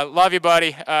 Love you,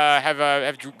 buddy.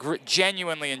 Have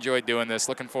genuinely enjoyed doing this.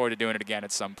 Looking forward to doing it again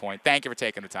at some point. Thank you for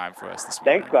taking the time for us this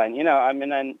morning. Thanks, Glenn.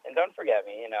 And don't forget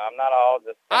me. I'm not all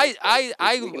just.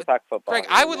 We can talk football. Greg,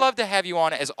 I would love to have you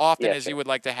on as often as you would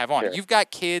like to have on. Sure. You've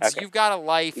got kids. Okay. You've got a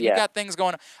life. You've got things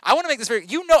going on. I want to make this very.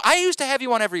 I used to have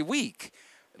you on every week.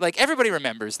 Like, everybody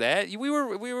remembers that. We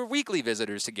were weekly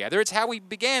visitors together. It's how we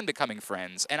began becoming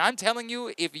friends. And I'm telling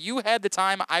you, if you had the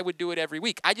time, I would do it every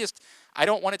week. I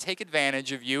don't want to take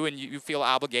advantage of you and you feel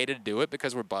obligated to do it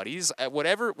because we're buddies.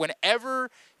 Whenever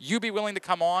you be willing to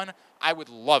come on, I would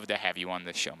love to have you on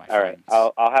this show, my friend. All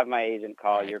right. I'll have my agent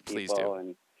call your people. Please do.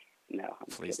 And no,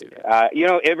 please do that.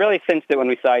 It really cinched it when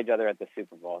we saw each other at the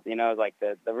Super Bowl. Like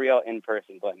the real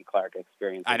in-person Glenn Clark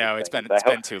experience. I know it's been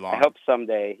too long. I hope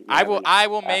someday. I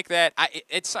will make that.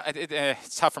 It's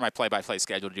tough for my play-by-play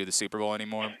schedule to do the Super Bowl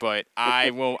anymore, but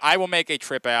I will make a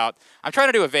trip out. I'm trying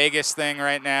to do a Vegas thing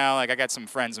right now. Like, I got some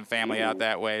friends and family out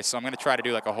that way, so I'm going to try to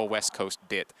do like a whole West Coast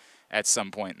bit at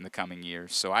some point in the coming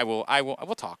years. So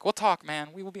we'll talk. We'll talk,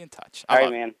 man. We will be in touch. All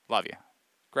right, man. Love you,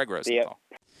 Greg Rosenthal.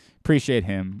 Appreciate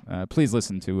him. Please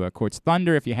listen to Courts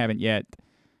Thunder if you haven't yet.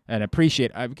 And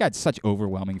I've got such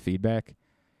overwhelming feedback.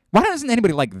 Why doesn't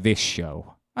anybody like this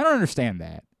show? I don't understand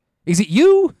that. Is it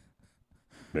you?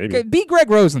 Maybe. Okay, be Greg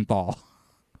Rosenthal.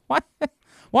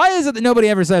 Why is it that nobody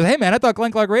ever says, hey, man, I thought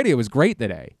Glenn Clark Radio was great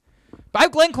today? But I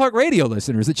have Glenn Clark Radio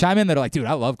listeners that chime in that are like, dude,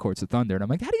 I love Courts of Thunder. And I'm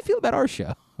like, how do you feel about our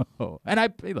show? And I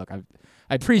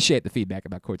appreciate the feedback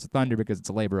about Courts of Thunder because it's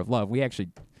a labor of love. We actually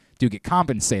do get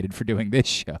compensated for doing this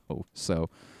show. So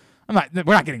we're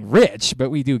not getting rich, but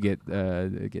we do get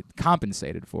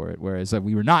compensated for it. Whereas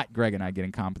we were not, Greg and I,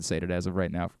 getting compensated as of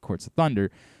right now for Courts of Thunder.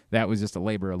 That was just a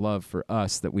labor of love for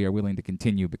us that we are willing to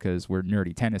continue because we're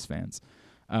nerdy tennis fans.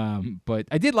 But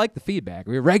I did like the feedback.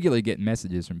 We were regularly getting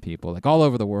messages from people like all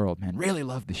over the world. Man, really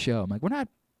love the show. I'm like,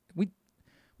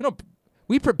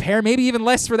 we prepare maybe even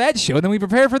less for that show than we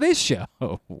prepare for this show.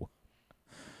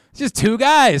 It's just two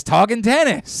guys talking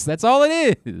tennis. That's all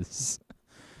it is.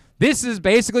 This is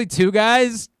basically two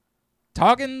guys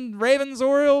talking Ravens,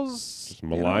 Orioles. Just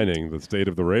maligning the state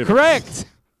of the Ravens. Correct.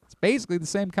 It's basically the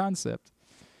same concept.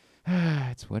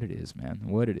 It's what it is, man.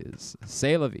 What it is.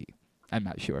 C'est la vie. I'm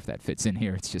not sure if that fits in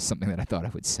here. It's just something that I thought I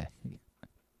would say.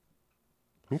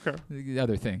 Okay.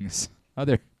 Other things.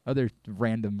 Other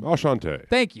random. Enchanté.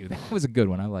 Thank you. That was a good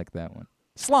one. I like that one.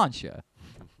 Sláinte.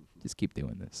 Just keep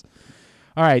doing this.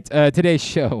 All right. Today's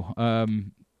show.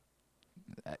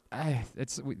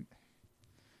 It's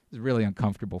really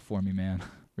uncomfortable for me, man.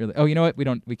 Really. Oh, you know what?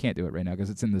 We can't do it right now because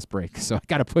it's in this break. So I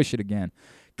got to push it again.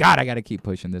 God, I got to keep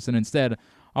pushing this. And instead,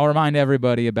 I'll remind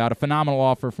everybody about a phenomenal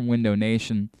offer from Window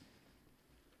Nation.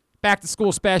 Back to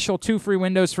school special, 2 free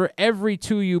windows for every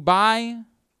 2 you buy.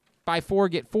 Buy 4,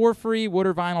 get 4 free. Wood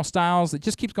or vinyl styles. It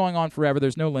just keeps going on forever.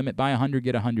 There's no limit. Buy 100,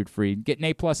 get 100 free. Get an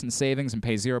A+ in savings and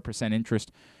pay 0%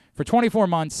 interest for 24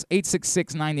 months.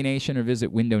 866-90Nation or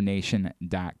visit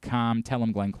windownation.com. Tell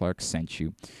them Glenn Clark sent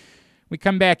you. We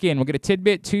come back in. We'll get a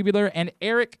tidbit, tubular, and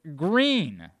Eric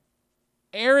Green.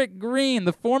 Eric Green,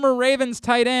 the former Ravens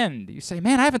tight end. You say,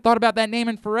 man, I haven't thought about that name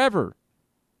in forever.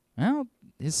 Well,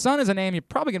 his son is a name you're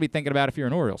probably going to be thinking about if you're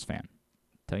an Orioles fan.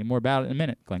 Tell you more about it in a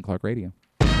minute. Glenn Clark Radio.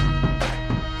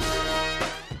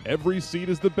 Every seat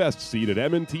is the best seat at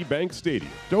M&T Bank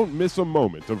Stadium. Don't miss a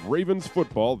moment of Ravens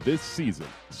football this season.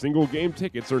 Single game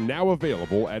tickets are now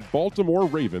available at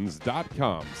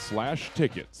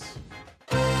BaltimoreRavens.com/tickets.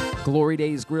 Glory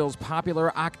Days Grill's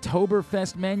popular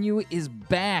Oktoberfest menu is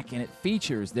back, and it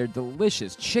features their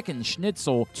delicious chicken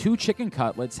schnitzel, 2 chicken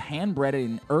cutlets, hand-breaded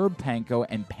in herb panko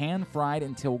and pan-fried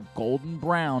until golden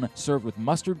brown, served with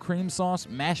mustard cream sauce,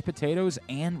 mashed potatoes,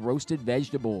 and roasted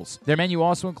vegetables. Their menu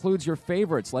also includes your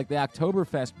favorites like the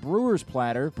Oktoberfest Brewer's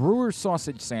Platter, Brewer's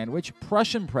Sausage Sandwich,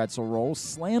 Prussian Pretzel Rolls,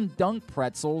 Slam Dunk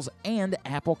Pretzels, and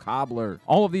Apple Cobbler.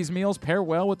 All of these meals pair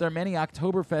well with their many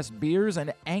Oktoberfest beers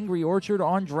and Angry Orchard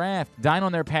on draft. Dine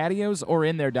on their patios or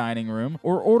in their dining room,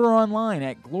 or order online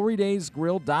at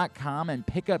glorydaysgrill.com and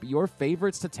pick up your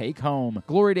favorites to take home.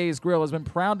 Glory Days Grill has been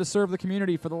proud to serve the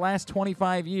community for the last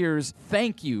 25 years.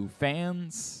 Thank you,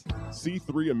 fans.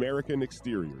 C3 American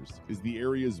Exteriors is the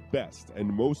area's best and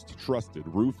most trusted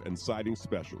roof and siding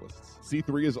specialists.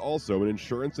 C3 is also an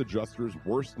insurance adjuster's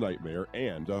worst nightmare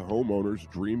and a homeowner's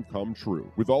dream come true.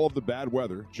 With all of the bad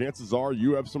weather, chances are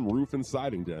you have some roof and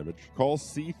siding damage. Call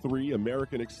C3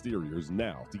 American Exteriors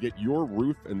now to get your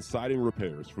roof and siding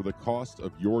repairs for the cost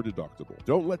of your deductible.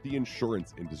 Don't let the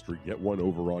insurance industry get one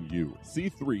over on you.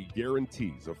 C3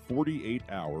 guarantees a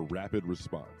 48-hour rapid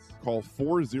response. Call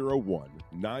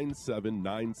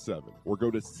 401-9797 or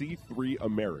go to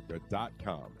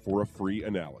c3america.com for a free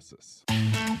analysis.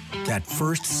 That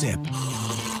first sip.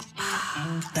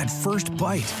 That first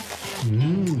bite.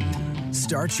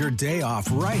 Start your day off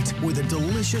right with a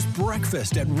delicious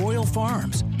breakfast at Royal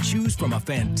Farms. Choose from a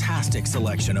fantastic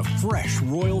selection of fresh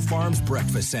Royal Farms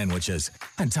breakfast sandwiches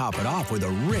and top it off with a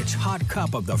rich hot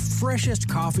cup of the freshest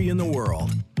coffee in the world.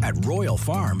 At Royal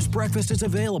Farms, breakfast is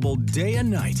available day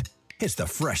and night. It's the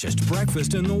freshest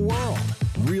breakfast in the world.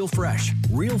 Real fresh,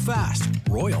 real fast.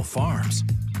 Royal Farms.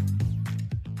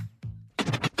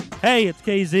 Hey, it's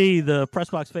KZ. The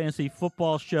Pressbox Fantasy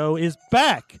Football Show is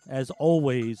back, as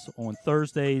always, on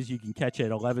Thursdays. You can catch it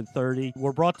at 11:30.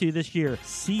 We're brought to you this year,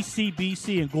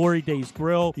 CCBC and Glory Days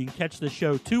Grill. You can catch the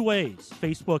show 2 ways,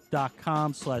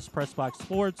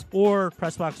 Facebook.com/PressboxSports or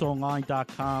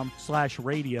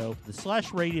PressboxOnline.com/radio. The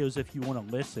 /radio is if you want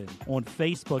to listen. On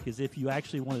Facebook is if you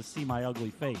actually want to see my ugly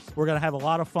face. We're going to have a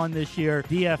lot of fun this year.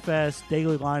 DFS,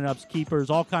 daily lineups, keepers,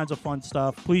 all kinds of fun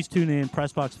stuff. Please tune in,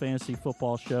 Pressbox Fantasy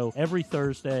Football Show, every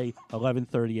Thursday,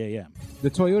 11:30 a.m. The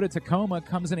Toyota Tacoma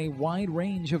comes in a wide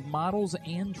range of models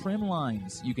and trim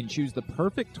lines. You can choose the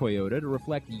perfect Toyota to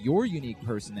reflect your unique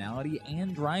personality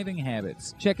and driving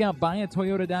habits. Check out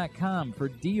buyatoyota.com for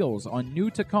deals on new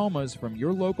Tacomas from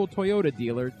your local Toyota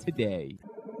dealer today.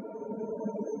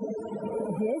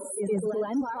 This is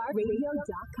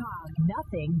GlennClarkRadio.com.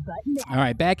 Nothing but net. All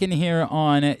right, back in here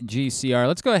on GCR.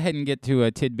 Let's go ahead and get to a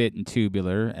tidbit and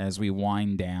tubular as we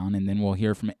wind down, and then we'll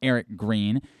hear from Eric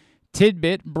Green.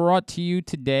 Tidbit brought to you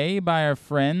today by our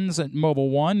friends at Mobile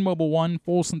One. Mobile One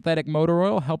full synthetic motor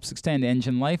oil helps extend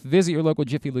engine life. Visit your local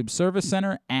Jiffy Lube service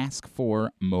center. Ask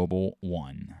for Mobile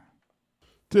One.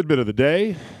 Tidbit of the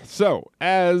day. So,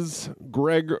 as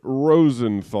Greg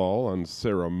Rosenthal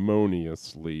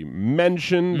unceremoniously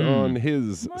mentioned on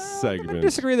his segment, I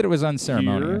disagree that it was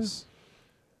unceremonious. here,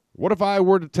 what if I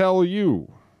were to tell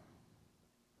you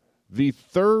the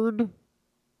third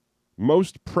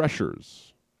most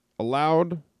pressures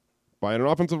allowed by an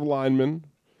offensive lineman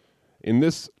in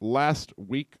this last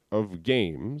week of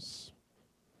games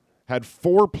had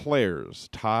 4 players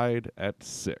tied at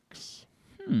 6?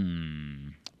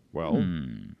 Well,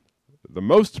 the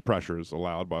most pressures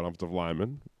allowed by an offensive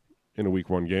lineman in a Week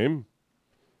 1 game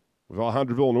was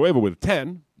Alejandro Villanueva with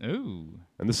 10. Ooh.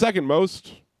 And the second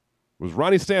most was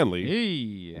Ronnie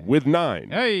Stanley with 9.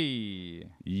 Hey.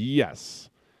 Yes.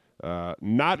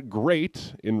 Not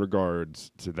great in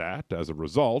regards to that. As a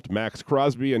result, Max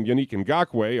Crosby and Yannick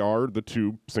Ngakoue are the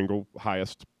 2 single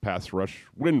highest pass rush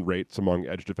win rates among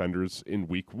edge defenders in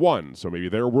Week 1. So maybe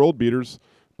they're world beaters,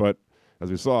 but as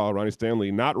we saw, Ronnie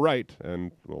Stanley not right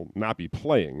and will not be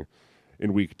playing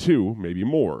in Week 2, maybe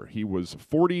more. He was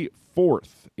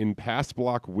 44th in pass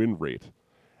block win rate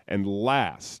and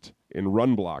last in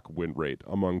run block win rate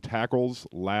among tackles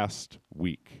last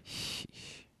week.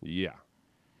 Yeah.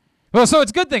 Well, so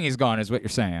it's a good thing he's gone, is what you're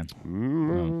saying.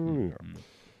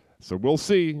 So we'll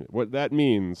see what that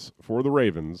means for the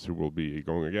Ravens, who will be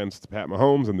going against Pat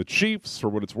Mahomes and the Chiefs. For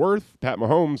what it's worth, Pat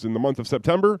Mahomes in the month of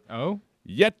September,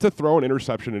 yet to throw an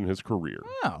interception in his career.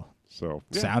 Oh. So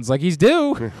Sounds like he's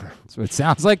due. That's what it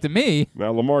sounds like to me.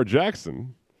 Now, Lamar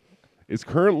Jackson is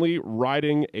currently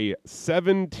riding a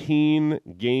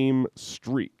 17-game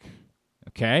streak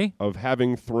of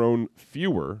having thrown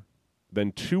fewer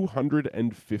than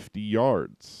 250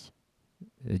 yards.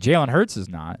 Jalen Hurts is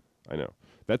not. I know.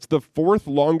 That's the 4th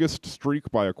longest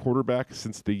streak by a quarterback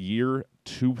since the year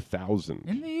 2000.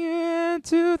 In the year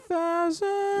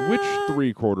 2000. Which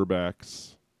 3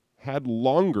 quarterbacks had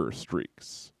longer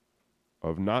streaks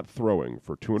of not throwing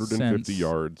for 250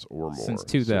 yards or more? Since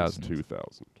 2000. Since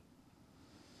 2000.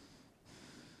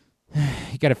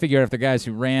 You got to figure out if the guys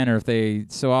who ran or if they.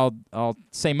 So I'll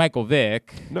say Michael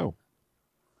Vick. No.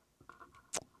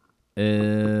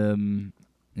 You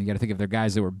got to think if they're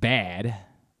guys that were bad. I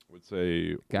would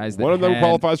say guys that one of them had-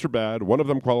 qualifies for bad, one of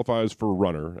them qualifies for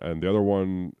runner, and the other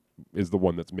one is the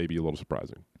one that's maybe a little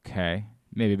surprising. Okay.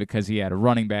 Maybe because he had a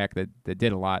running back that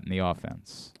did a lot in the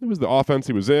offense. It was the offense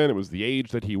he was in. It was the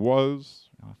age that he was.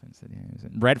 Offense that he was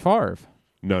in. Brett Favre.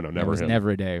 No, never There was him.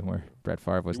 never a day where Brett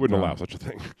Favre was. He wouldn't allow such a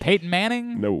thing. Peyton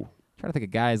Manning? No. Trying to think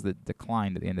of guys that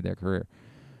declined at the end of their career.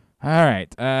 All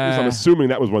right. At least I'm assuming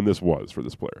that was when this was for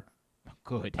this player.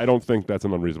 Good. I don't think that's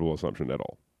an unreasonable assumption at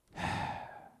all.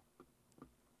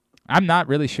 I'm not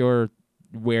really sure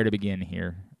where to begin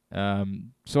here.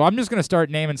 So I'm just going to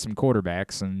start naming some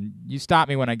quarterbacks, and you stop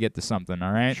me when I get to something,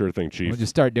 all right? Sure thing, Chief. We'll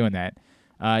just start doing that.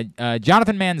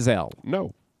 Jonathan Manziel.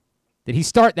 No. Did he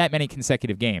start that many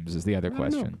consecutive games is the other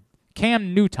question. know.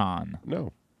 Cam Newton.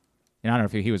 No. And I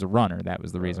don't know if he was a runner. That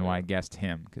was the reason why I guessed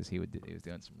him, because he was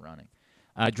doing some running.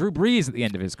 Drew Brees at the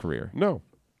end of his career. No.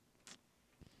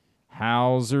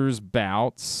 Hauser's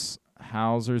Bouts.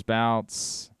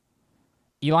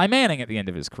 Eli Manning at the end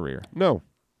of his career. No.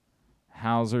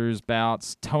 Hauser's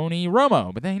Bouts. Tony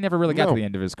Romo. But then he never really got to No. the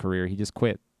end of his career. He just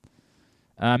quit.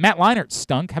 Matt Leinart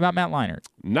stunk. How about Matt Leinart?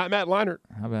 Not Matt Leinart.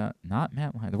 How about not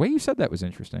Matt Leinart? The way you said that was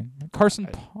interesting. Carson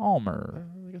Palmer.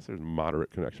 I guess there's a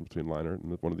moderate connection between Leinart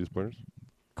and one of these players.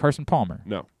 Carson Palmer.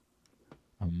 No.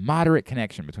 A moderate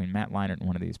connection between Matt Leinart and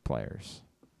one of these players.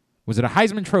 Was it a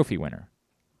Heisman Trophy winner?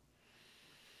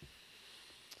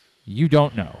 You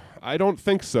don't know. I don't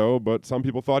think so, but some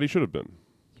people thought he should have been.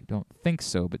 You don't think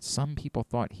so, but some people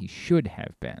thought he should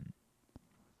have been.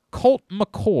 Colt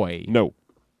McCoy. No.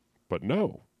 But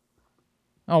no.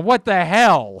 Oh, what the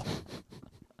hell?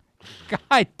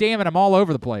 God damn it, I'm all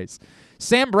over the place.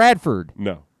 Sam Bradford.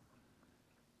 No.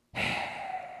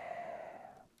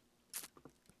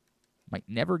 Might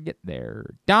never get there.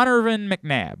 Donovan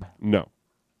McNabb. No.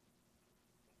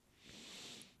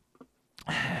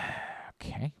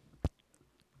 Okay.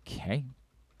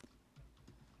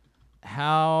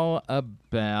 How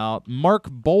about Mark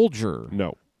Bolger?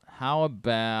 No. How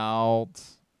about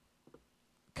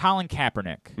Colin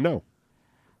Kaepernick? No.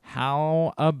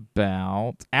 How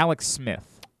about Alex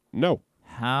Smith? No.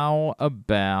 How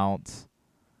about...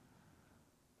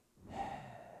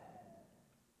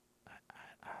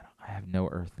 I have no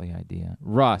earthly idea.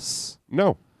 Russ.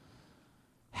 No.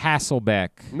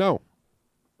 Hasselbeck. No.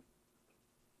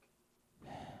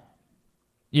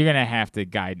 You're going to have to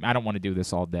guide me. I don't want to do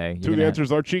this all day. Two of the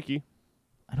answers are cheeky.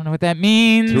 I don't know what that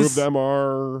means. Two of them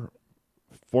are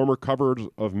former covers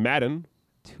of Madden.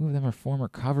 Two of them are former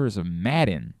covers of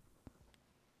Madden.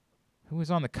 Who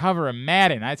was on the cover of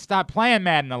Madden? I stopped playing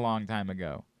Madden a long time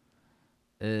ago.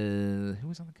 Who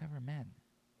was on the cover of Madden?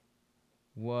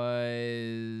 Who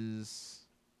was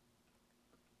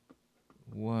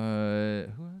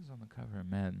on the cover of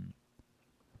Madden?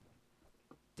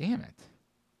 Damn it.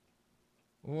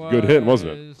 Good hit,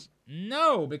 wasn't it?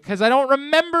 No, because I don't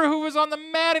remember who was on the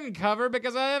Madden cover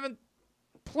because I haven't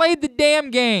played the damn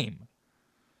game.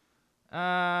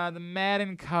 The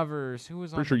Madden covers. Who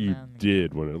was on Pretty sure the you Madden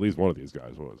did when at least one of these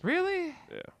guys was. Really?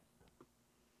 Yeah.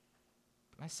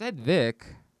 I said Vic.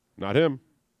 Not him.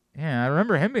 Yeah, I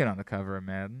remember him being on the cover of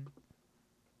Madden.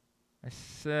 I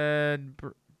said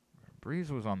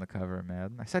Breeze was on the cover of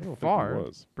Madden. I said Favre.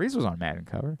 was. Breeze was on Madden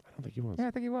cover. I don't think he was. Yeah,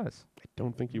 I think he was. I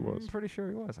don't think he was. I'm pretty sure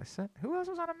he was. I said, who else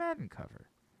was on a Madden cover?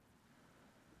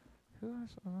 Who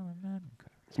else was on a Madden cover?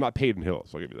 It's not Peyton Hill,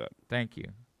 so I'll give you that. Thank you.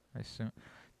 I assume.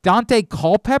 Dante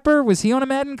Culpepper, was he on a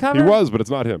Madden cover? He was, but it's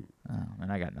not him. Oh,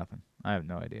 and I got nothing. I have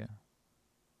no idea.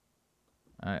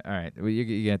 All right, well,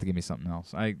 you have to give me something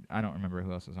else. I don't remember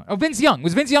who else was on. Oh, Vince Young.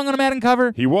 Was Vince Young on a Madden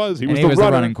cover? He was. He was the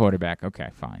runner. running quarterback. Okay,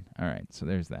 fine. All right, so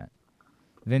there's that.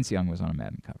 Vince Young was on a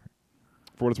Madden cover.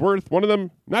 For what it's worth, one of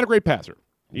them, not a great passer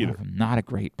either. Not a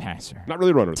great passer. Not really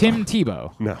a runner. Tim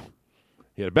Tebow. No.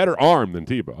 He had a better arm than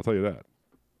Tebow, I'll tell you that.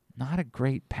 Not a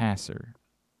great passer.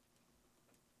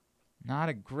 Not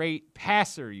a great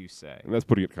passer, you say. And that's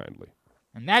putting it kindly.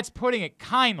 And that's putting it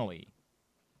kindly.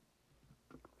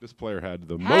 This player had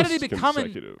the How most did he become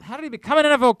consecutive. How did he become an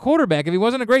NFL quarterback if he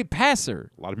wasn't a great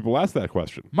passer? A lot of people ask that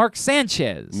question. Mark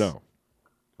Sanchez. No.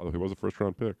 Although he was a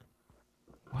first-round pick.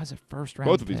 Was a first-round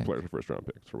Both pick? of these players were first-round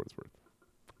picks, for what it's worth.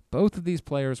 Both of these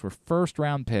players were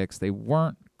first-round picks. They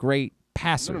weren't great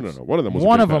passers. No. One of them was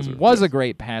One a of great them passer. was Yes. a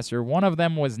great passer. One of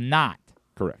them was not.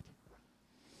 Correct.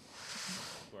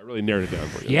 So I really narrowed it down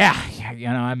for you. Yeah, you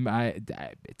know,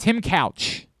 Tim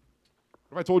Couch.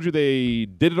 What if I told you they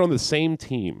did it on the same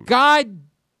team? God.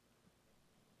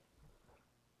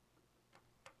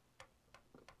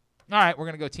 All right, we're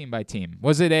gonna go team by team.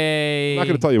 Was it a? I'm not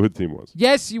going to tell you who the team was.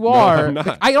 Yes, you No, are. I'm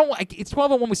not. I don't. It's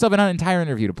 12:01. We still have an entire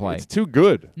interview to play. It's too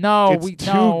good. No, it's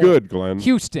too good, Glenn.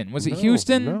 Houston. Was it No,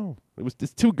 Houston? No,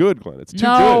 it's too good, Glenn. It's too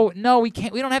No, good. no, we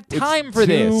can't. We don't have time for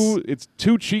this. It's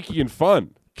too cheeky and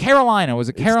fun. Carolina. Was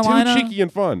it Carolina? It's too cheeky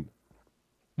and fun.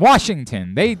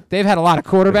 Washington. They've had a lot of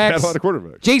quarterbacks. They had a lot of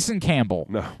quarterbacks. Jason Campbell.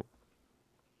 No.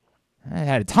 They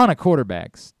had a ton of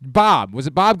quarterbacks. Bob. Was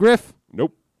it Bob Griff?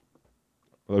 Nope.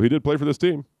 Although he did play for this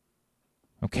team.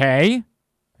 Okay.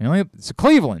 It's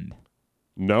Cleveland.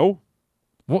 No.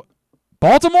 What?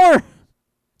 Baltimore?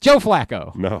 Joe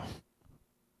Flacco. No.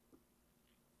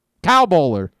 Kyle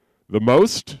Bowler. The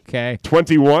most? Okay.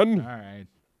 21. All right.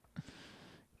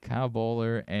 Kyle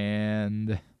Bowler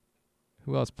and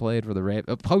who else played for the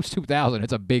Ravens? Post 2000,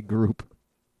 it's a big group.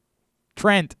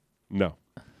 Trent. No.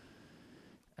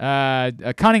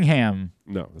 Cunningham.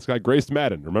 No. This guy graced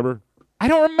Madden, remember? I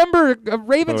don't remember a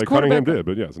Ravens quarterback. Cunningham did,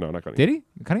 but yes, no, not Cunningham. Did he?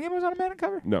 Cunningham was on a Madden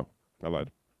cover? No. I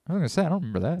lied. I was going to say, I don't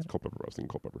remember that. Culpepper. I was thinking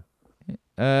Culpepper.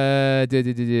 I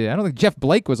don't think Jeff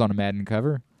Blake was on a Madden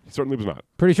cover. He certainly was not.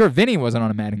 Pretty sure Vinny wasn't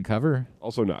on a Madden cover.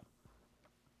 Also not.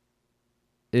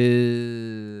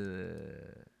 And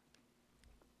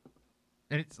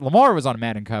Lamar was on a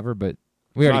Madden cover, but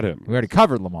we already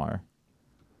covered Lamar.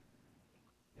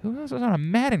 Who else was on a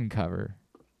Madden cover?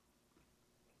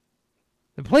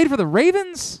 They played for the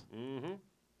Ravens? Mm-hmm.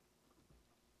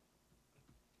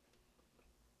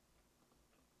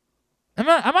 Am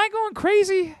I going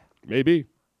crazy? Maybe.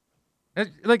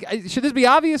 Should this be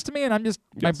obvious to me and I'm just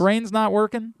my brain's not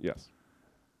working? Yes.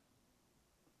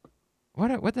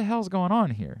 What the hell's going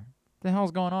on here? What the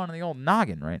hell's going on in the old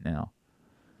noggin right now?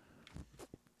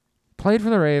 Played for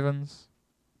the Ravens.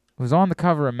 Was on the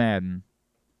cover of Madden.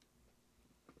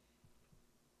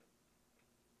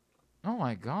 Oh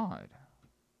my God.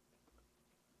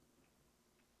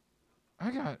 I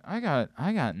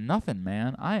got nothing,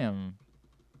 man.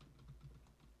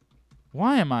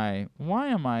 Why am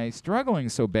I struggling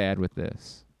so bad with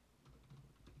this?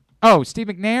 Oh, Steve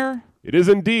McNair? It is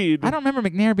indeed. I don't remember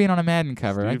McNair being on a Madden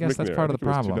cover. I Steve guess that's McNair. part of I the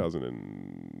think problem. It was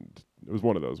 2000 it was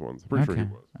one of those ones. Pretty sure he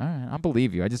was. All right, I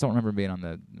believe you. I just don't remember being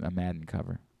on a Madden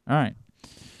cover. All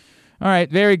right,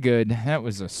 very good. That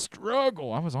was a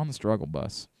struggle. I was on the struggle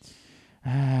bus.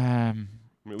 Let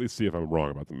me at least see if I'm wrong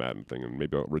about the Madden thing, and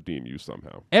maybe I'll redeem you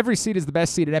somehow. Every seat is the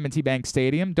best seat at M&T Bank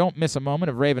Stadium. Don't miss a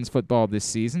moment of Ravens football this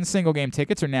season. Single game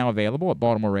tickets are now available at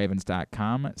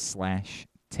BaltimoreRavens.com/tickets.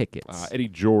 tickets. Eddie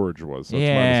George was. So it's my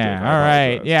yeah, mistake. all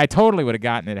right. apologize. Yeah, I totally would have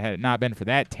gotten it had it not been for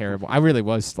that terrible. I really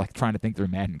was like trying to think through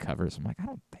Madden covers. I'm like, I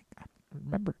don't think I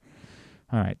remember.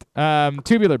 All right.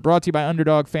 Tubular brought to you by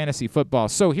Underdog Fantasy Football.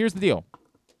 So here's the deal.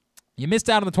 You missed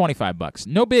out on the $25.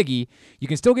 No biggie. You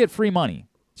can still get free money.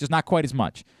 It's just not quite as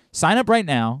much. Sign up right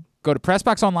now. Go to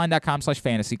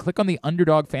PressBoxOnline.com/fantasy. Click on the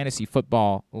Underdog Fantasy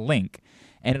Football link,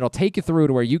 and it'll take you through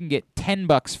to where you can get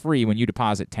 $10 free when you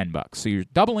deposit $10. So you're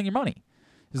doubling your money.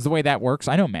 This is the way that works.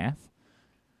 I know math.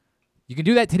 You can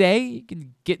do that today. You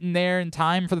can get in there in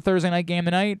time for the Thursday night game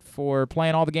tonight, for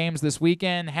playing all the games this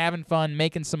weekend, having fun,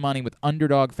 making some money with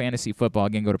Underdog Fantasy Football.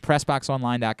 Again, go to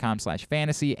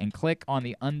PressBoxOnline.com/fantasy and click on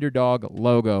the Underdog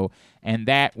logo, and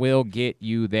that will get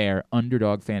you there.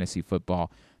 Underdog Fantasy Football.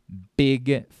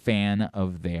 Big fan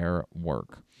of their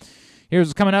work. Here's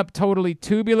what's coming up. Totally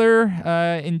tubular.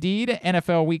 Indeed,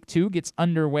 NFL Week 2 gets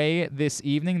underway this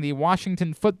evening. The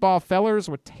Washington Football Fellers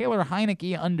with Taylor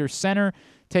Heineke under center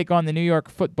take on the New York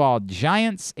Football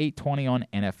Giants, 8:20 on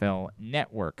NFL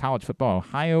Network. College football,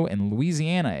 Ohio and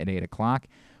Louisiana at 8 o'clock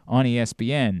on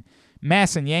ESPN.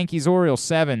 Masson, Yankees, Orioles,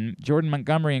 7. Jordan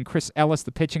Montgomery and Chris Ellis,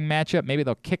 the pitching matchup. Maybe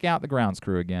they'll kick out the grounds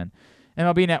crew again.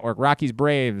 MLB Network, Rockies,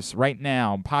 Braves right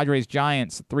now. Padres,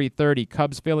 Giants, 3:30.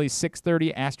 Cubs, Phillies,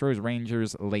 6:30. Astros,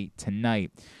 Rangers late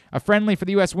tonight. A friendly for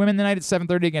the U.S. women tonight at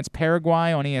 7:30 against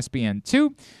Paraguay on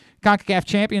ESPN2. CONCACAF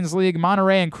Champions League,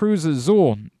 Monterrey and Cruz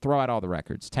Azul. Throw out all the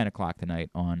records. 10 o'clock tonight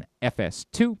on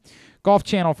FS2. Golf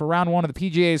Channel for round 1 of the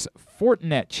PGA's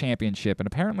Fortinet Championship. And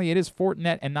apparently it is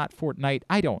Fortinet and not Fortnite.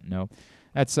 I don't know.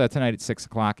 That's tonight at 6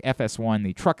 o'clock. FS1,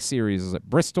 the Truck Series is at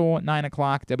Bristol at 9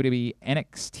 o'clock. WWE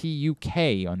NXT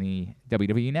UK on the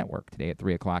WWE Network today at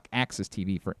 3 o'clock. Access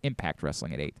TV for Impact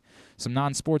Wrestling at 8. Some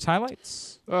non-sports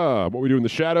highlights. What we do in the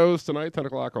shadows tonight, 10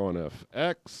 o'clock on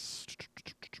FX.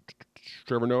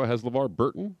 Trevor Noah has LeVar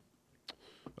Burton.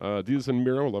 Desus and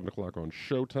Mero, 11 o'clock on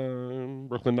Showtime.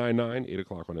 Brooklyn Nine-Nine, 8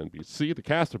 o'clock on NBC. The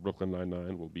cast of Brooklyn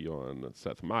Nine-Nine will be on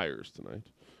Seth Meyers tonight.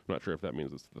 I'm not sure if that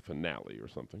means it's the finale or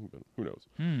something, but who knows?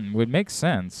 Would make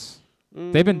sense.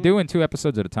 They've been doing 2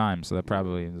 episodes at a time, so that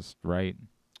probably is right.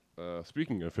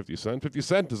 Speaking of 50 Cent, 50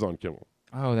 Cent is on Kimmel.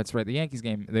 Oh, that's right. The Yankees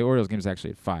game, the Orioles game is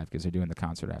actually at 5 because they're doing the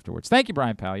concert afterwards. Thank you,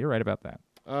 Brian Powell. You're right about that.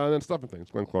 And then Stuff and Things,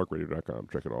 GlennClarkRadio.com.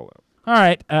 Check it all out. All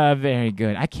right, very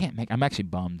good. I'm actually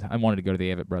bummed. I wanted to go to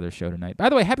the Avett Brothers show tonight. By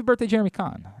the way, happy birthday, Jeremy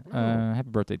Kahn. Happy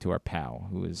birthday to our pal,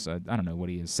 who is, I don't know what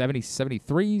he is, 70,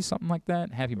 73, something like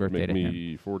that. Happy birthday to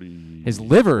him. 40. His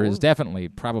liver is definitely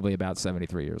probably about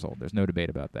 73 years old. There's no debate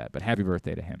about that, but happy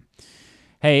birthday to him.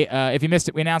 Hey, if you missed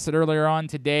it, we announced it earlier on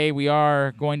today. We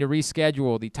are going to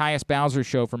reschedule the Tyus Bowser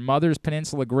show from Mother's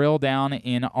Peninsula Grill down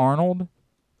in Arnold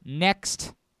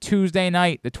next Tuesday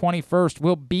night, the 21st.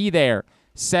 We'll be there,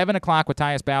 7 o'clock with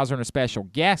Tyus Bowser and a special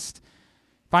guest.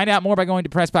 Find out more by going to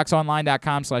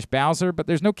PressBoxOnline.com/Bowser, but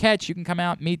there's no catch. You can come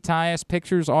out, meet Tyus,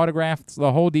 pictures, autographs,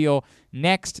 the whole deal,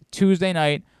 next Tuesday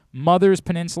night, Mother's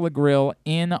Peninsula Grill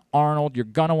in Arnold. You're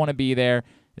going to want to be there.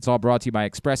 It's all brought to you by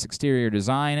Express Exterior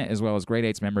Design, as well as Grade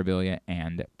 8's Memorabilia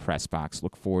and PressBox.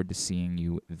 Look forward to seeing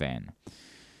you then.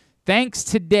 Thanks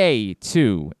today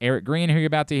to Eric Green, who you're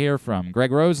about to hear from,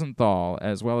 Greg Rosenthal,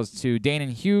 as well as to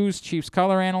Danon Hughes, Chiefs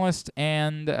color analyst,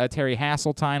 and Terry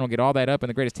Hasseltine. We'll get all that up in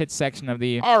the greatest hits section of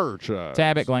the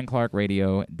tab at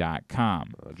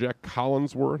GlennClarkRadio.com. Jack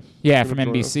Collinsworth. Yeah, from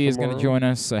NBC is going to join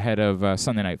us ahead of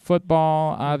Sunday Night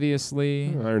Football,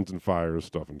 obviously. Irons and Fires,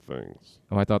 Stuff and Things.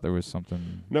 Oh, I thought there was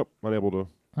something. Nope, unable to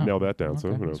nail that down,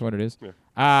 so who knows? That's what it is. Yeah.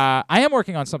 I am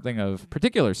working on something of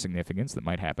particular significance that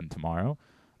might happen tomorrow.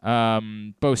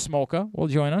 Bo Smolka will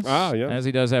join us, as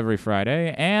he does every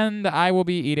Friday, and I will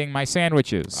be eating my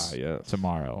sandwiches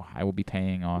tomorrow. I will be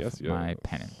paying off my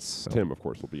penance. So Tim, of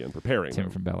course, will be in preparing.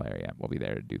 Tim from Bel Air, yeah, will be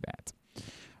there to do that.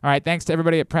 All right, thanks to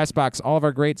everybody at PressBox, all of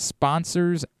our great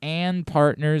sponsors and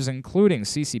partners, including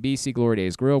CCBC, Glory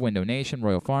Days Grill, Window Nation,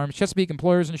 Royal Farms, Chesapeake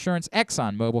Employers Insurance,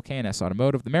 Exxon Mobil, K&S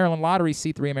Automotive, the Maryland Lottery,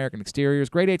 C3 American Exteriors,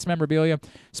 Grade 8's Memorabilia,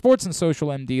 Sports and Social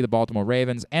MD, the Baltimore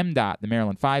Ravens, MDOT, the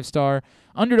Maryland 5-Star,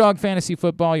 Underdog Fantasy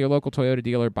Football, your local Toyota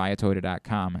dealer,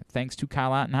 buyatoyota.com. Thanks to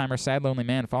Kyle Ottenheimer, Sad Lonely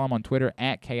Man. Follow him on Twitter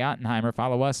at @KOttenheimer.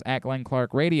 Follow us at Glenn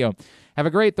Clark Radio. Have a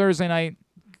great Thursday night.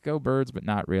 Go Birds, but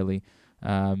not really.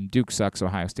 Duke sucks.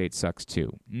 Ohio State sucks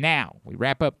too. Now, we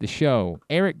wrap up the show.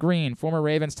 Eric Green, former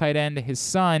Ravens tight end. His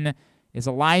son is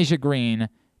Elijah Green,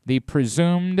 the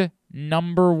presumed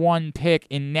 #1 pick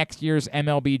in next year's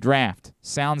MLB draft.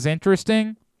 Sounds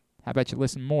interesting? How about you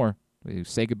listen more? We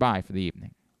say goodbye for the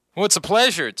evening. Well, it's a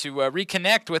pleasure to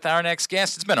reconnect with our next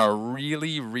guest. It's been a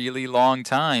really, really long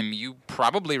time. You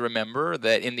probably remember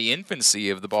that in the infancy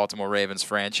of the Baltimore Ravens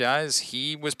franchise,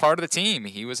 he was part of the team.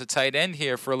 He was a tight end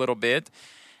here for a little bit.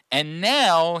 And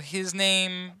now his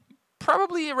name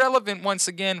probably irrelevant once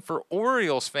again for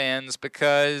Orioles fans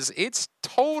because it's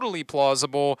totally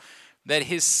plausible that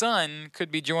his son could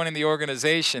be joining the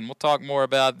organization. We'll talk more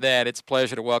about that. It's a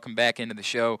pleasure to welcome back into the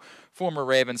show former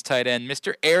Ravens tight end,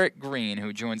 Mr. Eric Green,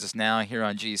 who joins us now here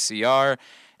on GCR.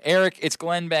 Eric, it's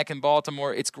Glenn back in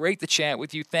Baltimore. It's great to chat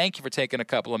with you. Thank you for taking a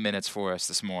couple of minutes for us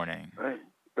this morning. Hey,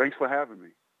 thanks for having me.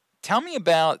 Tell me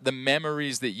about the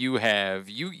memories that you have.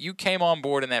 You came on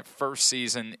board in that first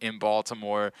season in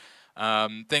Baltimore.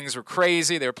 Things were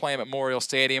crazy. They were playing at Memorial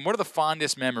Stadium. What are the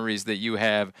fondest memories that you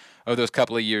have of those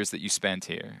couple of years that you spent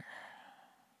here?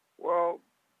 Well,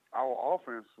 our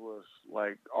offense was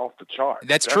like off the chart.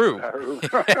 That's true.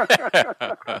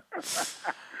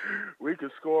 We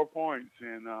could score points,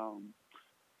 and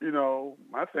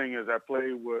my thing is I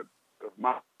played with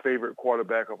my favorite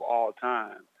quarterback of all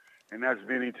time, and that's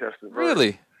Vinny Testaverde.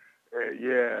 Really?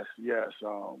 Yes.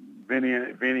 Vinny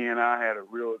and I had a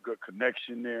real good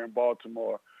connection there in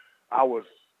Baltimore. I was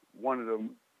one of the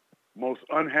most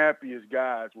unhappiest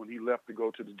guys when he left to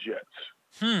go to the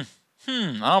Jets.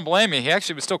 I don't blame you. He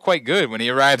actually was still quite good when he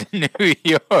arrived in New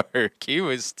York. He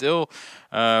was still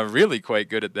really quite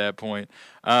good at that point.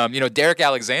 Derek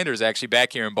Alexander is actually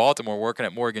back here in Baltimore working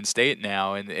at Morgan State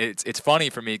now, and it's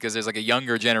funny for me because there's like a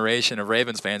younger generation of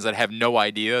Ravens fans that have no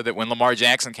idea that when Lamar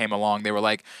Jackson came along, they were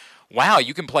like, wow,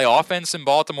 you can play offense in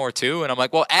Baltimore too? And I'm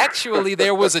like, well, actually,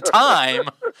 there was a time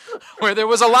where there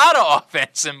was a lot of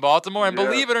offense in Baltimore, and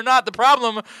believe it or not, the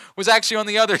problem was actually on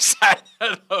the other side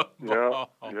of the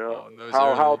ball. Yeah.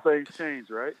 How things change,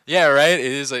 right? Yeah, right? It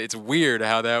is. It's weird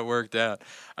how that worked out.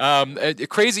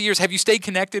 Crazy years. Have you stayed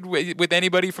connected with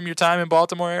anybody from your time in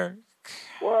Baltimore, Eric?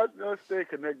 Well, I stayed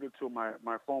connected to my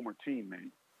former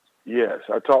teammates. Yes,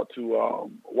 I talked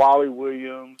to Wally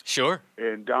Williams. Sure.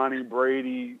 And Donnie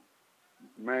Brady.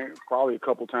 Man, probably a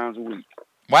couple times a week.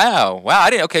 Wow. I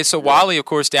didn't. Okay, so Wally, of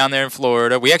course, down there in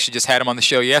Florida. We actually just had him on the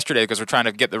show yesterday because we're trying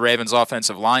to get the Ravens'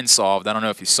 offensive line solved. I don't know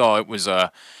if you saw it was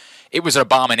an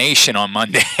abomination on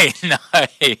Monday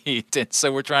night, and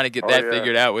so we're trying to get that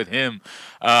figured out with him.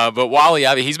 But Wally,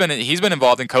 I mean, he's been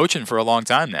involved in coaching for a long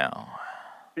time now.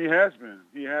 He has been.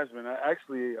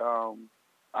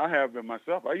 I have been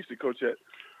myself. I used to coach at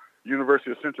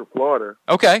University of Central Florida.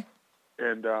 Okay.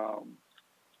 And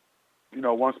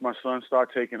once my son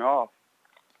started taking off,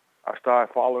 I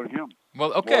started following him.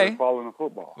 Well, okay. Following the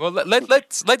football. Well,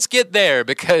 let's get there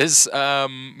because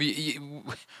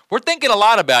we're thinking a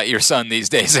lot about your son these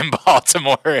days in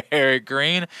Baltimore, Eric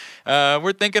Green.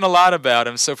 We're thinking a lot about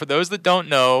him. So for those that don't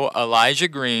know, Elijah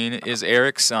Green is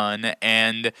Eric's son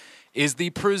and is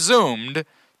the presumed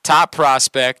top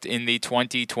prospect in the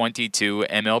 2022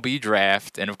 MLB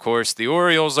draft. And, of course, the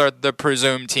Orioles are the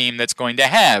presumed team that's going to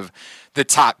have the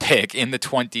top pick in the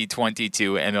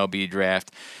 2022 MLB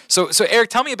draft. So Eric,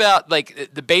 tell me about like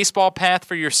the baseball path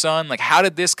for your son. Like, how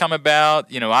did this come about?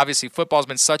 Obviously football's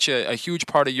been such a huge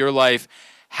part of your life.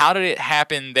 How did it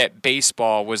happen that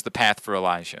baseball was the path for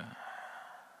Elijah?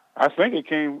 I think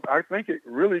it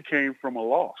really came from a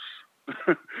loss,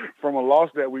 from a loss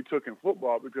that we took in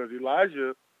football because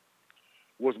Elijah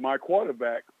was my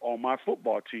quarterback on my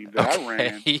football team that I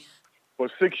ran for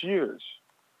 6 years.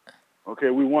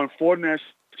 Okay, we won 4 national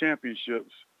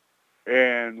championships,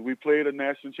 and we played a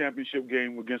national championship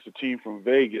game against a team from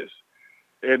Vegas,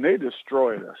 and they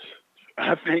destroyed us.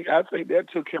 I think that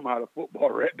took him out of football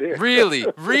right there. Really?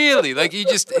 Like you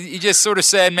just sort of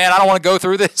said, man, I don't want to go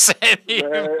through this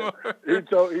anymore. Man,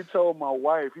 he told my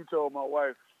wife,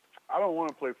 I don't want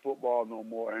to play football no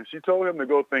more. And she told him to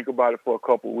go think about it for a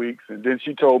couple of weeks, and then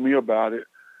she told me about it.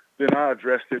 Then I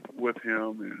addressed it with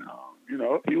him,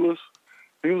 and he was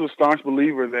a staunch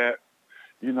believer that,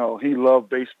 he loved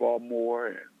baseball more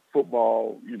and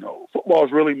football. Football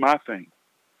is really my thing.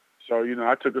 So,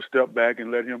 I took a step back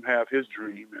and let him have his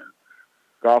dream, and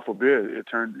God forbid, it's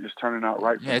turning out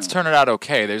right for him. It's turning out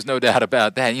okay. There's no doubt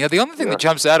about that. The only thing that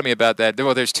jumps out at me about that,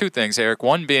 well, there's 2 things, Eric.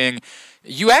 One being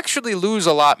you actually lose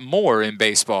a lot more in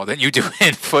baseball than you do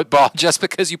in football just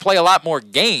because you play a lot more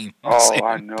games. Oh,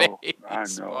 I know.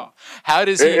 How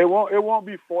does it won't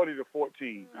be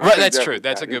 40-14. Right, that's true.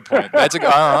 That's a good point. I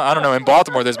don't know. In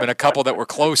Baltimore, there's been a couple that were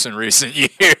close in recent years.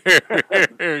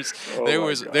 There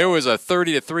was a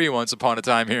 30-3 once upon a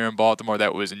time here in Baltimore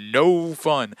that was no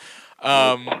fun.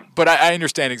 But I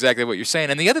understand exactly what you're saying.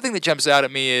 And the other thing that jumps out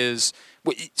at me is,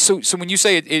 so when you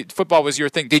say football was your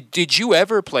thing, did you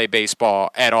ever play baseball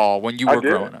at all when you were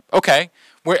growing up? Okay.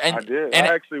 I did. I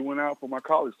actually went out for my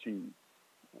college team.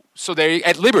 So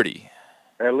at Liberty?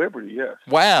 At Liberty, yes.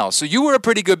 Wow. So you were a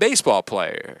pretty good baseball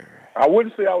player. I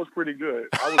wouldn't say I was pretty good.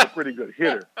 I was a pretty good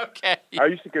hitter. Okay. I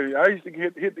used to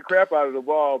hit the crap out of the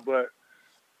ball, but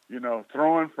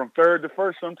throwing from third to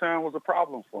first sometimes was a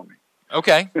problem for me.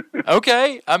 Okay.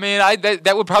 I mean,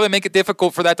 that would probably make it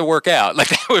difficult for that to work out. Like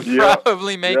that would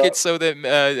probably make it so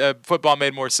that football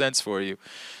made more sense for you.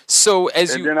 So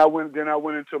then I went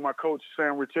into my coach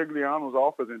Sam Ritigliano's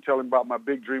office and tell him about my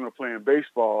big dream of playing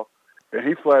baseball, and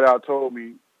he flat out told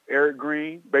me, Eric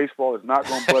Green, baseball is not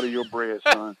going to butter your bread,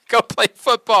 son. Go play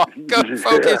football. Go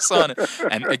focus on it.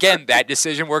 And again, that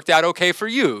decision worked out okay for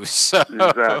you. So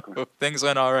exactly. Things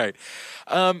went all right.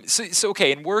 So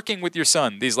okay, in working with your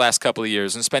son these last couple of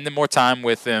years and spending more time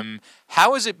with him,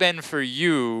 how has it been for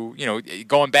you,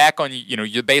 going back on,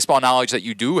 your baseball knowledge that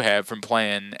you do have from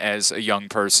playing as a young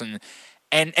person?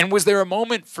 And was there a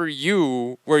moment for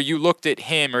you where you looked at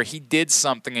him or he did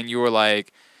something and you were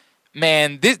like,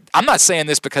 man, I'm not saying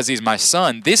this because he's my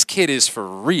son. This kid is for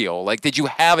real. Like, did you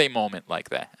have a moment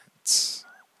like that?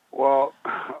 Well,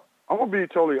 I'm gonna be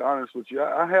totally honest with you.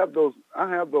 I have those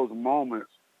moments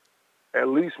at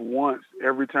least once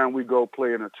every time we go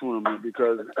play in a tournament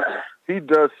because he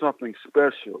does something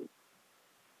special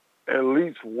at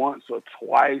least once or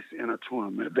twice in a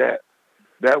tournament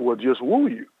that will just woo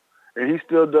you, and he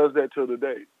still does that till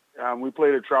today. We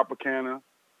played at Tropicana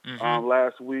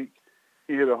last week.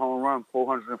 He hit a home run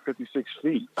 456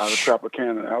 feet out of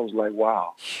Tropicana. I was like,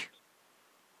 wow.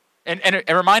 And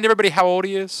remind everybody how old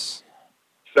he is?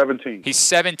 17. He's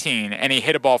 17, and he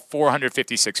hit a ball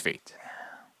 456 feet.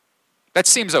 That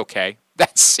seems okay.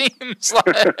 That seems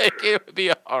like it would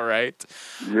be all right.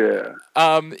 Yeah.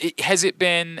 Has it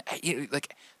been,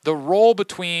 like, the role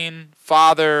between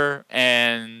father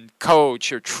and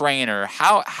coach or trainer,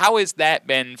 how has that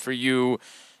been for you,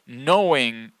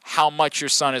 knowing how much your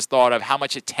son is thought of, how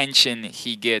much attention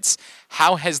he gets?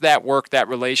 How has that worked, that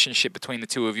relationship between the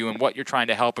two of you, and what you're trying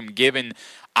to help him, given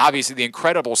obviously the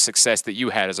incredible success that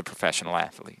you had as a professional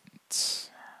athlete?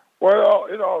 Well,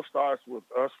 it all starts with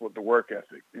us with the work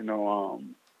ethic.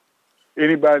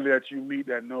 Anybody that you meet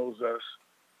that knows us,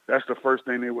 that's the first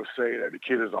thing they would say, that the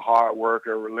kid is a hard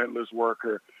worker, a relentless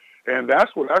worker. And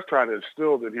that's what I try to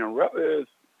instill in him, whether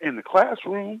it's in the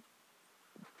classroom,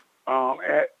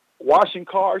 at washing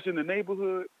cars in the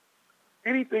neighborhood.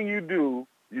 Anything you do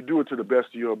it to the best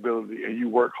of your ability, and you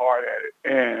work hard at it.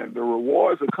 And the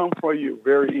rewards will come for you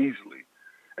very easily.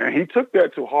 And he took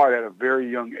that to heart at a very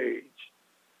young age.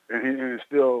 And he's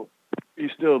still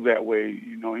that way.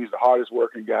 He's the hardest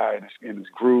working guy in his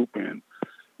group. And,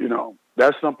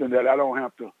 that's something that I don't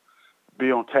have to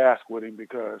be on task with him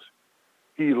because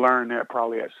he learned that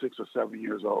probably at 6 or 7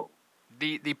 years old.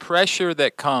 The pressure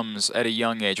that comes at a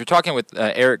young age. We're talking with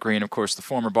Eric Green, of course, the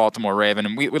former Baltimore Raven,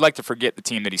 and we like to forget the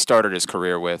team that he started his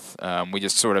career with. We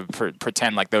just sort of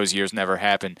pretend like those years never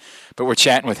happened. But we're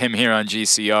chatting with him here on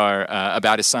GCR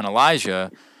about his son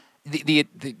Elijah. The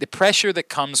pressure that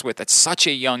comes with at such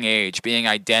a young age being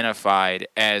identified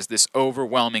as this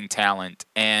overwhelming talent,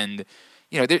 and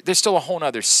there's still a whole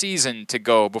other season to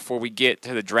go before we get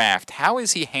to the draft. How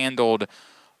has he handled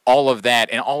all of that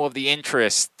and all of the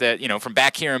interest that, from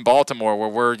back here in Baltimore where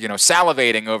we're,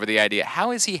 salivating over the idea?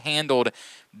 How has he handled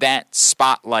that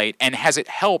spotlight, and has it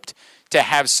helped to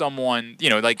have someone,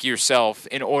 like yourself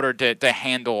in order to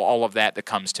handle all of that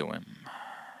comes to him?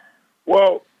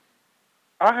 Well,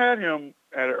 I had him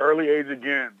at an early age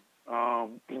again. I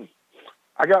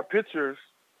got pictures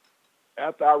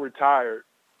after I retired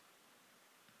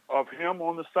of him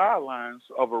on the sidelines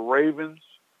of a Ravens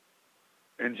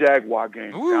and Jaguar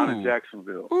game down in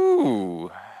Jacksonville. Ooh.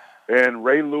 And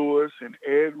Ray Lewis and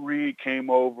Ed Reed came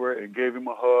over and gave him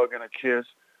a hug and a kiss.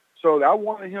 So I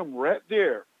wanted him right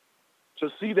there to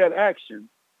see that action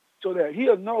so that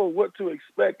he'll know what to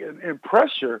expect and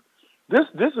pressure. This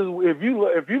is if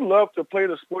you love to play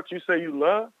the sport you say you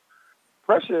love,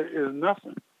 pressure is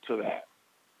nothing to that.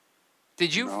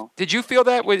 Did you feel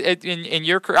that in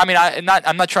your career? I mean,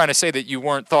 I'm not trying to say that you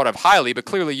weren't thought of highly, but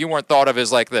clearly you weren't thought of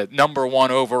as like the number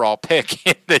one overall pick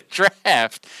in the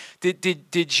draft.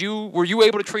 Were you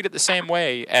able to treat it the same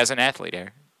way as an athlete,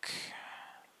 Eric?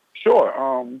 Sure.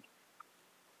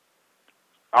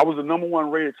 I was the number one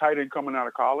rated tight end coming out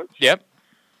of college. Yep.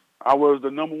 I was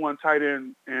the number one tight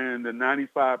end in the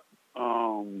 95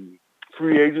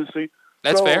 free agency.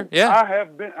 That's fair. Yeah. I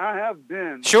have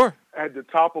been sure at the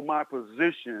top of my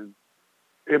position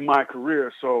in my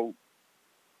career, so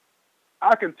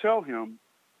I can tell him,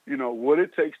 what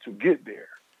it takes to get there.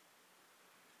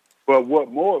 But what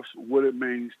it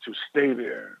means to stay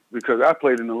there, because I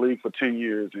played in the league for 10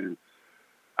 years, and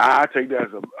I take that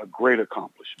as a great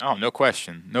accomplishment. Oh, no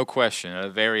question. No question. At a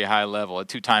very high level. A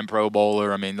 2-time Pro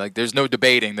Bowler. I mean, like, there's no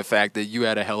debating the fact that you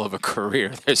had a hell of a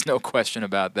career. There's no question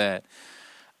about that.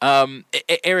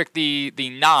 Eric,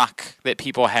 the knock that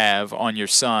people have on your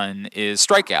son is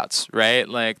strikeouts, right?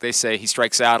 Like, they say he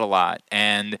strikes out a lot.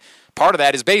 And part of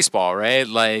that is baseball, right?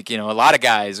 Like, a lot of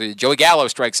guys, Joey Gallo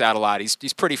strikes out a lot. He's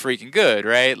pretty freaking good,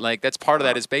 right? Like, that's part of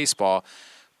that is baseball.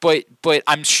 But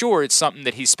I'm sure it's something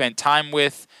that he spent time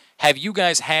with. Have you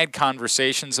guys had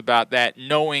conversations about that,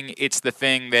 knowing it's the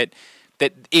thing that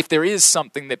if there is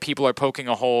something that people are poking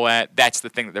a hole at, that's the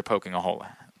thing that they're poking a hole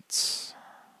at?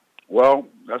 Well,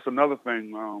 that's another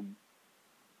thing.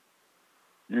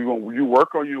 You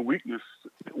work on your weaknesses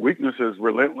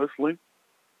relentlessly,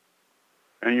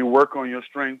 and you work on your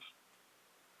strengths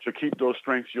to keep those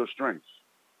strengths your strengths.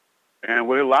 And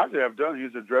what Elijah have done,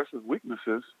 he's addressed his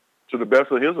weaknesses to the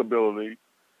best of his ability,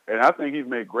 and I think he's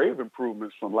made grave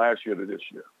improvements from last year to this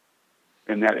year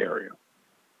in that area.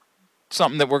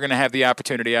 Something that we're going to have the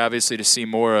opportunity, obviously, to see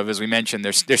more of. As we mentioned,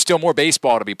 there's still more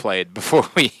baseball to be played before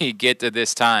we get to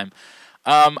this time.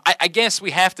 I guess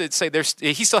we have to say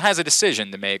he still has a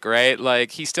decision to make, right?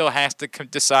 Like, he still has to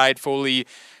decide fully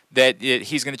that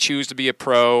he's going to choose to be a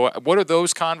pro. What are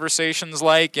those conversations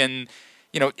like? And,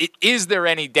 is there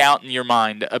any doubt in your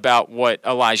mind about what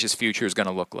Elijah's future is going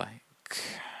to look like?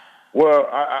 Well,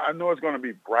 I know it's going to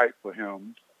be bright for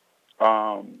him.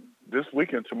 This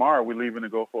weekend, tomorrow, we're leaving to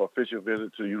go for an official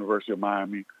visit to the University of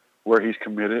Miami, where he's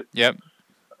committed. Yep.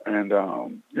 And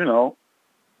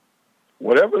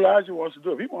whatever Elijah wants to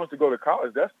do, if he wants to go to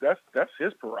college, that's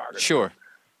his prerogative. Sure.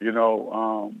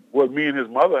 What me and his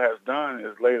mother has done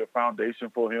is laid a foundation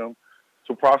for him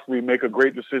to possibly make a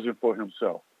great decision for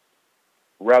himself,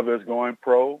 whether it's going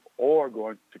pro or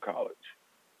going to college.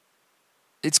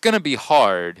 It's going to be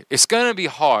hard. It's going to be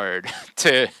hard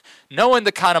to, knowing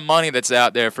the kind of money that's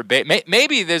out there for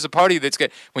maybe there's a party that's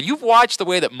good. When you've watched the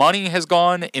way that money has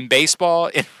gone in baseball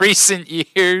in recent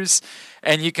years,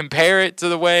 and you compare it to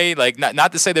the way, like,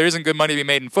 not to say there isn't good money to be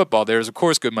made in football. There is, of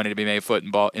course, good money to be made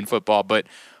in football. But,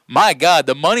 my God,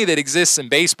 the money that exists in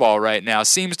baseball right now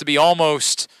seems to be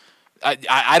almost,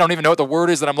 I don't even know what the word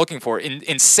is that I'm looking for,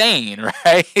 insane,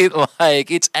 right?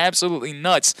 Like, it's absolutely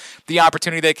nuts, the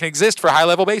opportunity that can exist for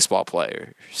high-level baseball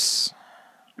players.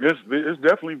 It's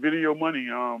definitely video money.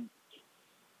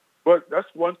 But that's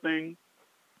one thing,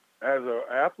 as an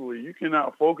athlete, you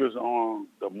cannot focus on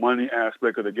the money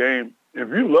aspect of the game. If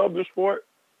you love the sport,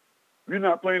 you're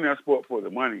not playing that sport for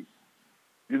the money.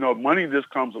 Money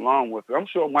just comes along with it. I'm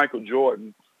sure Michael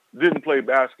Jordan didn't play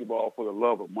basketball for the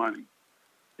love of money.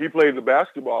 He played the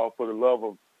basketball for the love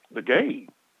of the game.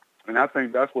 And I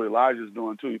think that's what Elijah's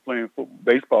doing, too. He's playing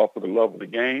baseball for the love of the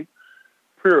game,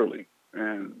 purely.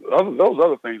 And those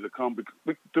other things that come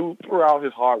throughout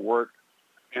his hard work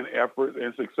and effort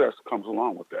and success comes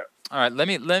along with that. All right, let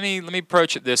me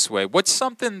approach it this way. What's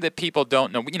something that people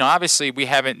don't know? Obviously we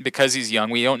haven't, because he's young,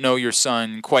 we don't know your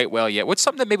son quite well yet. What's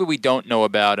something that maybe we don't know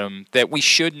about him that we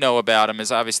should know about him?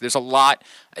 Is obviously there's a lot,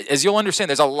 as you'll understand,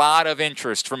 there's a lot of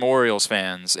interest from Orioles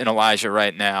fans in Elijah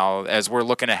right now as we're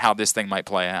looking at how this thing might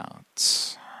play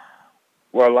out.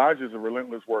 Well, Elijah's a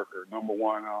relentless worker. Number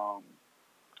one,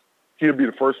 he'll be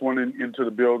the first one into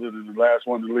the building and the last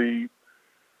one to leave.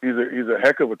 He's a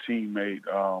heck of a teammate.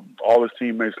 All his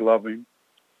teammates love him.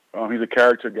 He's a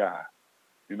character guy.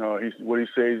 He's what he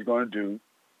says he's going to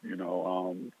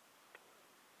do.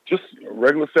 Just a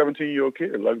regular 17-year-old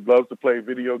kid. Loves to play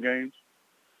video games.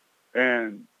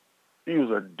 And he was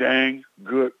a dang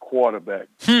good quarterback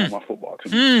on my football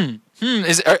team.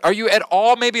 Are you at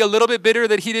all maybe a little bit bitter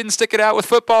that he didn't stick it out with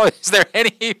football? Is there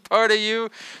any part of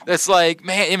you that's like,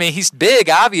 man, I mean, he's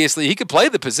big, obviously. He could play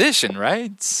the position,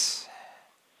 right?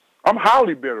 I'm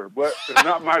highly bitter, but it's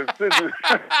not my decision.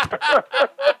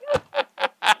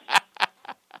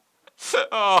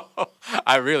 Oh,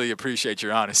 I really appreciate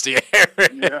your honesty,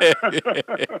 Eric. Yeah.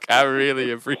 I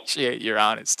really appreciate your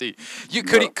honesty.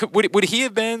 Would he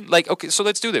have been like, okay, so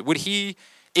let's do that. Would he,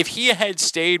 if he had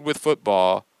stayed with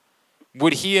football,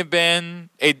 would he have been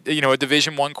a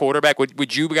Division I quarterback?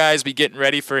 Would you guys be getting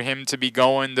ready for him to be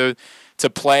going to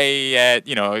play at,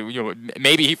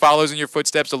 maybe he follows in your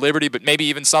footsteps to Liberty, but maybe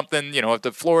even something, at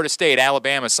the Florida State,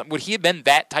 Alabama, would he have been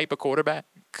that type of quarterback?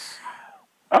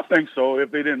 I think so,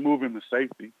 if they didn't move him to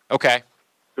safety. Okay.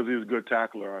 Because he was a good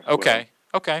tackler. Okay.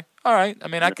 All right. I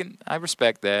mean, I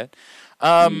respect that.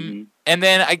 And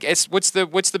then I guess what's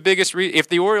the biggest if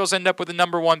the Orioles end up with the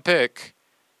number 1 pick,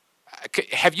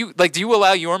 have you do you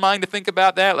allow your mind to think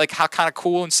about that? Like how kind of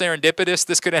cool and serendipitous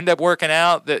this could end up working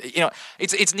out? That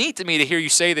it's neat to me to hear you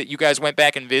say that you guys went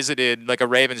back and visited like a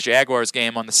Ravens Jaguars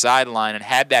game on the sideline and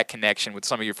had that connection with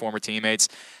some of your former teammates.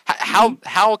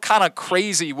 How kind of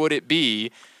crazy would it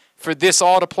be for this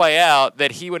all to play out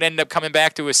that he would end up coming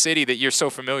back to a city that you're so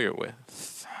familiar with?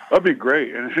 That'd be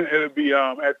great, and it'd be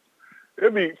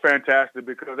fantastic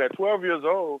because at 12 years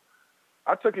old,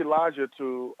 I took Elijah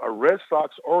to a Red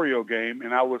Sox-Oriole game,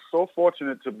 and I was so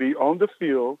fortunate to be on the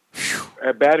field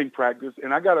at batting practice,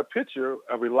 and I got a picture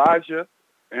of Elijah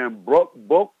and Buck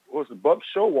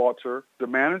Showalter, the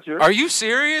manager. Are you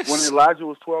serious? When Elijah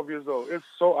was 12 years old. It's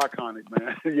so iconic,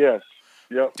 man. Yes.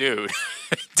 Yep. Dude.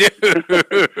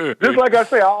 Just like I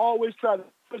say, I always try to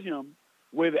put him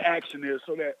where the action is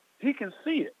so that he can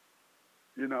see it.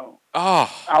 Oh,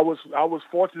 I was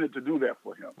fortunate to do that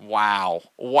for him. Wow,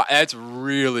 that's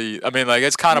really.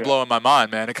 It's kind of blowing my mind,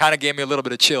 man. It kind of gave me a little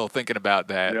bit of chill thinking about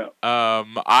that. Yeah.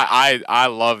 I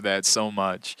love that so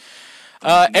much.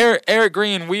 Eric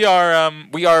Green, we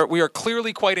are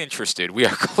clearly quite interested. We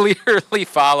are clearly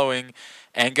following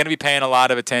and going to be paying a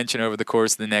lot of attention over the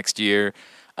course of the next year.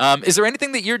 Is there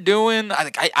anything that you're doing?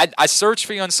 I searched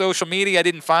for you on social media. I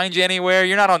didn't find you anywhere.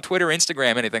 You're not on Twitter,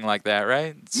 Instagram, anything like that,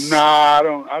 right? Nah,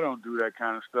 I don't do that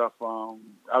kind of stuff.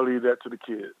 I leave that to the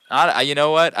kids. You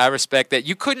know what? I respect that.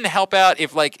 You couldn't help out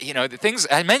if, the things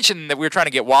I mentioned that we were trying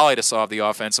to get Wally to solve the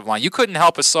offensive line. You couldn't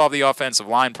help us solve the offensive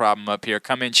line problem up here.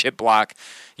 Come in, chip block.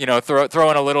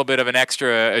 Throw in a little bit of an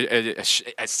extra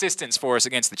assistance for us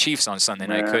against the Chiefs on Sunday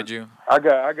night, could you? I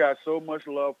got so much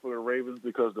love for the Ravens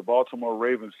because the Baltimore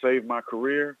Ravens saved my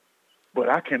career, but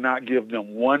I cannot give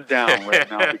them one down right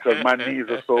now because my knees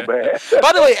are so bad.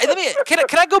 By the way,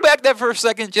 can I go back there for a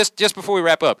second just before we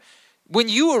wrap up? When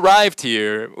you arrived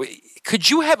here,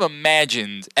 could you have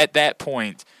imagined at that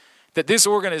point that this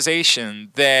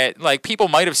organization that people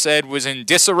might have said was in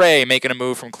disarray making a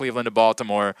move from Cleveland to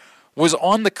Baltimore was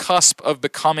on the cusp of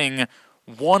becoming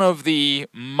one of the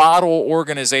model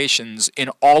organizations in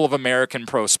all of American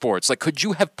pro sports? Could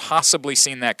you have possibly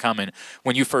seen that coming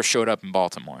when you first showed up in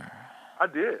Baltimore? I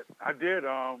did. I didn't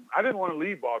want to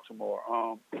leave Baltimore.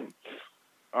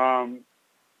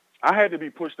 I had to be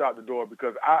pushed out the door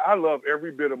because I love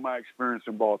every bit of my experience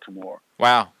in Baltimore.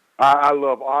 Wow. I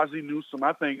love Ozzie Newsome.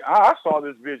 I think I saw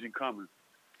this vision coming.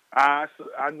 I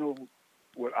knew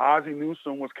what Ozzie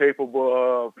Newsome was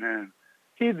capable of, and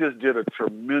he just did a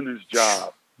tremendous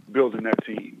job building that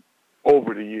team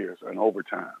over the years and over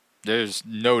time. There's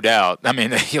no doubt.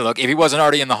 Look, if he wasn't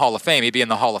already in the Hall of Fame, he'd be in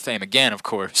the Hall of Fame again, of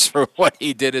course, for what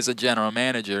he did as a general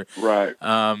manager. Right.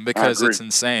 Because it's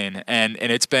insane, and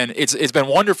it's been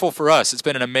wonderful for us. It's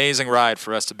been an amazing ride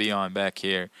for us to be on back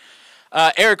here.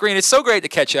 Eric Green, it's so great to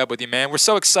catch up with you, man. We're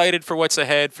so excited for what's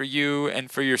ahead for you and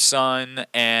for your son,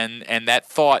 and that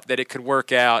thought that it could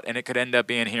work out and it could end up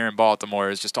being here in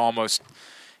Baltimore is just almost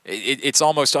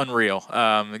unreal,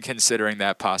 considering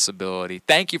that possibility.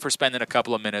 Thank you for spending a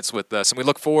couple of minutes with us, and we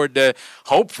look forward to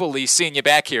hopefully seeing you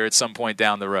back here at some point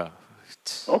down the road.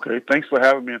 Okay, thanks for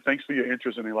having me, and thanks for your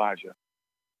interest in Elijah.